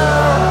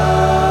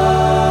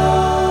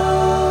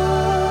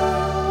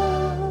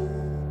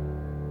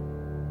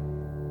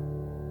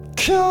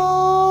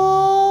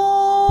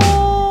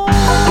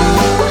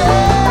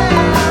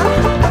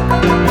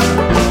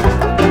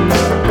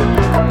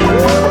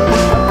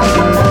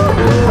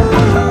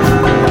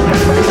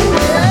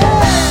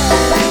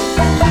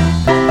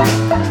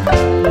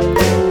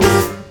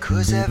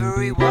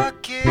 Every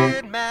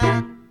working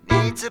man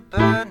needs a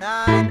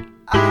benign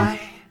eye,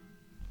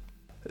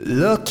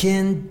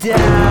 looking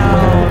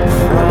down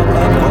from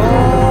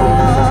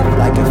above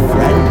like a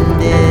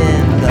friend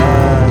in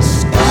the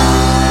sky.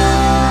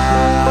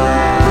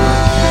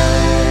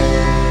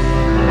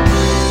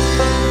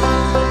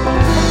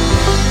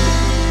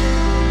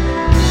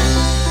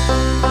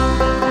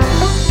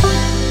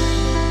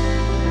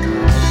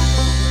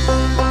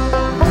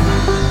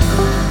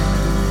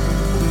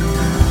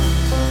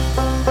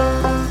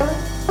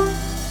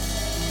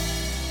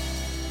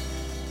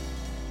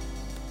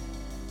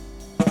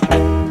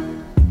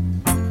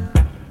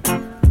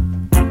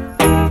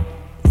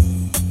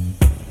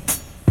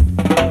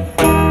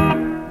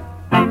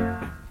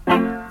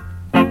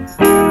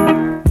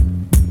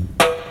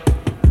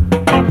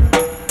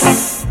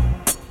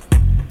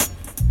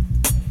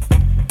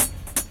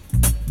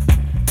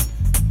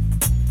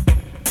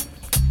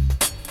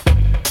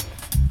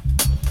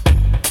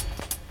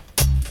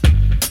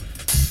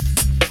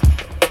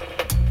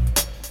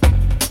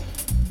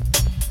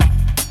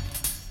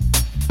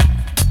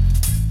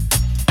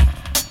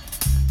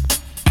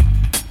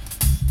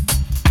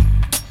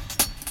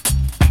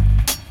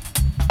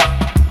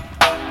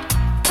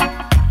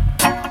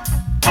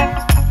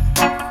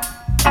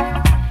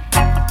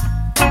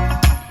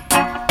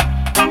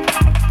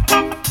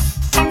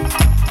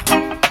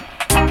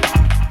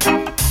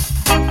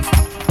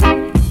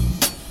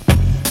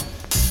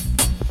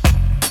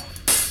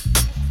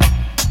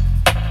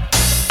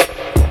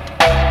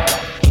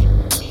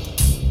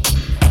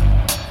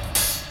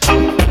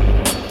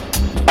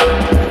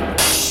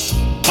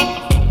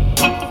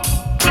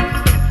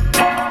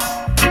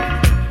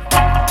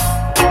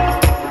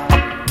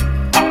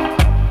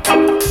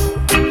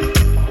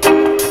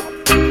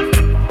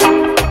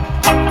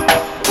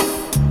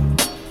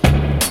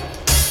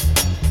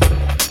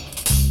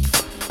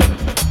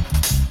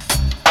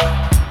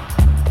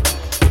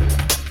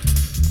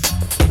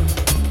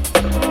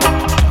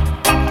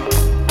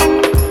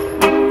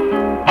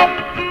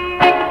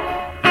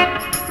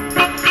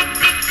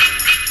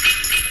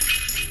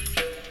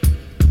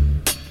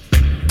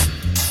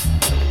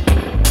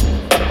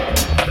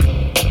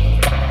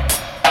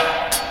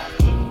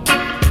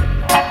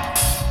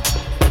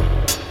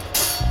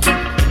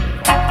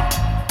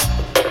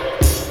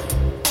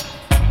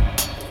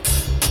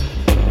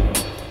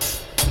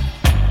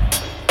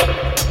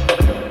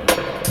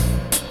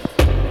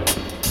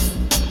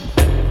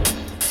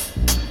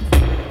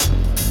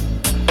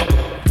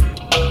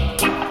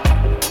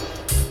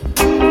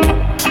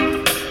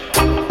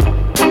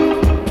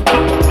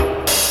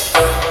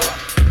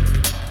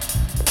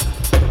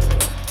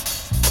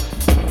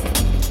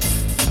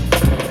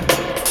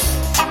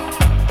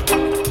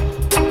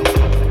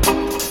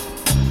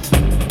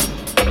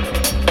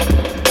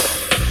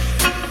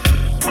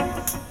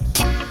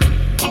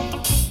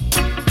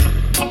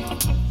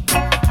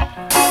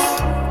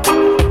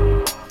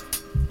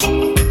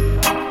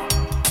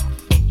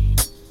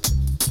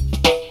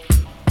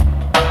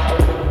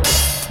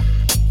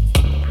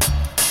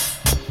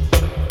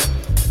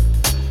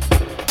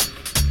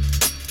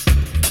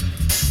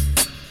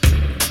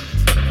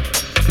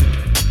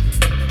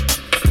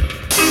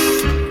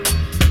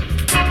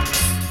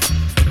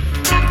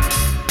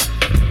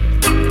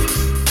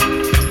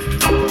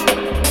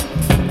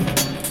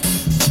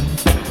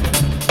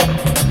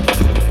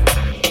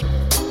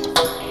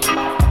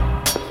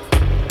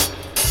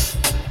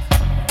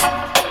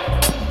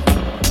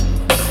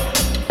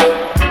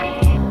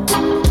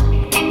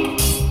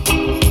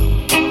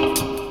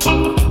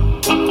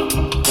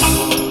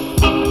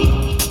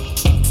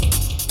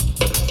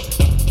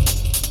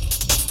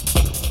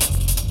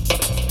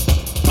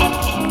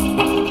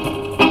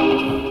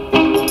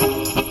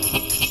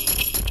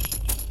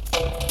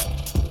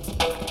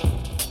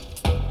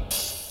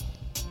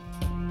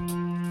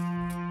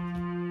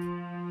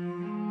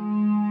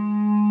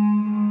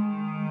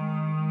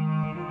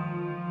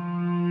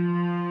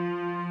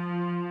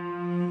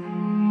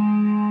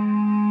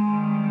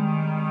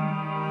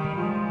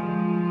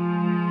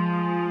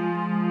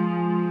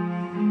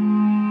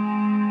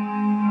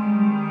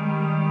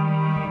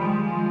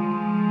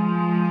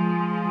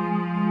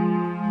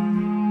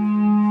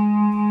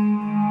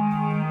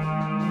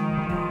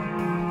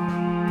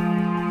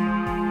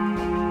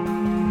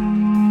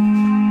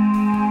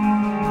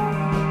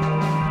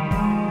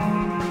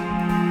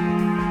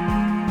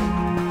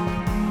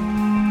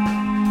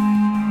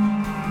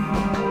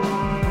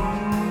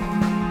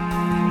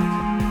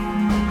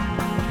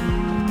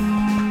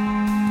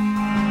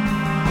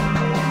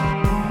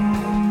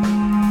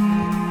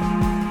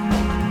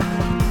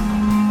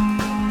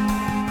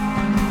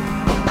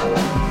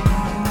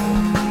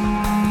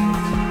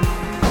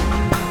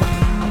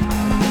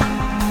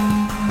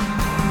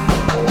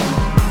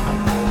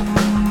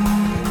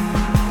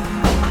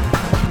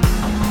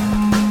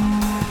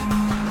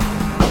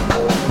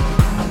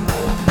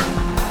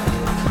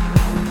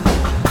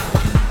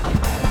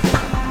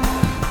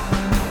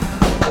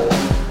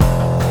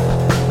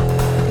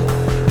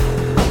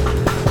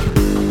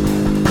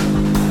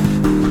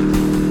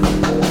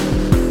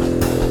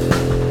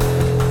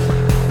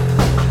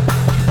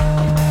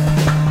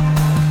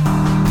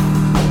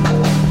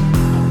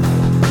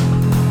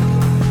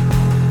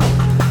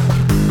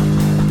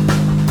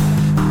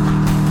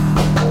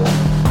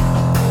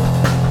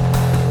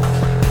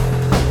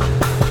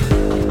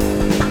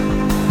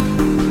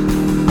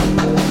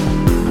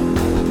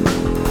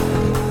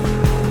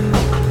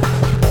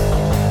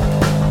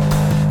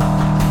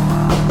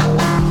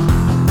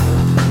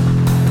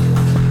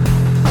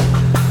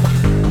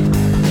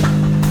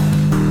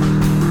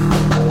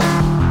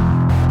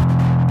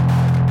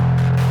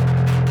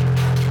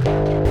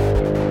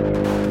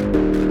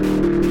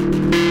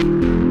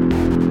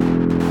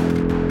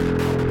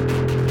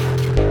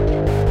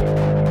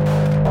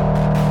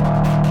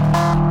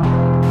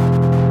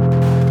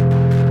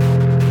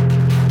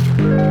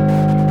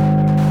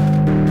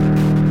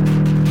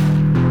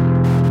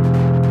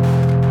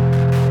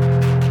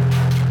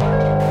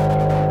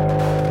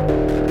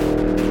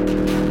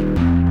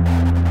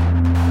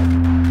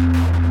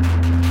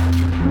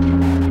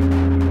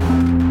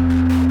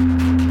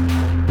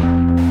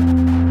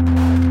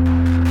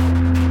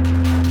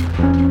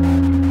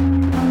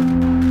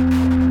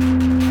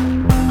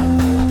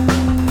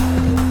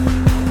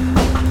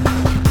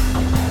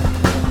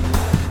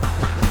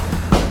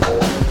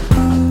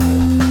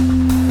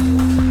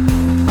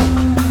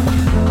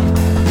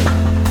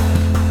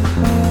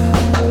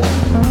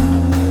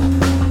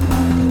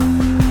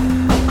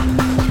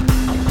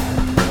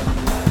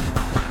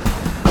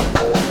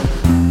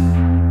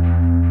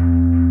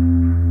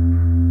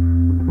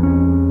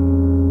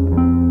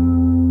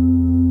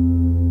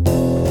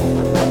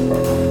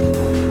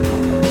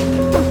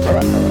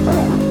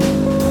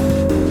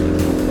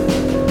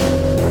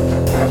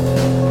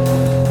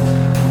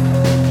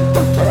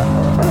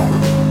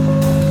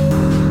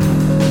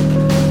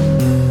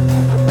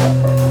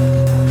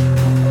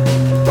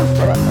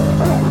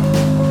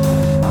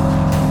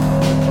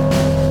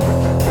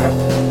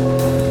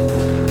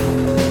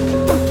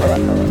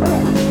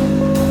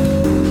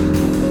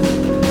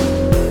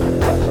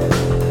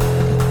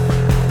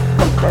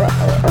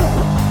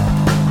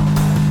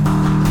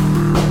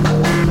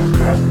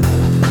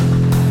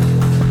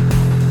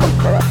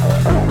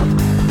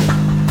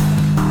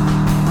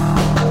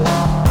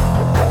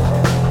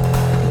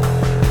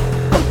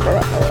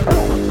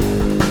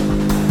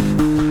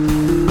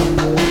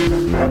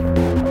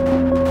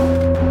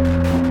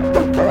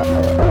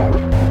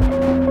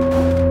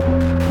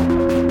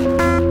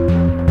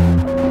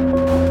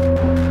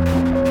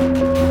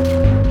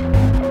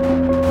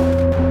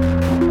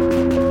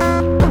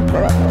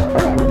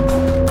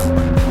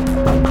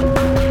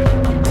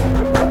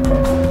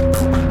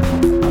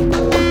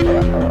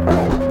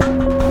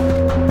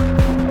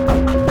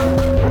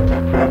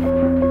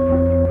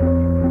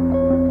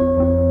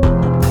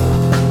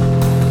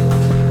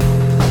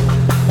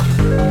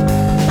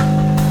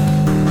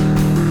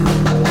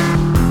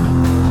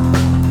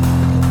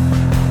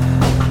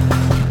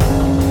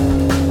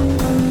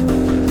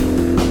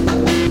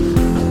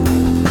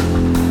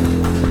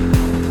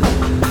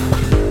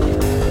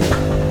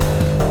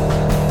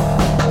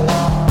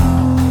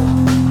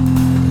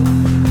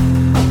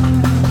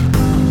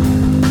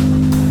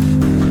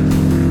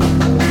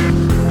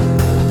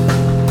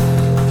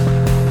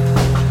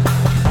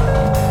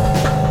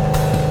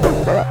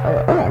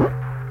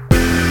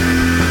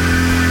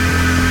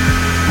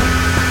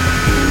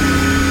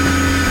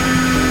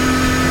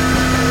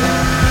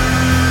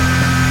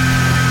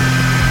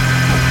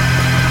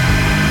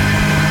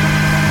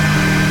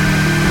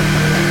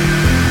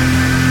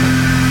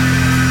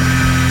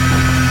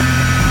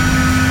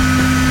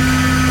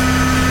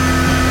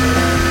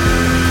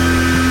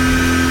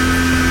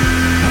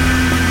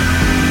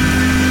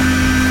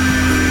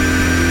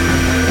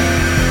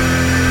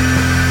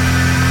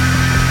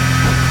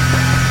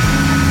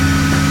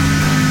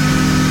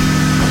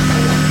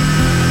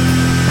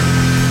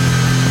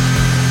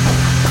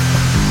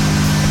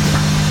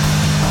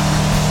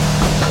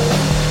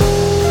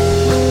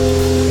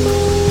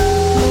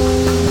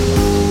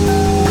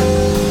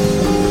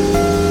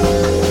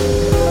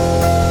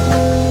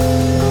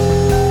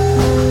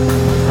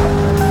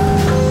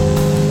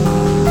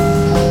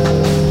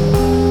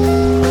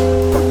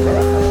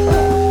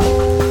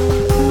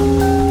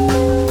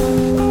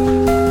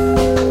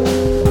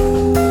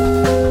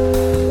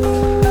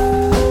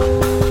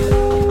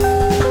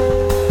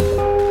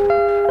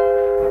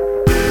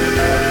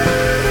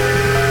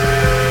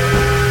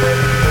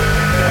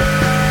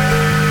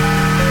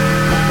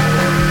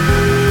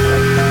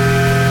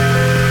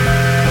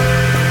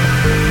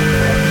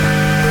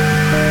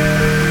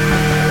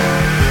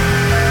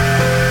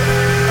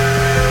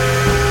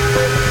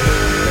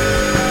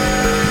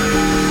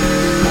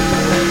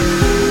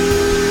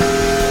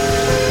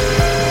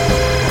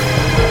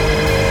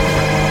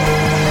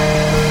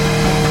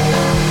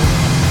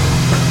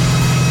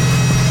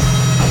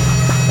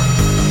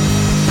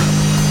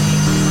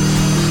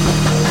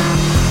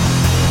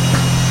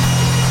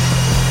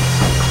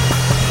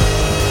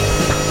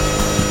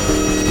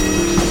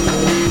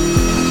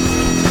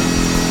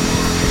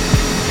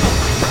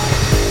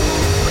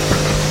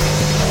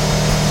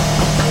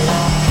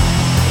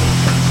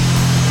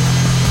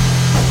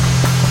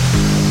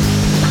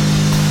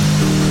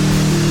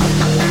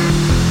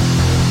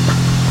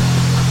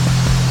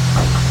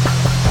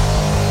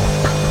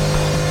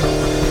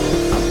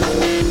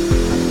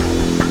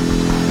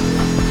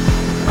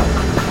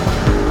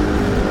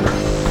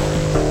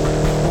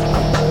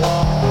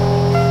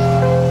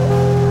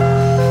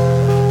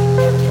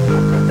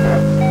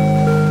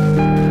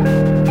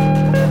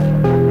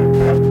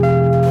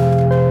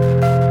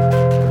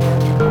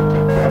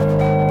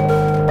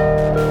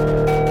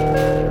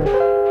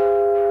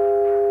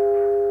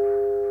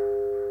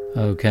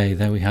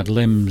 had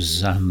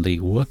Limbs and the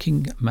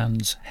Working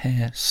Man's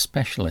Hair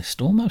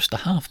Specialist, almost a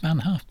Half Man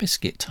Half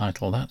Biscuit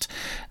title that.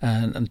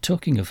 And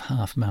talking of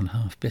Half Man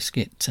Half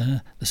Biscuit,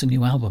 there's a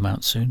new album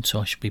out soon,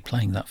 so I should be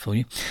playing that for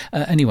you.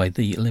 Anyway,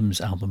 the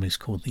Limbs album is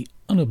called The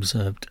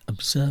Unobserved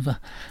Observer,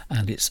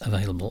 and it's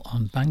available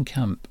on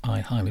Bandcamp.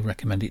 I highly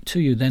recommend it to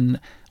you. Then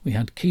we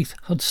had Keith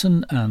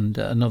Hudson and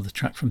another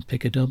track from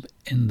Pick-a-Dub,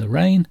 In the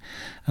Rain,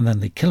 and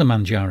then the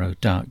Kilimanjaro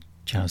Dark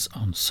Jazz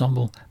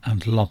Ensemble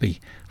and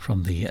Lobby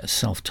from the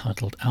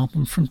self-titled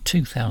album from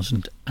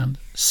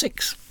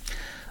 2006.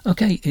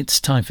 Okay,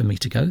 it's time for me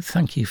to go.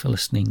 Thank you for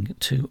listening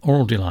to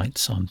Aural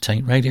Delights on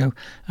Taint Radio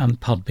and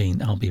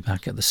Podbean. I'll be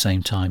back at the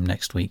same time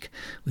next week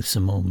with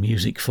some more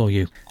music for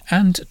you.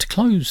 And to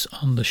close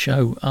on the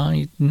show,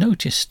 I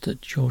noticed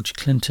that George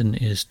Clinton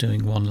is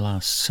doing one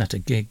last set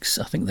of gigs.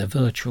 I think they're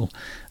virtual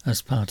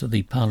as part of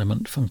the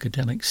Parliament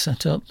Funkadelic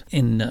setup.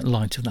 In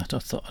light of that, I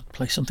thought I'd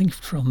play something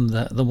from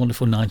the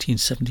wonderful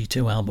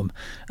 1972 album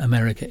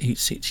America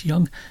Eats Its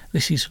Young.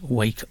 This is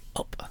Wake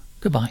Up.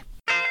 Goodbye.